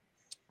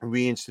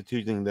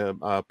reinstituting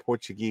the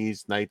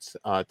Portuguese Knights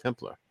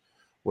Templar,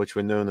 which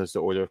were known as the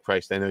Order of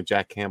Christ. I know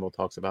Jack Campbell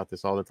talks about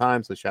this all the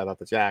time, so shout out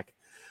to Jack.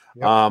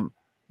 Yep.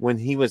 When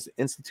he was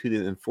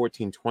instituted in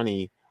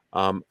 1420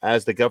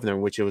 as the governor,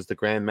 which was the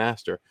Grand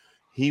Master,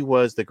 he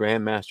was the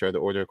Grand Master of the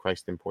Order of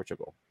Christ in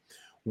Portugal,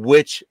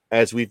 which,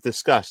 as we've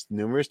discussed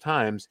numerous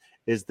times,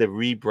 is the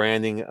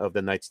rebranding of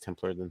the Knights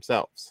Templar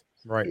themselves.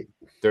 Right.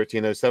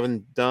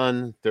 1307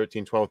 done,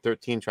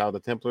 1313 Trial of the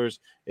Templars.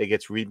 It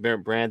gets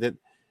rebranded.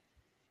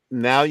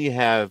 Now you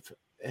have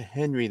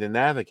Henry the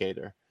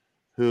Navigator,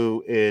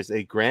 who is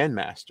a Grand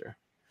Master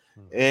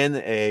in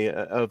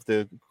of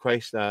the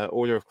Christ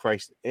Order of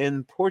Christ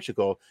in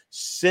Portugal,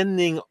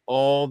 sending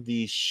all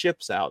these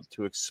ships out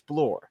to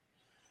explore.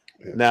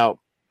 Yeah. Now,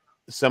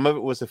 some of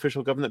it was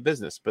official government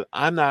business, but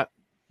I'm not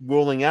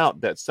ruling out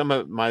that some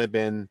of it might have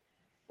been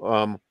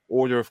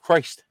Order of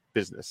Christ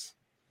business.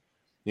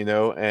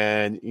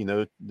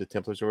 The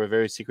Templars are a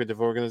very secretive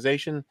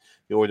organization.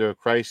 The Order of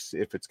Christ,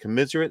 if it's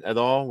commiserate at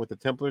all with the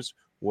Templars,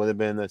 would have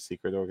been a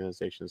secret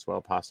organization as well,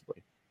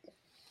 possibly.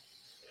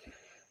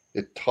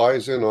 It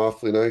ties in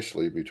awfully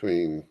nicely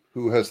between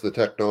who has the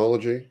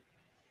technology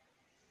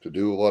to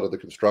do a lot of the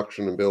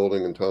construction and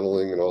building and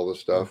tunneling and all this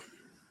stuff.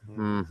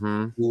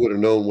 Mm-hmm. Who would have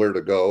known where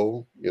to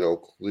go?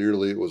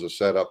 Clearly it was a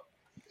setup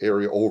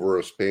area over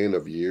a span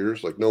of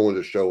years. Like no one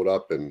just showed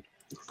up and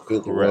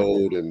built the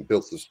road and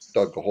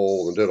dug a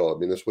hole and did all. I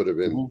mean, this would have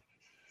been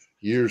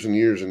years and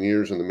years and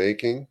years in the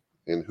making.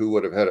 And who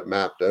would have had it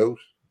mapped out?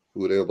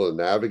 Who would have been able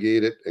to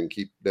navigate it and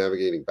keep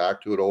navigating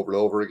back to it over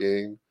and over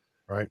again?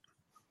 Right.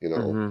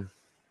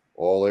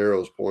 All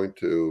arrows point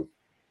to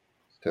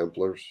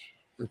Templars.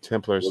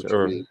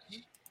 Or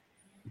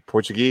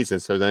Portuguese.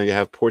 And so then you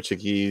have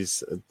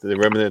Portuguese, the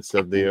remnants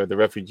of the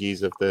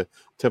refugees of the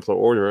Templar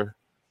Order,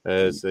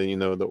 as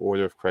the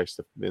Order of Christ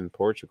in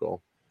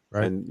Portugal.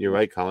 Right. And you're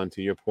right, Colin,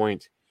 to your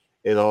point,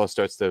 it all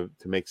starts to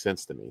make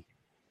sense to me,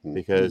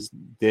 because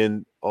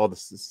then all the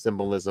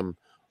symbolism,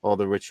 all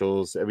the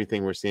rituals,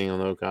 everything we're seeing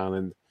on Oak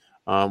Island,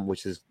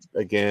 which is,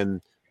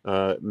 again,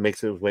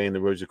 makes its way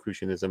into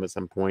Rosicrucianism at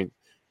some point,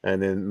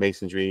 and then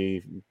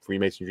Masonry,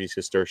 Freemasonry,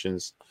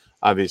 Cistercians,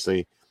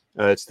 obviously,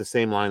 it's the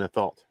same line of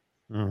thought.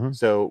 Mm-hmm.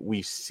 So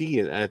we see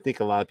it, and I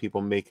think a lot of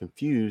people may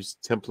confuse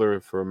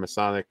Templar for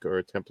Masonic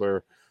or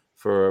Templar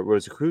for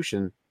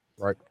Rosicrucian.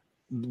 Right.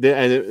 And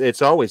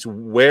it's always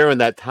where in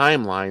that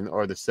timeline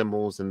are the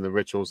symbols and the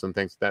rituals and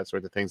things, that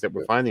sort of things that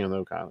we're finding on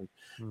Oak Island.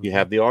 Mm-hmm. You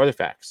have the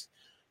artifacts.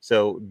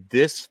 So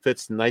this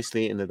fits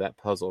nicely into that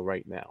puzzle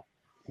right now.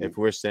 Mm-hmm. If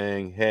we're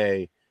saying,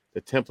 hey,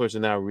 the Templars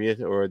are now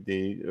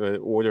the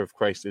Order of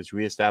Christ is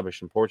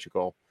reestablished in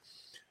Portugal,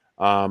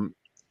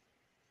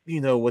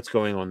 what's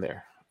going on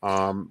there.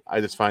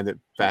 I just find it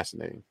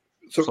fascinating.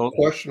 So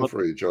question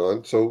for you,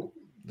 John. So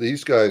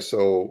these guys,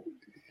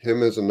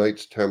 him as a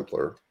Knights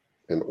Templar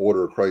and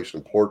Order of Christ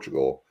in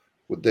Portugal,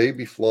 would they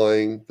be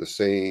flying the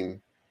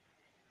same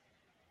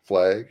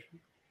flag?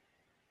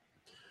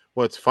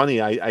 Well, it's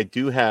funny. I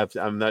do have,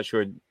 I'm not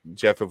sure,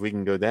 Jeff, if we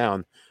can go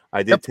down.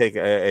 I did take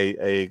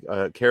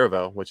a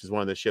Caravel, which is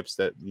one of the ships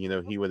that,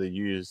 he would have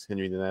used,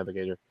 Henry the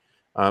Navigator.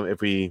 If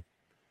we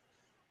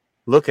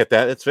look at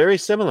that, it's very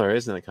similar,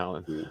 isn't it,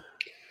 Colin?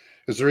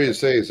 Because the reason I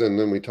say is, and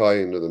then we tie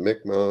into the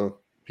Mi'kmaq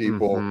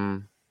people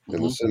and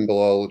the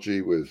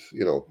symbology with,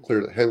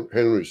 clear that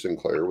Henry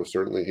Sinclair was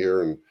certainly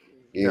here. And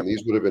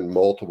these would have been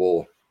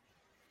multiple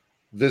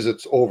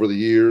visits over the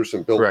years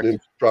and built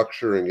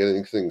infrastructure and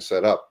getting things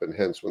set up. And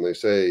hence when they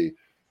say,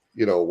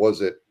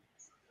 was it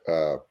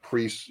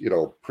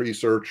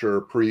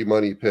pre-searcher,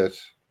 pre-money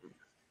pit,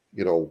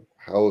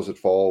 how does it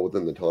fall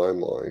within the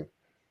timeline?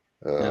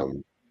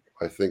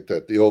 I think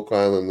that the Oak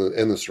Island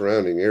and the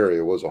surrounding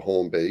area was a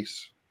home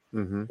base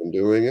in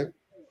doing it.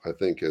 I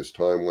think as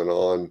time went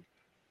on,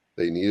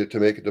 they needed to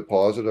make a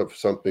deposit of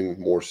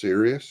something more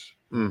serious.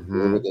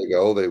 Wherever they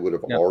go, they would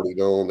have already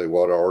known. They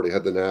would have already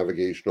had the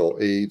navigational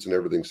aids and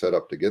everything set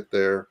up to get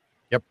there.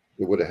 Yep.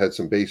 They would have had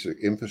some basic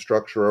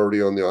infrastructure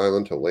already on the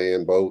island to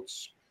land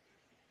boats,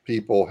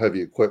 people,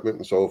 heavy equipment,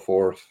 and so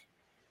forth.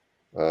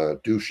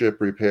 Do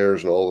ship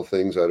repairs and all the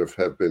things that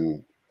have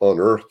been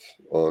unearthed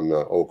on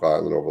Oak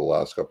Island over the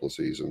last couple of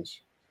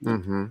seasons.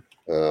 And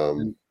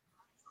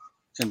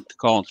to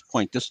Colin's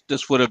point,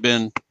 this would have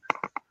been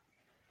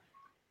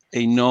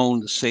a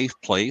known safe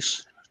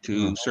place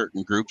to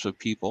certain groups of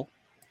people,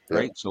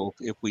 right? So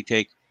if we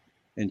take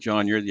And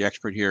John, you're the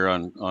expert here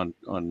on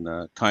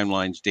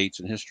timelines, dates,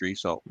 and history.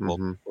 So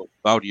we'll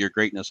bow to your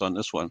greatness on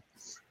this one.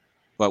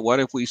 But what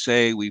if we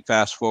say we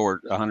fast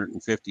forward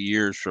 150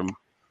 years from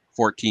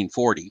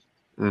 1440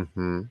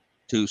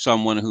 to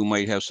someone who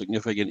might have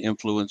significant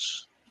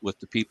influence with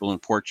the people in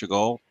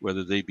Portugal,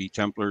 whether they be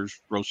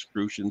Templars,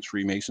 Rosicrucians,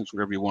 Freemasons,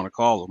 whatever you want to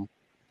call them.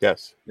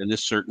 Yes. And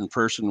this certain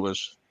person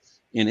was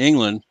in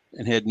England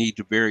and had need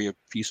to bury a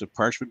piece of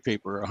parchment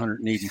paper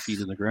 180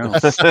 feet in the ground.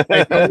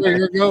 I know where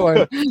you're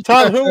going.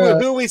 Tom, who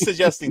are we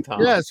suggesting,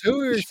 Tom? Yes, who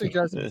are you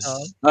suggesting,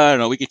 Tom? I don't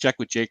know. We could check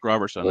with Jake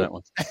Roberts on that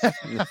one.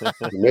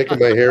 You're making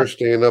my hair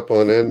stand up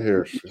on end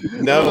here.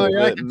 No,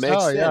 yeah, I it can makes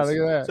tell. sense. Yeah, look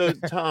at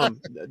that. So, Tom,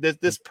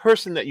 this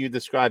person that you're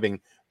describing,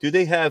 do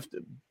they have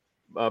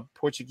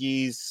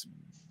Portuguese,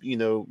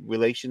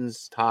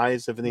 relations,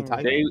 ties of any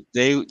type?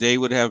 They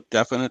would have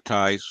definite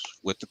ties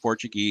with the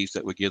Portuguese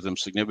that would give them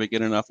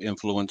significant enough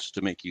influence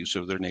to make use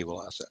of their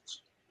naval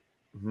assets.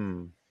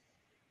 I'm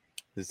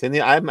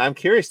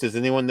curious. Does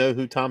anyone know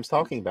who Tom's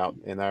talking about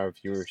in our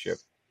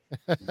viewership?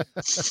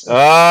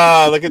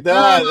 Look at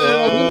that!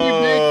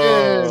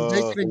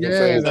 Bacon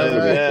again.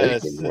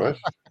 Yes. What?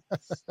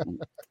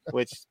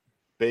 Which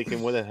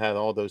Bacon would have had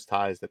all those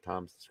ties that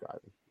Tom's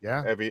describing.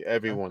 Yeah,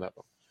 every one of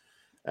them.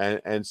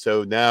 And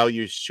so now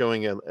you're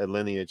showing a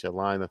lineage, a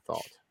line of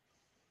thought.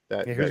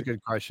 Here's a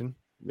good question.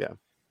 Yeah.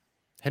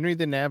 Henry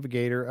the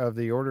Navigator of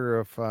the Order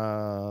of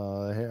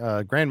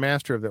Grand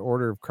Master of the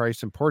Order of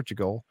Christ in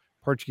Portugal,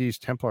 Portuguese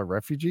Templar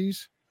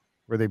refugees,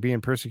 were they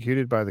being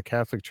persecuted by the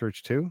Catholic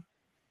Church too?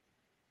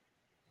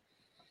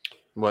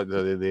 What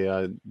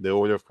the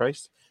Order of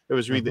Christ? It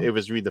was it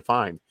was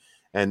redefined,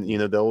 and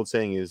the old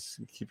saying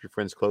is keep your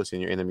friends close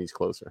and your enemies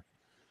closer.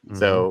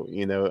 So,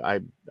 I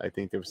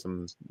think there's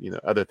some,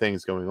 other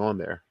things going on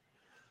there,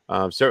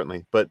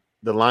 certainly, but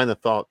the line of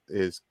thought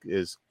is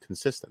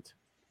consistent,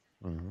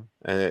 and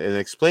it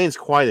explains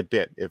quite a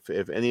bit.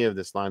 If any of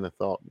this line of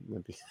thought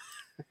would be,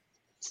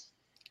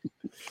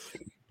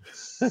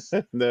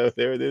 no,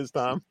 there it is,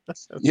 Tom.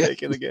 I'm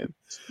taking again.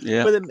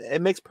 Yeah, but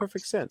it makes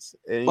perfect sense.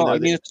 And, well,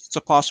 it's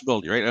a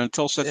possibility, right?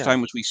 Until such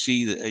time as we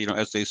see that,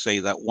 as they say,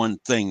 that one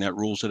thing that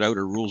rules it out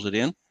or rules it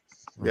in.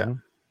 Yeah.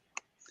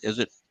 Is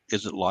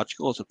it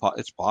logical?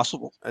 It's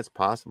possible. It's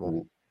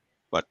possible.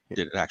 But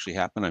did it actually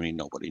happen? I mean,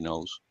 nobody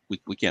knows.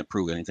 We can't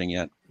prove anything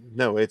yet.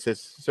 No, it's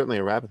certainly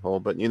a rabbit hole.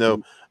 But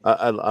a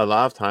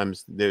lot of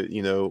times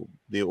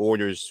the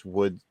orders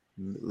would,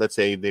 let's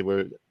say they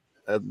were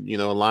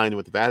aligned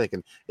with the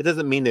Vatican. It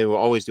doesn't mean they were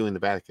always doing the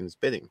Vatican's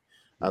bidding.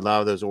 A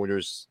lot of those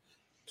orders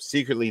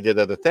secretly did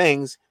other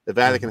things. The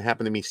Vatican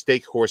happened to be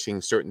stake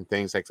horsing certain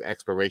things like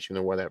exploration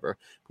or whatever,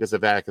 because the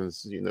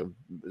Vatican's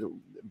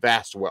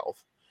vast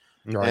wealth.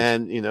 Right.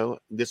 And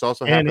this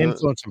also happened,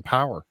 influence and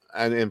power.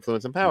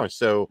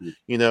 So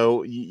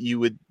you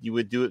would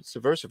do it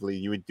subversively.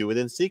 You would do it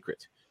in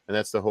secret, and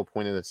that's the whole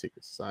point of the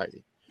secret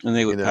society. And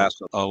they would pass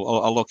a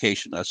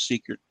location, a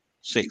secret,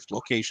 safe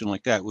location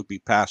like that would be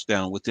passed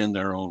down within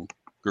their own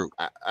group.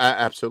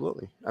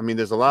 Absolutely. I mean,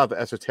 there's a lot of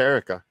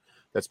esoterica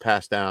that's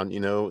passed down.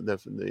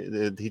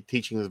 The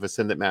teachings of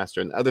Ascendant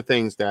Master and other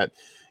things that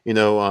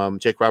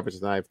Jake Roberts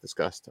and I have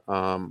discussed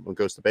on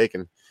Ghost of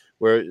Bacon,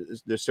 where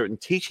there's certain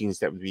teachings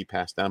that would be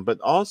passed down, but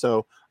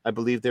also I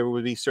believe there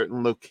would be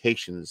certain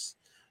locations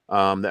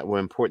that were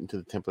important to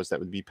the Templars that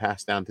would be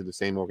passed down to the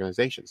same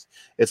organizations.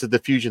 It's a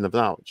diffusion of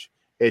knowledge.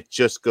 It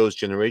just goes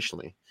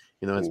generationally.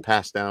 It's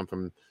passed down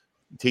from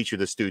teacher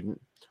to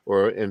student,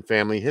 or in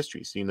family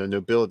histories.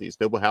 Nobilities,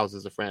 noble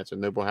houses of France, or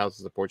noble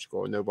houses of Portugal,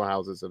 or noble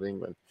houses of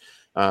England.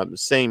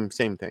 Same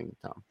thing,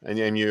 Tom.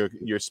 And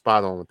you're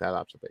spot on with that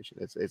observation.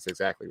 It's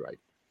exactly right.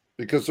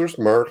 Because there's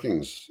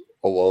markings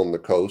along the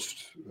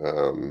coast.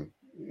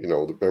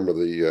 Remember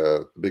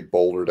the big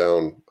boulder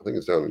down, I think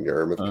it's down in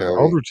Yarmouth County.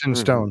 Overton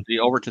Stone. The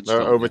Overton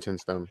Stone. Overton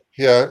Stone.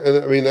 Yeah,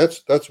 and I mean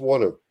that's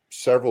one of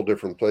several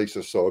different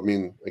places. So I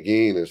mean,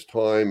 again, as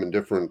time and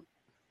different,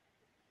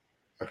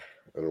 I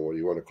don't know what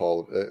you want to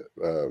call it,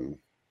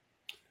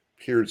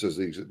 periods as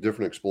these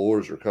different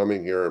explorers are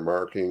coming here and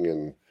marking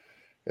and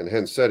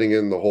hence setting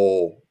in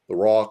the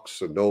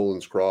rocks and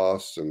Nolan's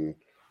Cross, and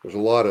there's a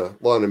lot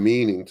of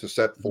meaning to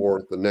set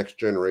forth the next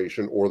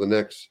generation or the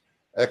next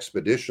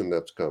expedition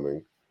that's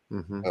coming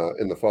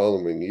in the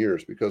following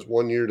years, because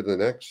one year to the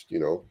next,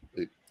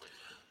 and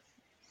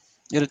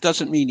it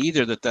doesn't mean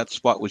either that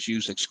spot was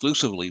used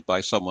exclusively by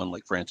someone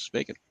like Francis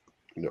Bacon.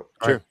 No,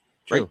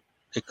 true.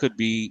 It could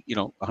be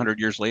 100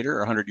 years later or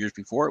 100 years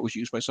before it was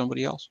used by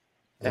somebody else.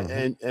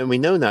 And we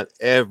know not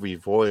every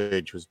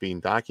voyage was being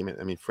documented.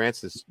 I mean,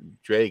 Francis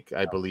Drake,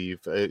 I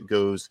believe,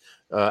 goes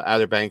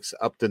Outer Banks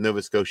up to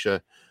Nova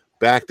Scotia,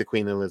 back to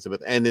Queen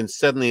Elizabeth, and then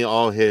suddenly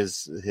all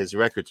his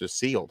records are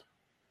sealed.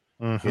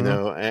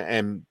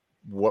 And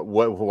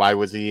why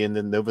was he in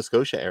the Nova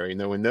Scotia area?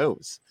 No one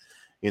knows.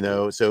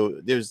 So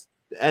there's,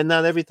 and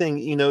not everything.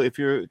 If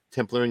you're a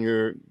Templar in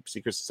your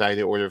secret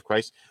society, Order of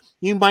Christ,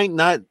 you might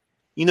not.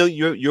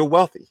 You're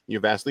wealthy.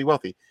 You're vastly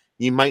wealthy.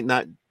 You might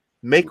not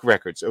make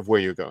records of where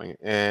you're going,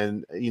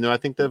 and I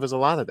think there was a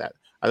lot of that.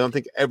 I don't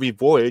think every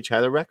voyage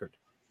had a record.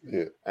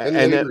 Yeah, and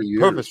later that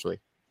years, purposefully.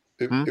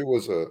 it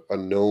was a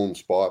known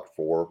spot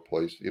for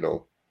place,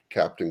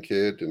 Captain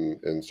Kidd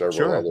and several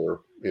Sure. other,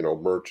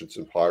 merchants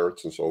and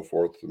pirates and so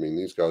forth. I mean,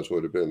 these guys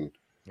would have been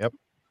Yep.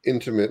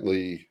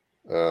 intimately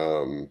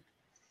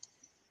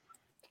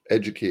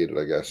educated,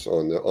 I guess,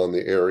 on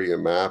the area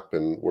map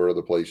and where are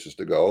the places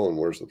to go and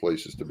where's the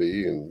places to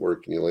be and where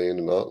can you land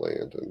and not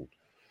land.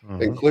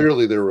 And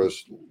clearly there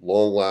was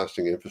long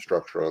lasting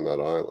infrastructure on that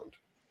island.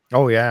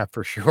 Oh yeah,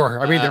 for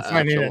sure. I mean, they're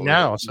finding it Absolutely.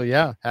 now. So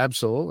yeah,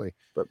 absolutely.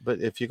 But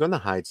if you're going to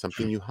hide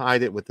something, you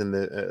hide it within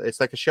the. It's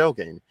like a shell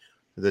game.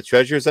 The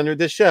treasure is under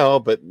the shell,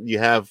 but you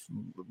have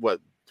what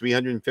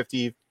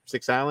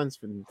 356 islands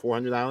and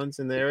 400 islands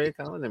in the area,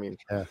 Colin. I mean,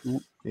 Yeah.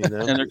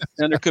 And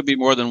there could be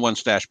more than one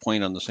stash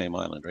point on the same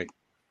island, right?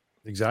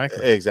 Exactly.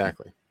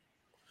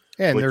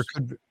 And Which- there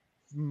could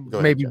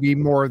ahead, maybe Jeff. be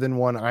more than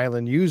one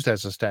island used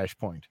as a stash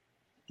point.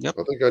 I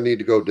think I need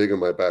to go dig in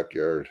my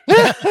backyard.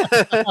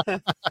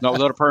 Not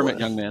without a permit,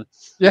 young man.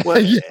 Yeah.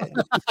 Well,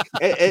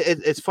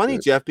 it's funny,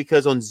 Jeff,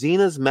 because on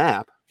Xena's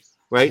map,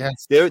 right,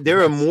 Yes.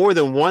 there are more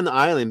than one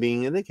island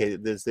being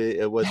indicated. There's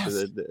Yes.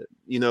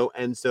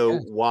 and so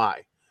Yes.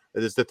 why?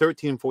 There's the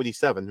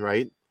 1347,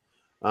 right?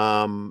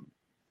 And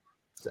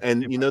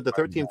the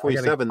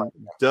 1347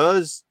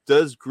 does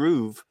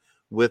groove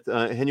with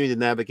Henry the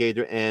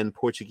Navigator and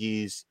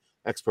Portuguese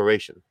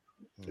exploration.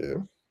 Yeah.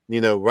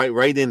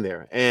 Right in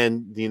there,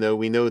 and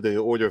we know the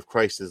Order of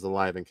Christ is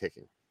alive and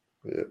kicking.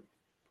 Yeah.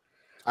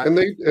 And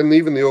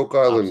even the Oak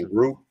Island Awesome.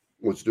 group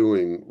was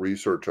doing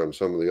research on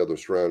some of the other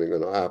surrounding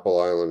on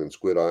Apple Island and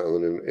Squid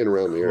Island and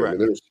around the area. I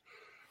mean,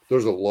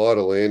 there's a lot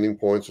of landing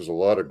points. There's a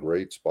lot of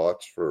great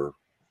spots to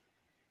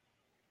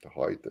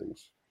hide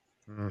things.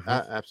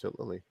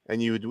 Absolutely,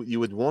 and you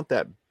would want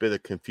that bit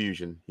of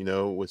confusion,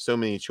 with so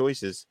many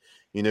choices.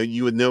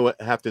 You would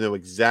have to know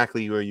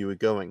exactly where you were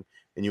going,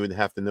 and you would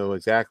have to know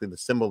exactly the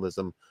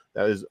symbolism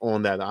that is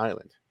on that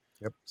island.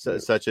 Yep.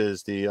 Such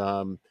as the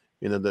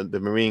the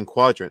marine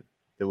quadrant,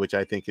 which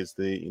I think is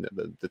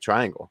the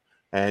triangle,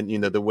 and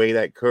the way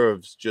that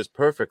curves just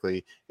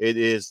perfectly. It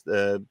is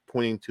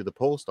pointing to the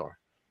pole star,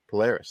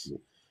 Polaris,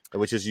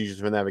 which is used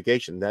for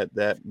navigation.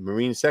 That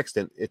marine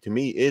sextant, to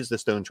me, is the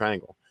stone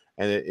triangle,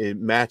 and it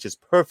matches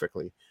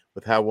perfectly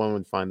with how one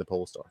would find the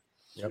pole star.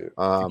 Yep.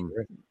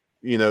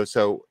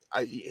 So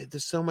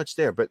there's so much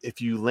there. But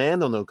if you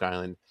land on Oak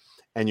Island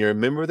and you're a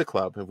member of the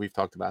club, and we've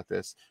talked about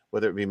this,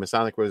 whether it be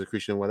Masonic,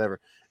 Rosicrucian,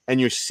 whatever,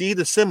 and you see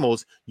the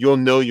symbols, you'll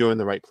know you're in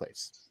the right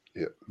place.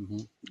 Yeah.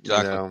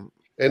 Exactly.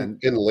 And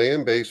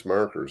land-based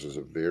markers is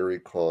a very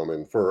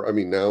common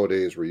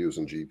nowadays we're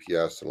using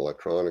GPS and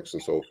electronics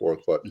and so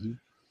forth, but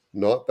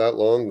not that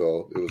long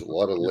ago, it was a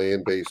lot of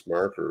land-based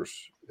markers.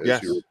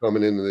 As you were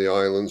coming into the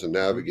islands and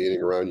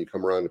navigating around, you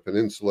come around the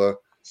peninsula,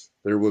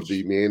 there would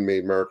be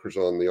man-made markers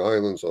on the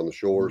islands, on the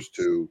shores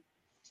to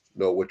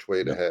know which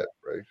way to head,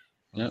 right?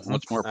 Yeah,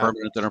 what's more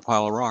permanent than a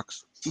pile of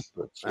rocks?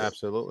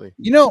 Absolutely.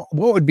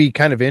 What would be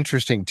kind of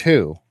interesting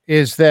too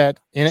is that,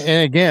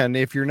 and again,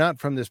 if you're not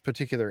from this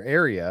particular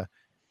area,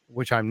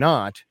 which I'm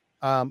not,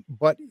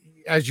 but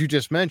as you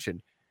just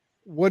mentioned,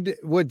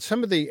 would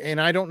some of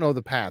and I don't know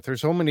the path.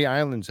 There's so many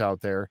islands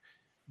out there,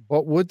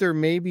 but would there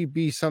maybe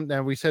be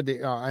something? We said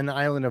an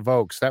island of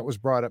oaks that was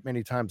brought up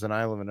many times, an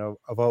island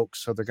of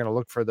oaks. So they're going to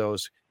look for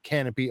those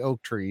canopy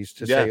oak trees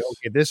to say,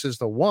 okay, this is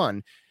the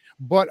one.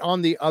 But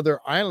on the other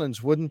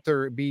islands, wouldn't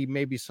there be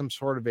maybe some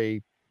sort of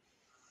a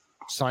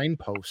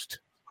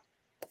signpost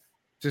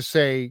to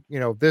say,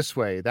 this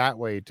way, that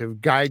way, to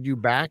guide you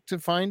back to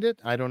find it?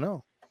 I don't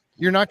know.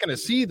 You're not going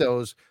to see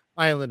those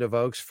island of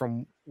oaks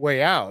from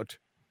way out.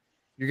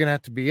 You're going to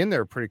have to be in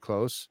there pretty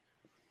close.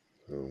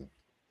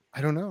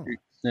 I don't know.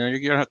 You're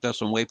going to have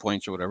some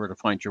waypoints or whatever to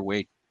find your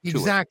way.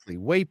 Exactly.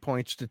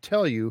 Waypoints to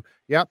tell you,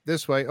 yep,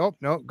 this way. Oh,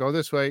 no, go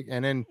this way.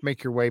 And then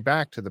make your way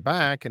back to the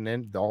back. And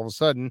then all of a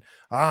sudden,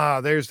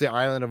 there's the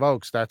Island of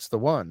Oaks. That's the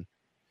one.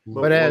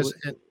 Go ahead.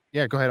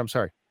 I'm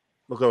sorry.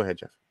 Well, go ahead,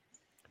 Jeff.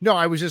 No,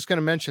 I was just going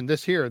to mention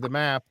this here, the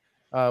map,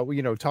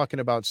 talking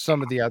about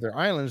some of the other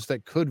islands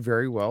that could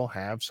very well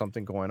have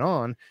something going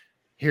on.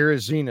 Here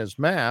is Xena's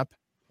map.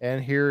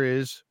 And here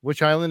is,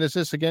 which island is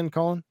this again,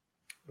 Colin?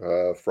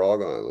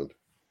 Frog Island.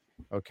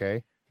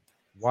 Okay.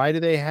 Why do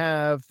they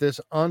have this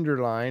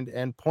underlined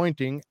and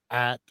pointing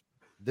at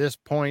this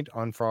point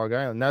on Frog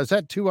Island? Now, is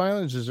that two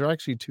islands? Is there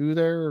actually two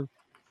there?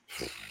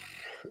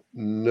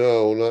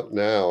 No, not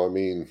now. I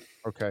mean,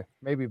 okay,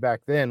 maybe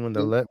back then when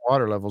the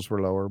water levels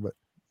were lower, but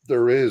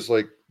there is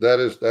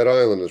that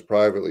island is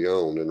privately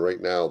owned, and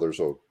right now there's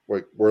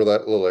where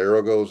that little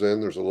arrow goes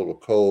in. There's a little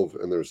cove,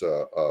 and there's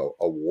a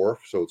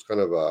wharf, so it's kind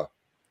of a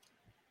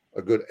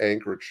good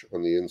anchorage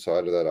on the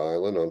inside of that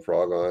island on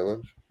Frog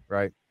Island.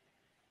 Right.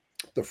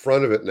 The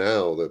front of it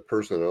now, the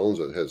person that owns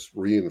it has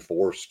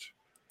reinforced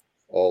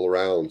all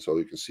around, so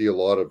you can see a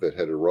lot of it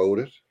had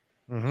eroded.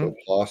 So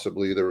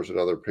possibly there was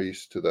another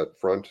piece to that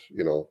front,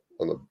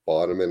 on the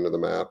bottom end of the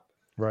map,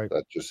 right,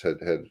 that just had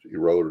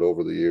eroded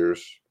over the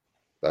years.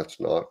 That's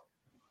not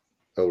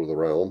out of the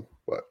realm,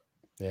 but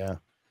yeah.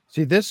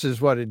 See, this is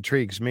what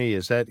intrigues me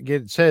is that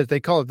it says they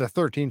call it the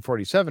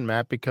 1347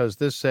 map because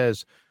this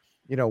says,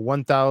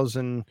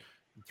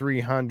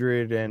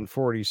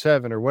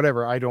 1,347 or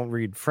whatever. I don't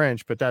read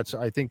French, but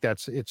I think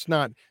it's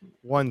not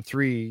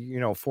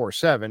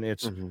 1347.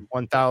 It's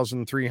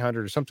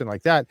 1,300 or something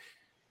like that.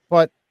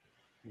 But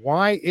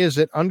why is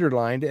it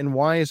underlined and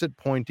why is it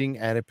pointing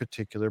at a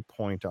particular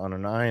point on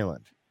an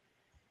island?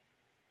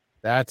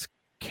 That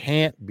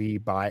can't be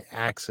by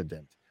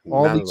accident.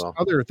 All these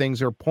other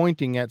things are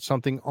pointing at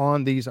something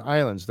on these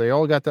islands. They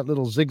all got that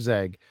little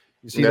zigzag.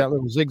 You see that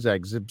little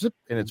zigzag, zip, zip,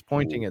 and it's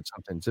pointing at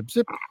something. Zip,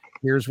 zip.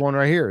 Here's one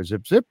right here.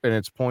 Zip, zip, and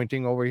it's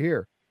pointing over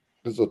here.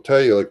 This will tell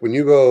you, like when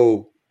you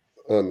go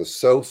on the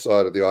south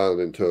side of the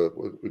island into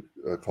what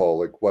I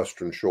call like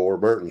Western Shore,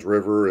 Martins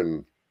River,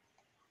 and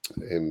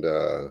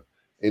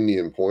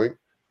Indian Point,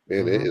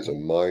 man, it is a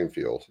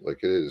minefield. Like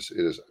it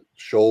is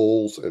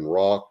shoals and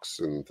rocks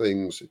and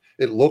things.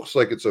 It looks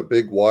like it's a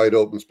big, wide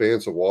open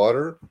expanse of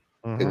water.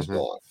 It's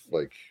not.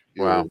 Like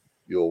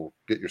you'll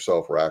get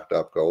yourself racked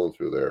up going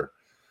through there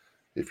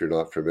if you're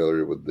not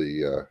familiar with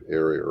the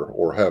area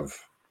or have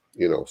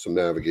some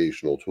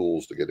navigational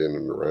tools to get in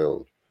and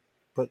around.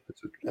 But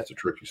it's a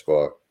tricky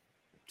spot.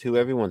 To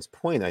everyone's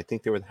point, I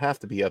think there would have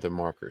to be other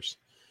markers,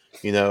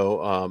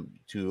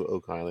 to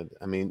Oak Island.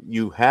 I mean,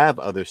 you have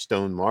other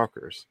stone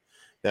markers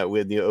that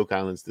with the Oak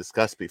Islands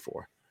discussed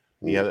before.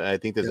 I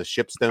think there's a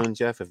ship stone,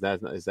 Jeff. Is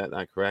that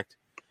not correct?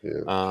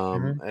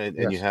 Yeah.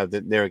 And you have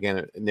the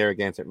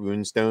Narragansett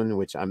rune stone,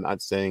 which I'm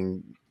not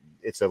saying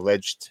it's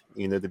alleged,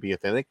 to be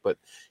authentic, but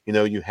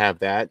you have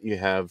that. You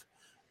have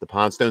the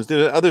pond stones.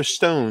 There are other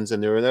stones,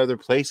 and there are other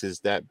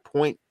places that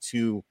point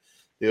to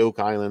the Oak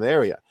Island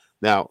area.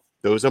 Now,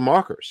 those are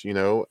markers,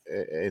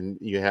 and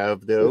you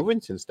have the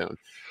Overton stone.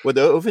 Well,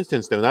 the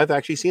Overton stone, I've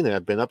actually seen it.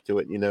 I've been up to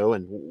it,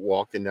 and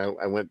walked, and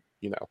I went,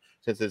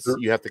 since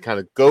you have to kind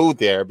of go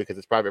there because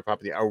it's private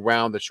property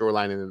around the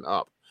shoreline and then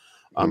up,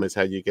 is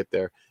how you get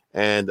there.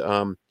 And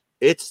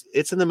it's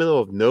in the middle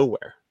of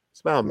nowhere. It's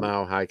about a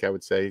mile hike, I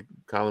would say.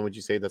 Colin, would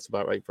you say that's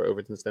about right for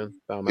Overton stone?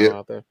 About a mile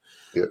out there?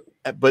 Yeah.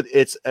 But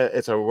it's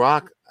a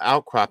rock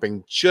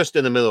outcropping just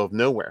in the middle of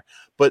nowhere.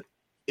 But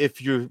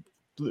if you're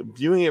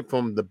viewing it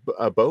from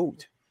a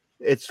boat,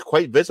 it's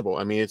quite visible.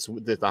 I mean, it's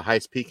the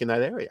highest peak in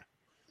that area.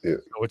 Yeah.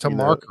 So it's a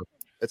marker.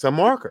 It's a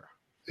marker.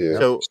 Yeah.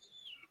 So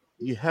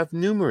you have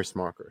numerous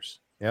markers.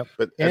 Yep.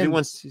 But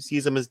everyone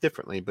sees them as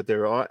differently, but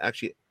they're all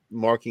actually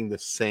marking the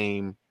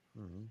same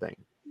thing.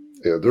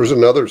 Yeah, there's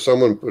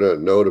someone put a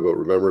note about,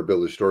 remember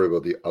Billy's story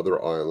about the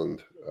other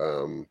island,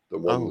 the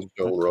one with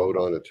Stone Road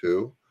on it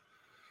too.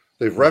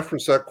 They've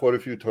referenced that quite a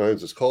few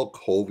times. It's called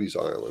Colby's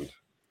Island.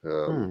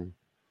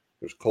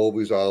 There's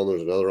Colby's Island.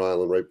 There's another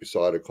island right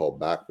beside it called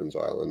Backman's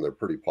Island. They're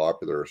pretty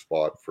popular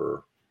spot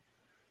for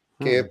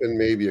camping.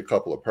 Maybe a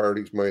couple of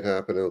parties might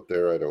happen out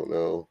there. I don't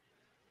know.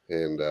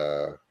 And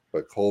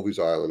but Colby's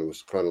Island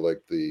was kind of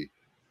like a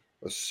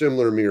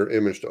similar mirror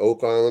image to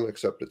Oak Island,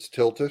 except it's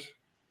tilted.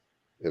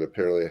 And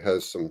apparently it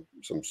has some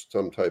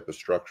type of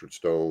structured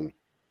stone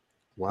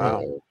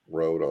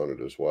road on it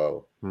as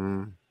well.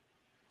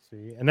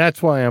 See, and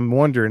that's why I'm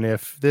wondering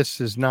if this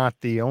is not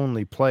the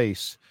only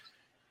place.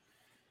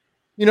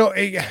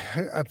 Marty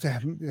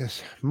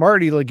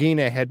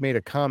Lagina had made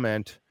a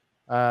comment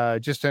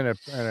just in a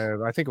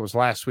I think it was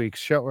last week's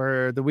show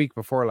or the week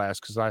before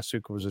last, because last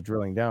week was a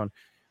drilling down.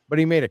 But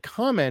he made a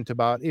comment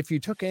about if you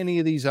took any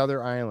of these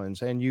other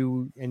islands and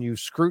you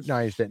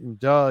scrutinized it and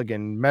dug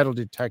and metal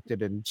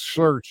detected and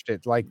searched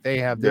it like they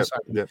have this,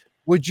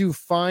 would you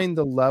find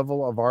the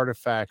level of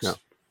artifacts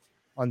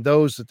on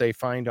those that they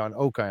find on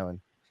Oak Island?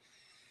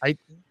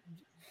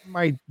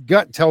 My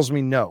gut tells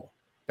me no.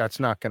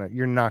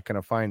 You're not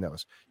gonna find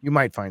those. You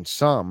might find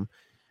some,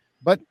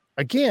 but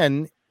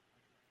again,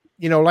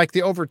 like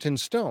the Overton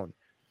stone.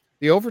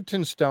 The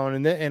Overton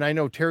stone, and I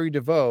know Terry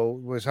DeVoe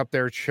was up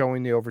there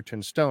showing the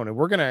Overton stone,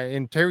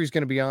 and Terry's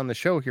gonna be on the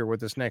show here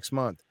with us next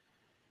month,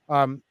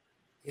 and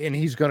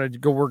he's gonna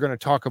go. We're gonna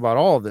talk about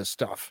all of this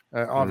stuff,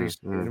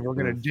 obviously, and we're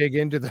gonna dig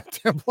into the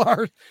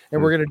Templars,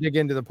 and we're gonna dig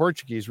into the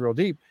Portuguese real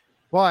deep.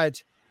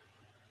 But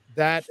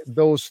he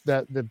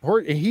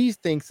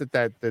thinks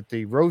that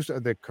the rose,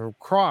 the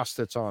cross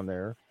that's on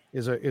there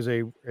is a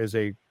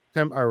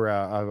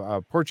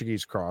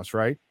Portuguese cross,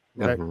 right?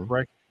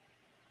 Right.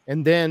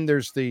 And then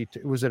there's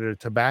was it a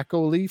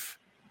tobacco leaf?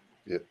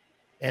 Yeah.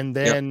 And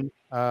then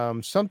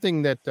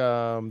something that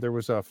there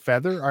was a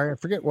feather. I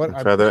forget what.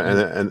 A feather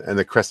and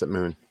a crescent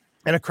moon.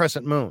 And a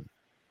crescent moon.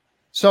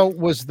 So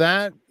was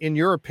that, in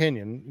your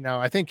opinion? Now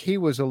I think he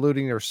was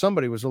alluding, or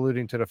somebody was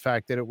alluding to the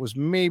fact that it was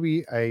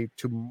maybe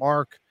to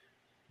mark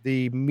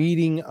the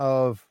meeting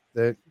of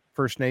the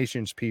First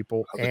Nations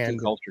people and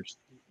two cultures.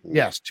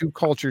 Yes, two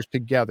cultures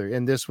together,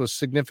 and this was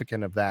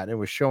significant of that. It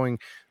was showing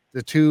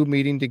the two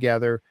meeting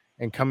together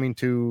and coming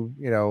to,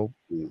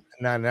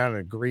 not an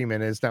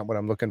agreement is not what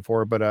I'm looking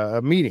for, but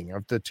a meeting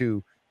of the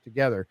two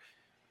together.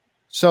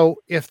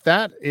 So if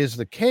that is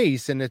the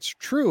case, and it's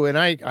true, and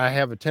I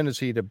have a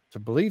tendency to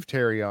believe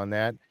Terry on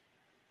that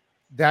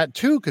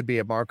too could be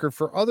a marker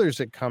for others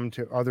that come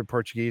to other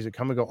Portuguese that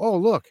come and go, oh,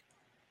 look,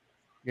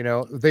 You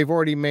know, they've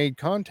already made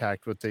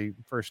contact with the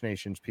First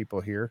Nations people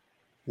here.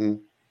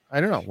 I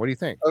don't know. What do you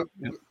think?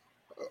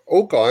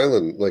 Oak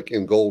Island, like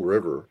in Gold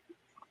River,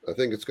 I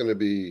think it's going to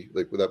be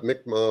like with that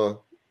Mi'kmaq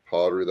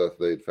pottery that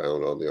they'd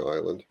found on the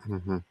island.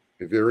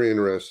 Be very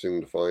interesting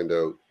to find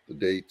out the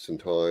dates and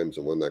times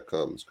and when that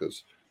comes,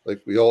 because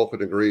like we all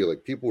could agree,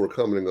 like people were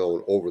coming and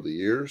going over the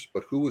years,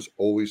 but who was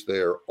always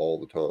there all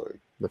the time?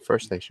 The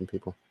First Nation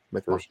people.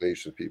 First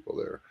Nation people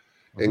there.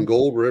 And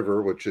Gold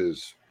River, which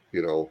is,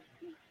 you know,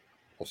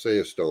 I'll say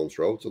a stone's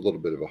throw. It's a little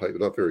bit of a hike,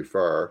 but not very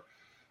far.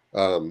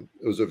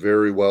 It was a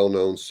very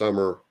well-known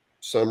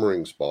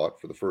summering spot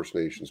for the First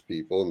Nations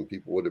people, and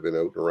people would have been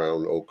out and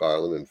around Oak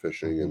Island and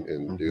fishing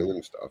and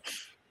doing stuff.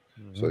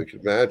 So you can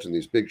imagine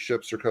these big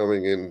ships are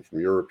coming in from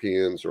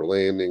Europeans, they're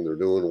landing, they're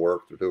doing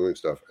work, they're doing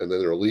stuff, and then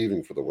they're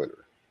leaving for the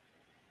winter.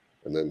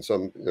 And then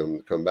some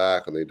come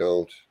back and they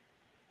don't.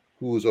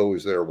 Who was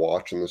always there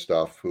watching the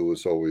stuff? Who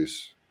was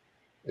always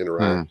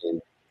interacting?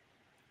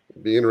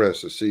 It'd be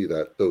interesting to see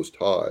those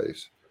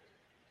ties.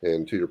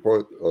 And to your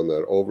point on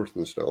that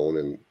Overton stone,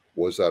 and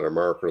was that a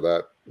marker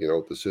that, you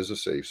know, this is a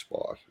safe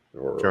spot?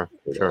 Sure.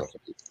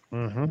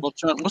 Well,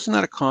 John, wasn't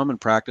that a common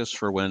practice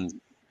for when,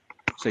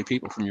 say,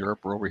 people from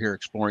Europe were over here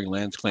exploring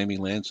lands, claiming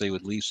lands, they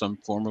would leave some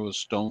form of a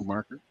stone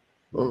marker?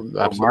 Well,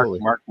 absolutely.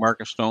 Mark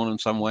a stone in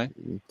some way.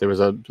 There was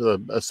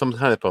some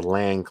kind of a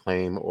land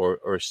claim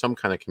or some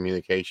kind of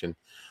communication.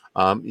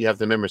 You have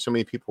to remember, so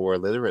many people were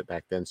illiterate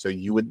back then, so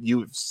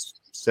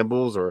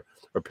symbols or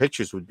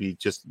pictures would be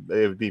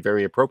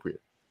very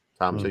appropriate,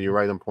 Tom. So you're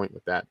right on point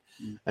with that.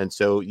 And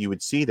so you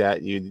would see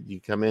that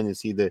you come in and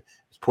see the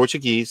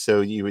Portuguese,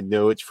 so you would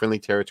know it's friendly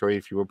territory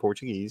if you were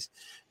Portuguese,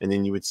 and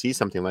then you would see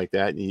something like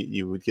that, and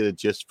you would get a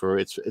gist for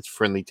it's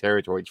friendly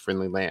territory, it's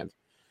friendly land,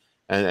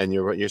 and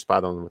you're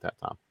spot on with that,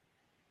 Tom.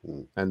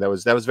 And that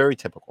was very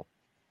typical.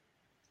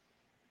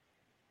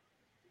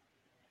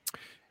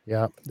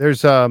 Yeah,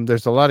 there's a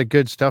lot of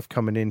good stuff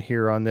coming in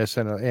here on this,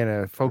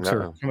 and folks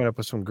are coming up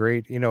with some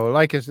great, you know,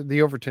 like as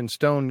the Overton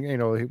stone, you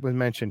know, it was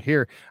mentioned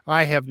here.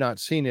 I have not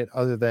seen it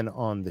other than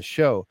on the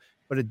show,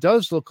 but it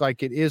does look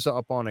like it is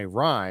up on a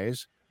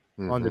rise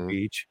on the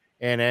beach.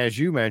 And as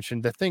you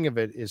mentioned, the thing of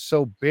it is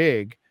so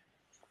big.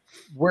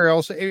 Where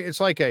else?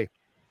 It's like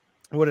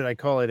what did I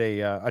call it?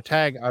 A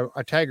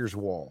tagger's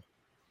wall.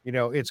 You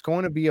know, it's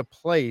going to be a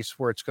place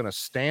where it's going to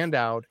stand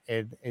out,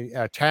 and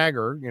a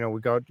tagger, you know,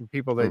 we got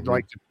people that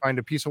like to find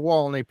a piece of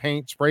wall and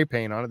they spray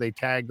paint on it. They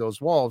tag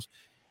those walls.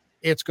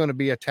 It's going to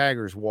be a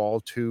tagger's wall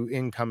to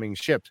incoming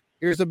ships.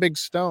 Here's a big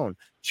stone.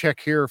 Check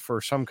here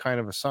for some kind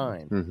of a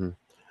sign.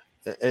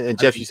 And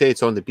Jeff, you say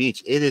it's on the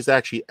beach. It is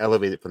actually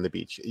elevated from the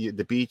beach.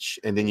 The beach,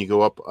 and then you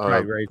go up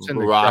right. It's in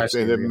the rocks,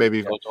 and then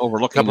maybe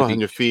overlooking a couple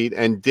hundred feet,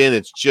 and then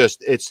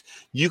it's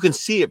you can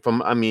see it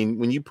from. I mean,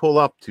 when you pull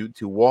up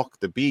to walk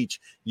the beach,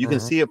 you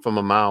can see it from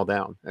a mile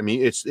down. I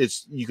mean,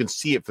 it's you can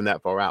see it from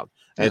that far out,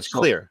 and it's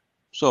clear.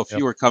 So if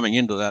you were coming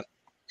into that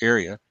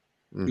area,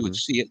 you would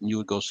see it, and you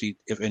would go see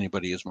if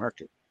anybody has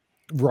marked it.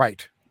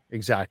 Right.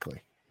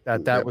 Exactly.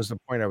 That was the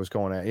point I was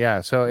going at. Yeah.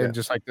 So and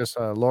just like this,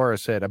 Laura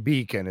said, a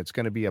beacon. It's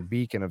going to be a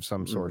beacon of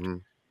some sort.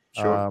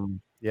 Sure.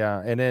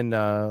 Yeah. And then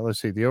let's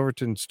see, the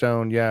Overton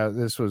stone. Yeah,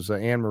 this was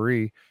Anne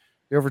Marie.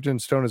 The Overton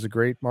stone is a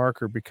great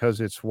marker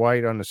because it's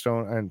white on the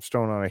stone and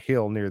stone on a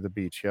hill near the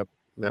beach. Yep.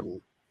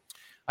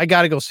 I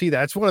got to go see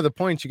that. It's one of the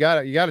points you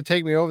got to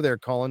take me over there,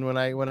 Colin, when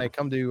I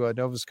come to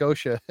Nova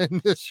Scotia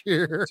this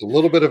year. It's a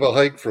little bit of a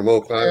hike from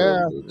Oak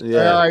Island.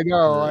 Yeah, I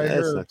know. I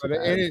heard, but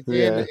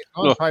it's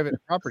on private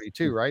property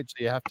too, right? So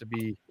you have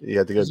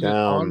to go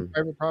down on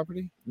private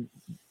property.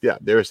 Yeah,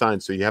 there are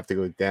signs, so you have to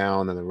go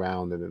down and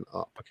around and then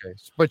up. Okay,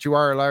 but you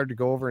are allowed to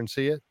go over and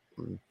see it.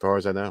 As far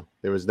as I know,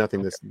 there was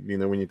nothing that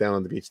when you're down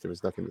on the beach, there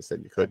was nothing that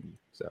said you couldn't.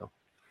 So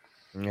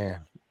yeah.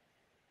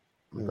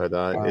 But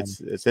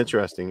it's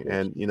interesting,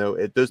 and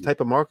those type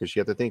of markers, you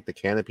have to think the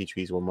canopy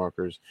trees were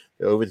markers,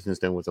 the Overton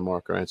stone was a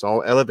marker, and it's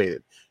all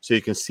elevated, so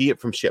you can see it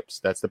from ships.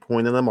 That's the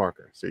point of the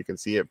marker, so you can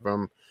see it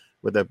from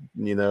a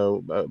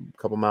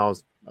couple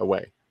miles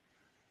away.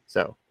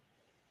 So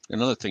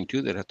another thing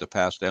too that have to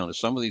pass down is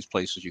some of these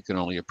places you can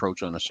only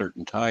approach on a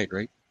certain tide,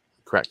 right?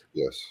 Correct.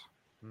 Yes.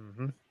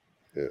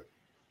 Yeah.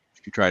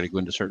 If you try to go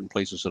into certain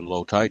places at a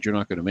low tide, you're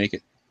not going to make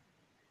it.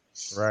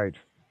 Right.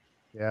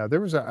 Yeah,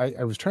 there was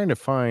I was trying to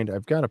find,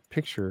 I've got a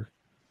picture.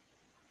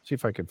 See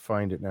if I can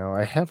find it now.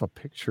 I have a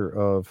picture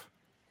of,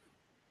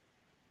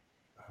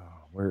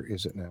 where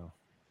is it now?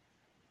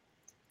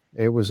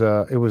 It was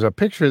a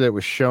picture that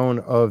was shown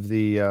of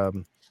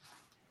the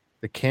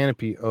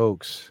canopy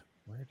oaks.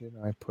 Where did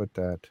I put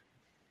that?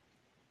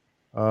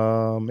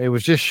 It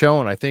was just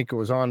shown. I think it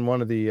was on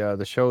one of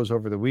the shows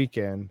over the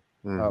weekend,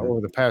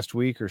 over the past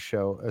week or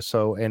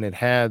so, and it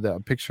had a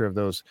picture of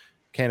those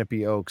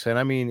canopy oaks, and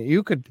I mean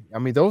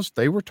those,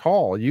 they were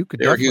tall. You could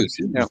definitely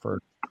see them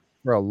for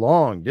a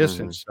long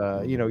distance.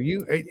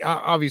 You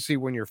obviously,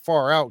 when you're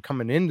far out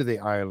coming into the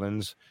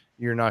islands,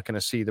 you're not going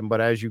to see them, but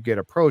as you get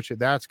approach it,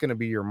 that's going to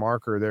be your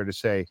marker there to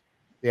say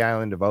the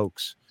Island of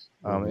Oaks,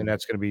 and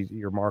that's going to be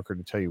your marker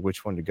to tell you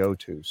which one to go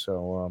to.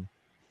 So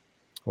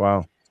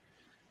wow,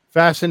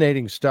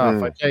 Fascinating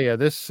stuff. I tell you,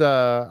 this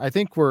I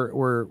think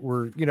we're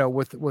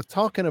with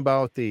talking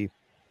about the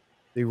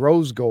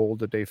rose gold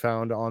that they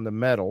found on the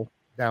metal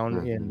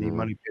down in the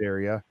Money Pit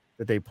area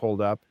that they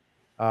pulled up,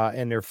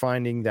 and they're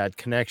finding that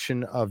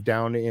connection of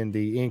down in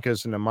the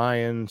Incas and the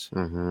Mayans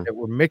that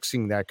were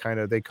mixing that kind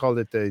of. They called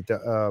it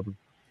the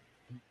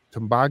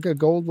Tumbaga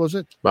gold, was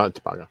it?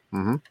 Tumbaga.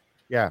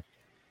 Yeah.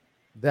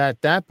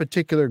 That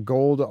particular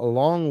gold,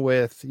 along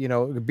with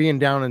being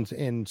down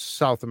in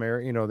South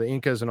America, the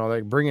Incas and all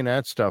that, bringing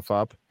that stuff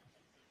up.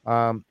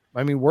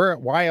 I mean,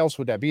 why else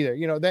would that be there?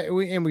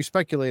 We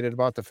speculated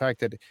about the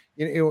fact that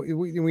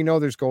we know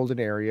there's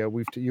golden area.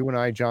 You and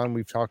I, John,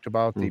 we've talked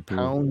about the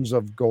pounds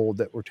of gold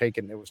that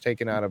was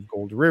taken out of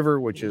Gold River,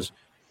 which is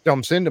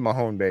dumps into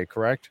Mahone Bay,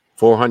 correct?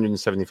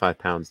 475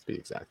 pounds to be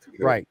exact.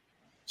 Right.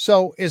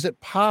 So, is it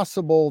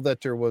possible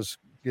that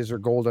is there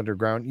gold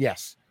underground?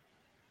 Yes.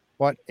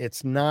 But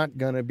it's not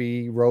going to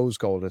be rose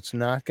gold. It's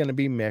not going to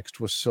be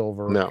mixed with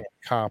silver and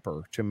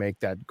copper to make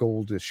that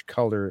goldish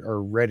color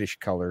or reddish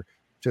color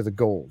to the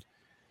gold.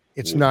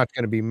 It's not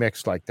going to be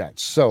mixed like that.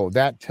 So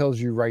that tells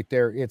you right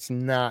there, it's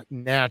not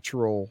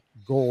natural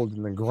gold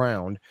in the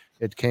ground.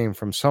 It came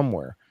from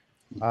somewhere.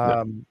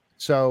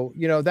 So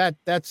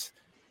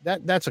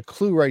that's a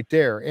clue right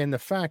there. And the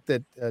fact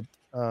that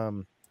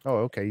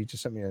okay, you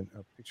just sent me a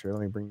picture.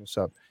 Let me bring this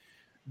up.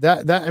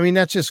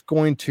 That's just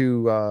going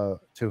to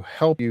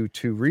help you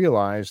to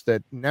realize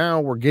that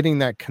now we're getting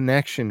that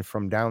connection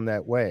from down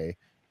that way,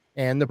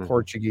 and the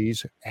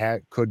Portuguese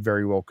could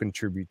very well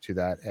contribute to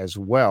that as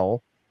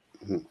well,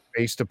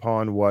 based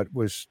upon what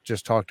was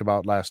just talked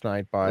about last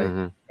night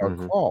by our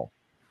call,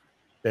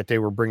 that they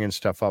were bringing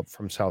stuff up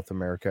from South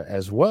America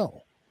as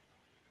well.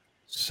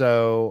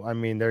 So, I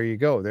mean, there you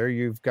go. There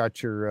you've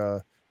got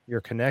your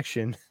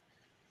connection.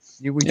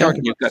 We talked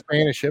about the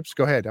Spanish ships.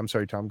 Go ahead. I'm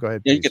sorry, Tom. Go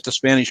ahead. Yeah, you get the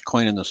Spanish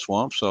coin in the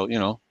swamp. So,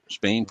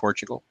 Spain,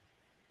 Portugal.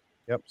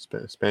 Yep.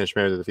 Spanish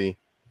Mary to the Fee.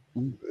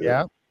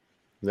 Yeah.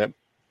 Yep.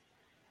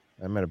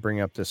 I'm going to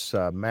bring up this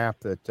map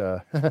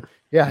that,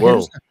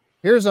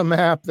 here's a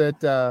map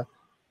that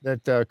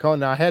Colin,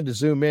 now I had to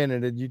zoom in,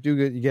 and you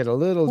get a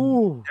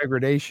little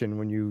degradation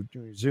when you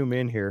zoom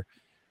in here.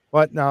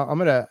 But now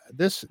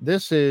this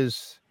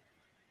is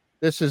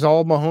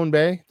all Mahone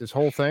Bay, this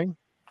whole thing.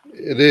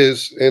 It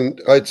is,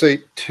 and I'd say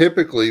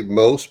typically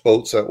most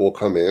boats that will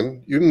come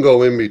in, you can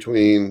go in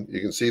between. You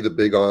can see the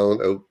big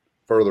island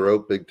further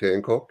out, Big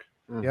Tancook.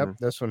 Yep,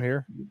 this one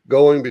here.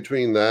 Going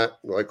between that,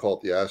 I call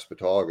it the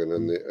Aspatagan,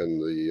 and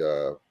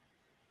the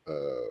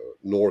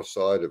north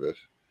side of it.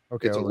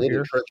 Okay, it's a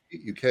little tricky.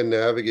 You can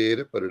navigate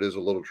it, but it is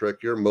a little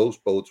trickier.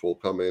 Most boats will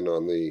come in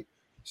on the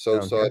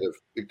south side of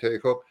Big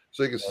Tancook,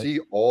 so you can see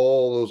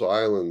all those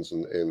islands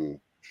and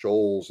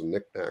shoals and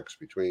knickknacks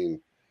between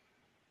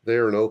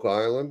there in Oak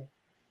Island.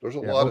 There's a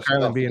lot of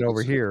Island stuff. being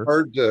over here.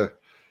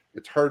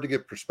 It's hard to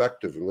get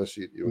perspective unless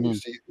when you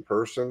see it in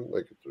person.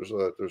 Like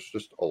there's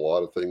just a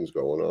lot of things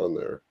going on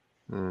there.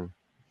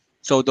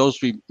 So would those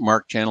be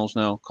marked channels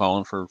now,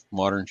 calling for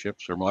modern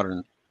ships or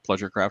modern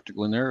pleasure craft to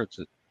go in there? Or is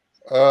it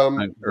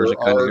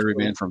kind of every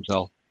man for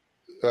himself?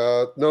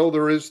 No,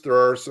 there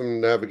are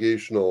some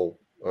navigational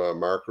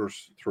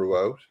markers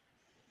throughout,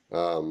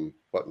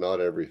 but not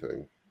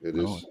everything. It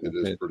is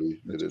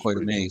quite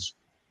a maze.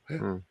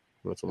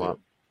 That's a lot.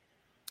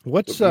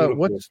 What's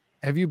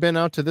have you been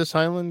out to this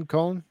island,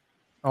 Colin?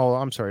 Oh,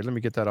 I'm sorry. Let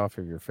me get that off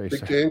of your face.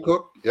 Big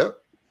Tancook,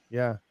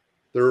 yeah.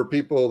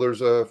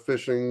 There's a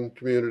fishing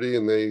community,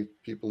 and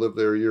people live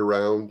there year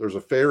round. There's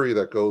a ferry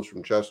that goes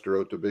from Chester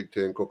out to Big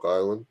Tancook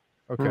Island.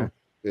 Okay.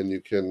 And you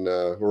can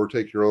or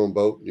take your own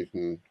boat, and you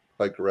can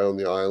hike around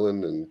the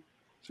island and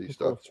see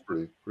stuff. It's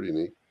pretty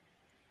neat.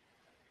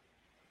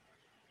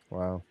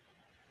 Wow.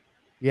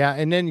 Yeah,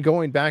 and then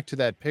going back to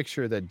that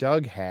picture that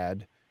Doug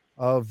had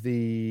of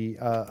the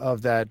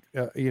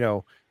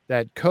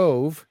that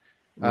cove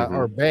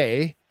or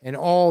bay and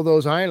all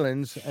those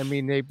islands. I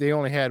mean, they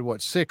only had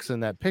 6 in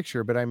that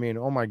picture, but I mean,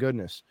 oh my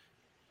goodness,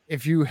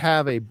 if you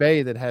have a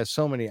bay that has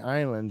so many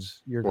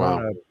islands, you're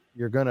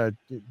gonna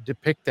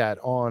depict that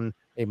on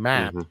a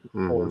map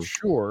for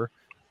sure.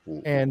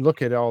 And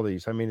look at all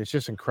these. I mean, it's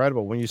just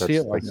incredible when you see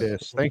it like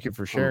this. Thank you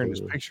for sharing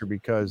this picture,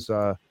 because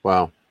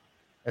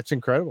that's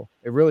incredible.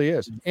 It really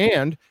is.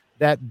 And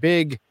that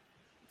big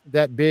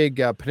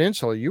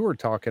peninsula you were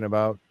talking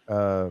about,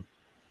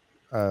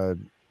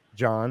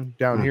 John,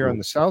 down here on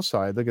the south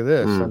side. Look at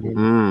this. I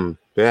mean,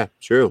 yeah,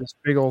 true. This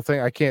big old thing.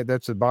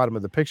 That's the bottom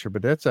of the picture,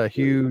 but that's a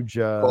huge.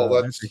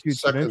 That's a huge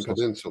second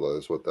peninsula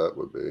is what that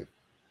would be.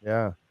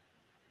 Yeah.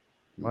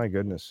 My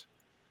goodness.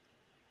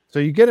 So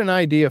you get an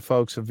idea,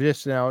 folks, of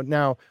this now,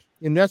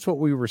 and that's what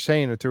we were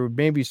saying, that there would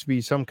maybe be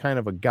some kind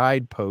of a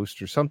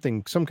guidepost or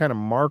something, some kind of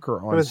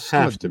marker on. It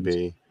have to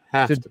be.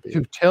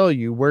 To tell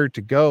you where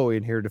to go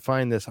in here to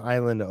find this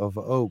island of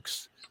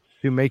oaks,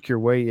 to make your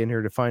way in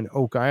here to find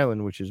Oak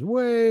Island, which is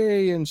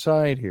way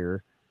inside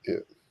here.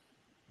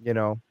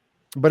 Yeah.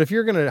 But if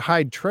you're going to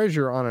hide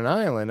treasure on an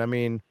island, I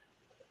mean,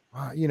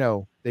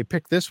 they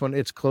picked this one.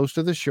 It's close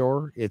to the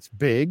shore. It's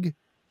big.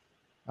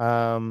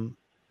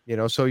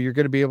 so you're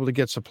going to be able to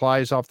get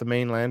supplies off the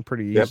mainland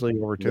pretty easily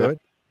over to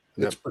it.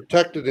 It's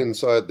protected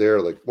inside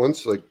there. Like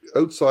once, like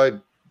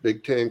outside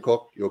Big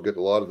Tancook, you'll get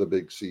a lot of the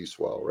big sea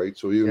swell, right?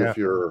 So even if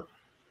you're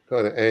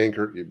kind of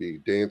anchored, you'd be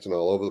dancing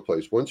all over the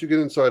place. Once you get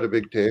inside a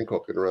Big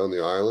Tancook and around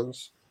the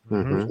islands,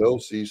 there's no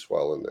sea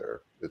swell in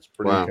there. It's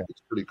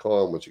pretty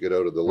calm once you get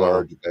out of the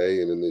large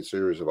bay and in the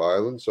series of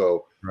islands.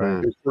 So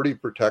it's pretty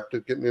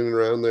protected getting in and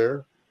around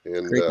there.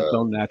 And create its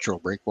own natural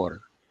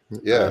breakwater.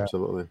 Yeah,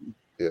 absolutely.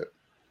 Yeah.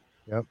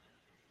 Yep.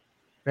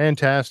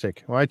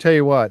 Fantastic. Well, I tell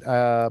you what,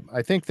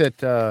 I think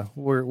that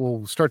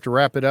we'll start to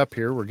wrap it up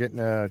here. We're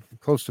getting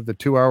close to the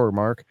 2-hour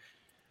mark.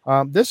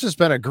 This has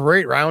been a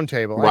great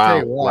roundtable. Wow. I tell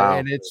you what,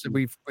 and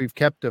we've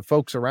kept the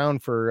folks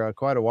around for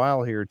quite a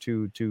while here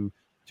to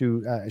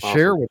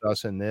share with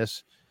us in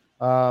this.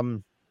 I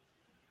mean,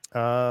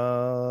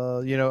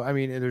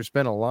 there's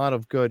been a lot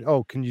of good.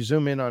 Oh, can you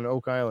zoom in on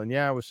Oak Island?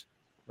 Yeah, I was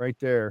right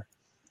there.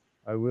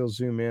 I will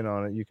zoom in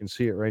on it. You can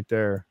see it right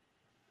there.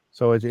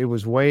 So it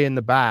was way in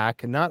the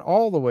back and not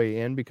all the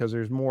way in because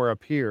there's more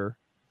up here.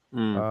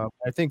 I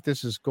think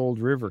this is Gold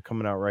River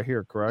coming out right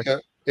here, correct? Yeah.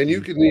 And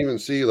you can even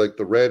see like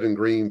the red and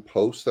green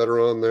posts that are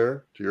on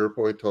there. To your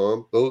point,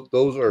 Tom,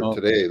 those are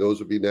today. Those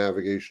would be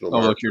navigational.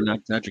 Oh, look, your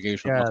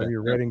navigational. Yeah,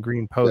 your red and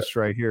green posts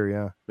right here.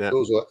 Yeah.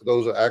 Those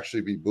will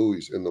actually be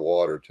buoys in the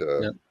water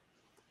to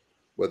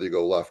whether you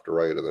go left or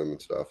right of them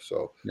and stuff.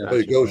 So, but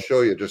it goes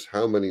show you just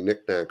how many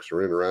knickknacks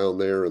are in around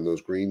there, and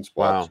those green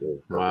spots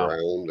are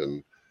around,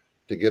 and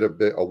to get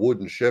a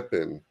wooden ship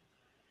in.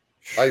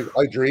 I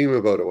dream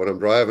about it when I'm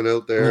driving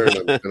out there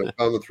and I'm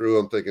coming through.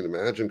 I'm thinking,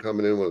 imagine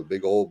coming in with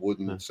big old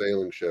wooden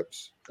sailing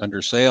ships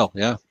under sail.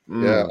 Yeah,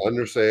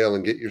 under sail,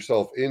 and get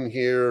yourself in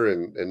here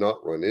and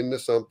not run into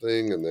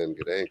something, and then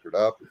get anchored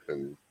up,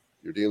 and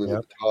you're dealing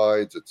with the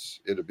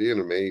tides. It'd be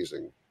an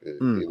amazing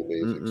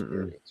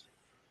experience.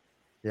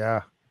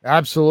 Yeah,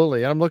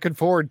 absolutely. I'm looking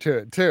forward to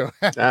it too.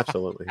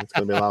 Absolutely, it's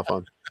gonna be a lot of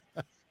fun.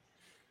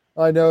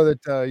 I know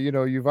that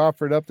you've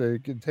offered up to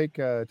take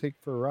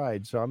for a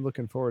ride, so I'm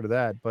looking forward to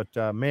that. But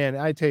man,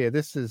 I tell you,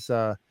 this is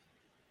and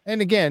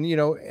again,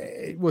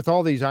 with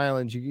all these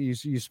islands,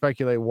 you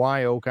speculate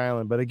why Oak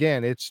Island, but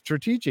again, it's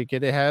strategic.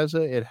 It has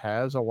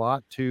a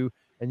lot to,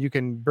 and you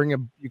can bring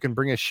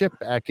a ship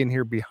back in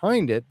here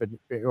behind it, but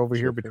over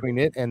here between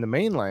it and the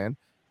mainland,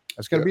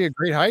 it's going to be a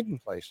great hiding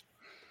place.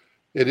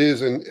 It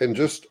is, and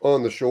just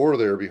on the shore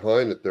there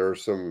behind it, there are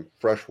some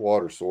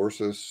freshwater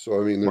sources. So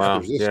I mean,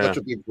 there's just such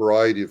a big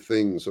variety of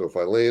things. So if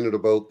I landed a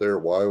boat there,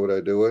 why would I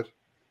do it?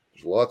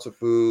 There's lots of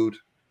food.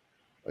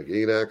 I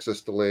gain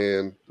access to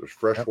land. There's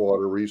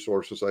freshwater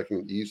resources I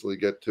can easily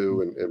get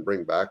to and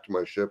bring back to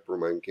my ship or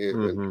my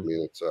encampment. I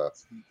mean,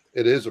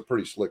 it is a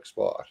pretty slick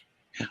spot.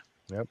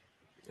 Yep.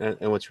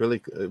 And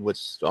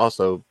what's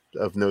also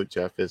of note,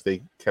 Jeff, is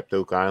they kept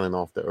Oak Island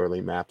off the early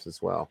maps as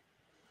well.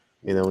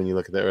 When you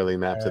look at the early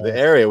maps of the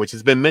area, which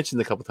has been mentioned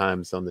a couple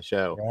times on the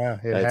show. Yeah,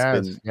 it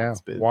has.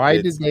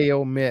 Why did they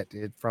omit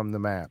it from the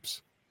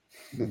maps?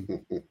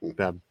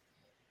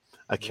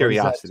 A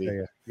curiosity.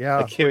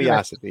 Yeah, a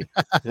curiosity.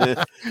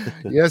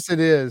 Yes, it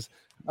is.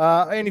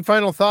 Any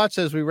final thoughts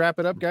as we wrap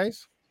it up,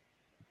 guys?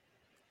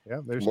 Yeah,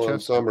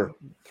 there's summer.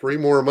 3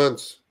 more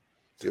months.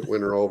 Get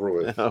winter over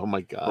with. Oh my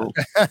God.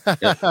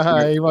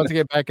 He wants to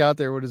get back out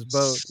there with his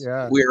boat.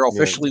 Yeah. We are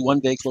officially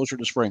one day closer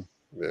to spring.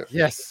 Yeah.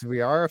 Yes, we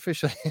are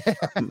officially.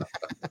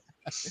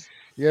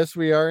 Yes,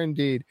 we are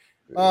indeed.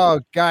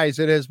 Oh, guys,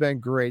 it has been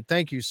great.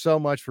 Thank you so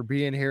much for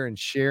being here and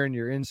sharing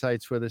your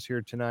insights with us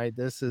here tonight.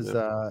 This is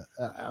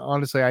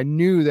honestly, I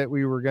knew that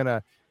we were going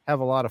to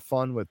have a lot of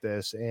fun with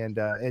this and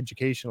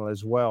educational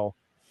as well.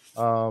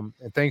 And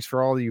thanks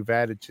for all that you've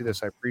added to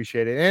this. I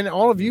appreciate it. And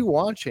all of you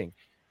watching.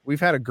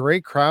 We've had a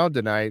great crowd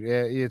tonight.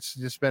 It's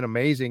just been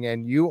amazing.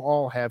 And you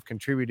all have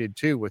contributed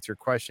too with your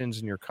questions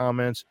and your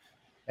comments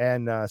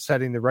and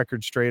setting the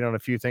record straight on a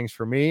few things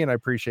for me. And I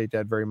appreciate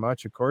that very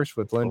much, of course,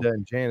 with Linda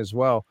and Jan as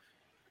well.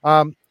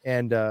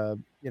 This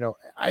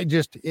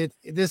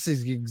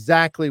is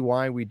exactly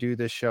why we do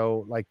this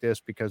show like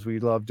this, because we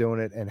love doing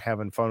it and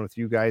having fun with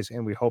you guys.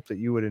 And we hope that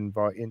you would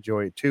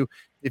enjoy it too.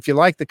 If you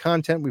like the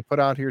content we put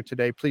out here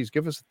today, please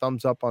give us a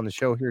thumbs up on the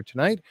show here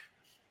tonight.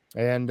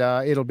 And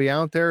it'll be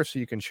out there so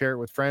you can share it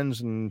with friends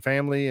and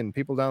family and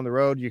people down the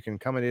road. You can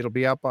come and it'll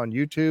be up on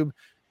YouTube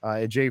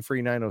at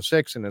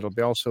JFree906, and it'll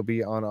also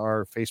be on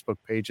our Facebook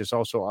page. It's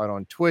also out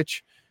on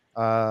Twitch,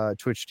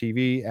 Twitch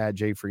TV at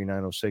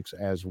JFree906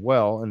 as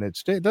well. And it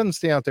doesn't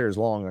stay out there as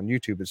long on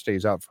YouTube. It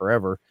stays out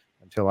forever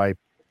until I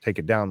take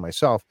it down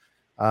myself.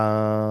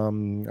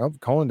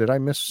 Colin, did I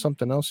miss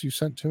something else you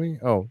sent to me?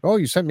 Oh,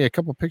 you sent me a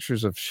couple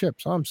pictures of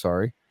ships. I'm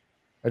sorry.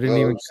 I didn't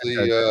even see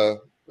that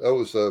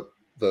was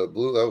that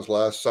was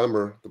last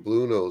summer. The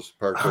Blue Nose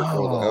parked out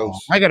front of the house.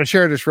 I got to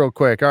share this real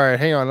quick. All right,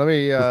 hang on. Let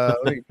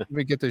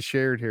me get this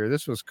shared here.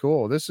 This was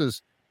cool. This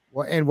is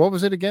and what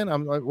was it again?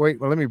 I'm like, wait.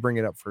 Well, let me bring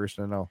it up first,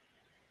 and I'll.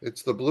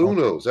 It's the Blue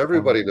Nose.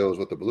 Everybody knows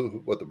what the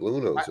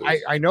Blue Nose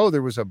is. I know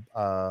there was a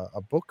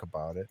book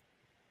about it.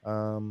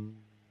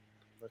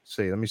 Let's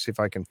see. Let me see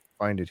if I can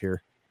find it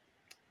here.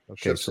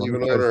 Okay, so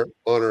even on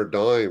our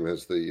dime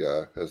has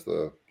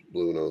the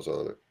blue nose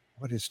on it.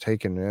 What is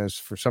taking this?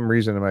 For some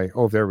reason,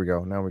 oh, there we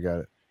go. Now we got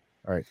it.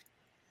 All right.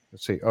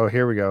 Let's see. Oh,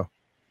 here we go.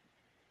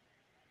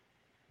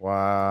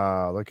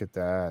 Wow. Look at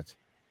that.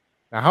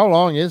 Now, how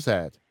long is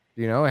that?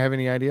 Do you know? Have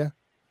any idea?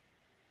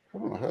 I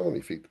don't know how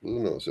many feet the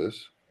blue nose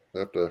is. I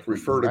have to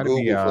refer to Gotta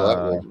Google be, for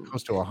that one.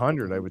 close to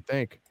 100, I would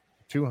think.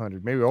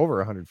 200, maybe over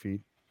 100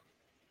 feet.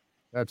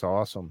 That's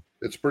awesome.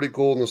 It's pretty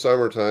cool in the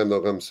summertime.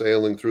 They'll come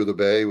sailing through the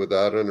bay with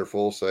that under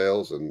full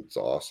sails, and it's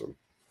awesome.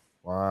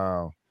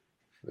 Wow.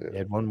 Yeah. I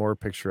had one more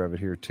picture of it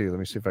here too. Let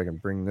me see if I can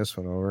bring this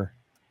one over.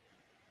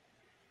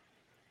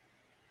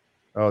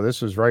 Oh,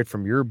 this was right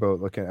from your boat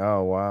looking.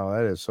 Oh, wow.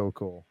 That is so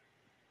cool.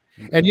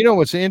 And you know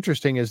what's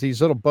interesting is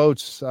these little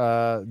boats,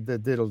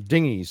 the little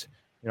dinghies,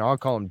 I'll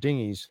call them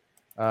dinghies.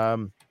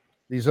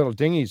 These little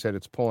dinghies that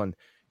it's pulling,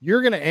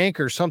 you're going to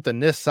anchor something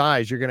this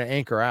size. You're going to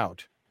anchor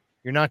out.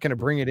 You're not going to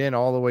bring it in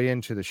all the way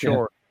into the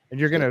shore. And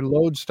you're going to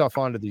load stuff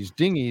onto these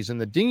dinghies, and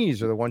the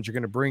dinghies are the ones you're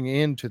going to bring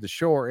into the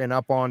shore and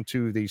up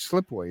onto the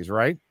slipways,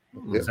 right?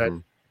 Yeah.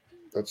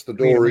 That's the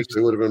dories.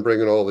 They would have been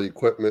bringing all the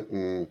equipment,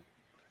 and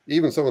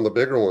even some of the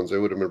bigger ones, they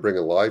would have been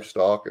bringing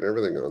livestock and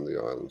everything on the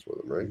islands with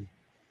them, right?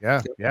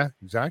 Yeah,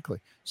 exactly.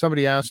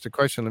 Somebody asked a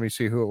question. Let me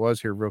see who it was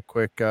here real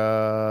quick.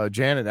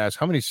 Janet asked,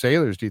 how many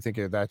sailors do you think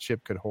that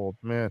ship could hold?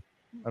 Man,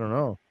 I don't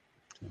know.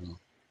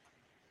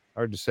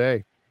 Hard to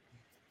say.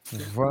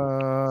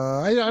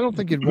 I don't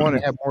think you'd want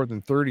to have more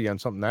than 30 on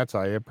something that's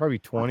high. Probably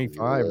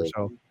 25 or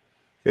so.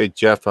 Okay,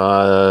 Jeff,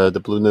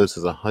 the blue nose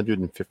is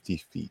 150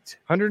 feet.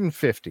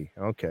 150.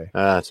 Okay.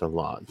 That's a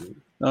lot.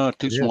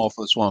 Too small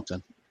for the swamp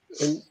then.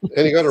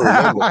 And you got to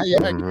remember,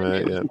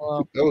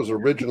 That was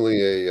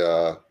originally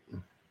a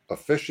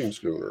fishing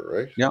schooner,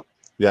 right? Yeah.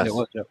 Yes. It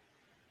was, yeah.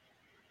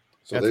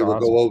 So they would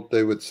go out,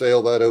 they would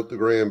sail that out the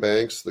Grand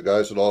Banks. The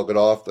guys would all get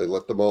off. They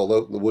let them all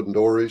out in the wooden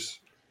dories.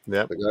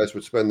 Yep. The guys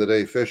would spend the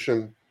day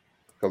fishing,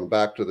 come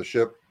back to the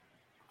ship.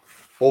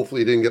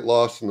 Hopefully you didn't get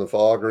lost in the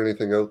fog or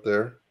anything out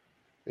there,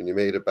 and you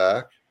made it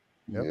back.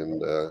 Yep.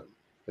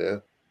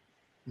 And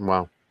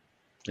Wow.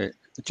 Okay.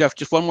 Jeff,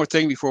 just one more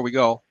thing before we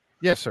go.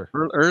 Yes, sir.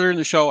 Earlier in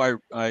the show,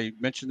 I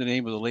mentioned the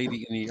name of the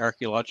lady in the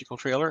archaeological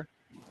trailer.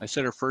 I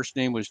said her first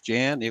name was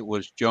Jan. It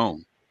was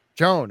Joan.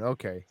 Joan.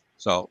 Okay.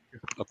 So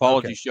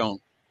apologies, Joan.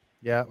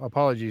 Yeah.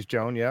 Apologies,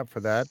 Joan. Yeah, for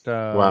that.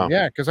 Wow.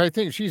 Yeah, because I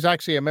think she's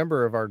actually a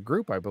member of our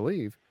group, I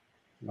believe.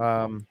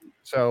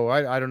 So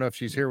I don't know if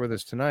she's here with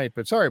us tonight,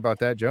 but sorry about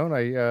that, Joan.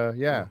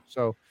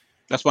 So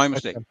that's my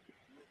mistake.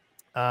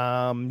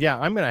 I'm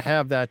gonna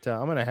have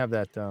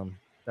that.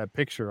 That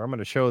picture. I'm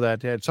gonna show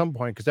that at some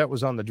point because that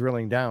was on the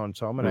drilling down.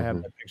 So I'm gonna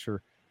have that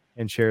picture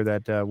and share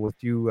that with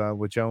you.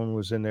 With Joan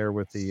was in there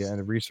with the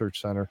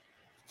research center.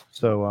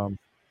 So,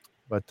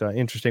 but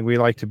interesting. We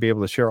like to be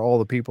able to share all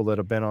the people that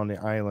have been on the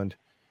island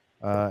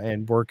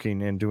and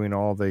working and doing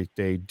all they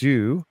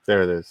do.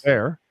 There it is.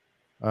 There.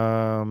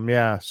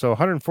 So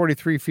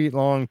 143 feet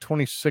long,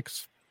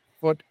 26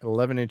 foot,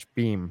 11-inch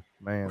beam.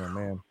 Man, oh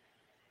man.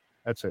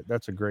 That's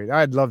a great.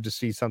 I'd love to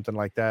see something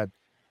like that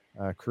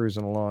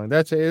cruising along.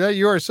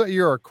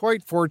 You are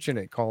quite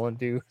fortunate, Colin,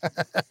 to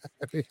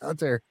be out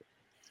there.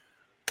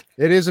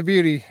 It is a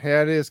beauty.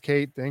 Yeah, it is,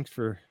 Kate. Thanks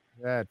for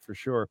that, for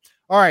sure.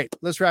 All right,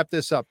 let's wrap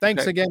this up.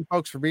 Thanks again,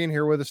 folks, for being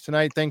here with us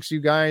tonight. Thanks you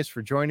guys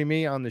for joining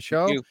me on the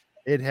show.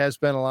 It has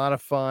been a lot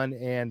of fun.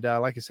 And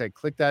like I said,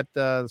 click that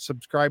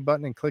subscribe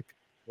button and click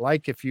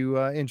like if you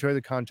enjoy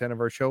the content of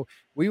our show.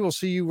 We will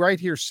see you right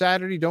here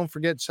Saturday. Don't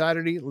forget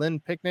Saturday, Lynn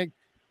Picnic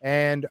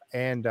and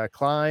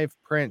Clive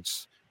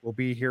Prince will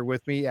be here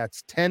with me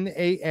at 10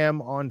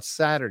 a.m. on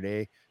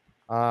Saturday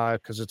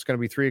because it's going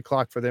to be 3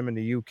 o'clock for them in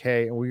the UK.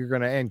 And we're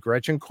going to end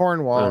Gretchen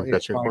Cornwall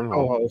is my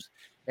co-host,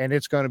 and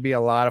it's going to be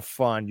a lot of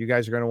fun. You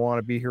guys are going to want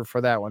to be here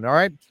for that one. All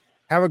right.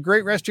 Have a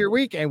great rest of your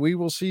week, and we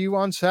will see you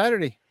on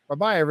Saturday.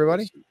 Bye-bye,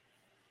 everybody.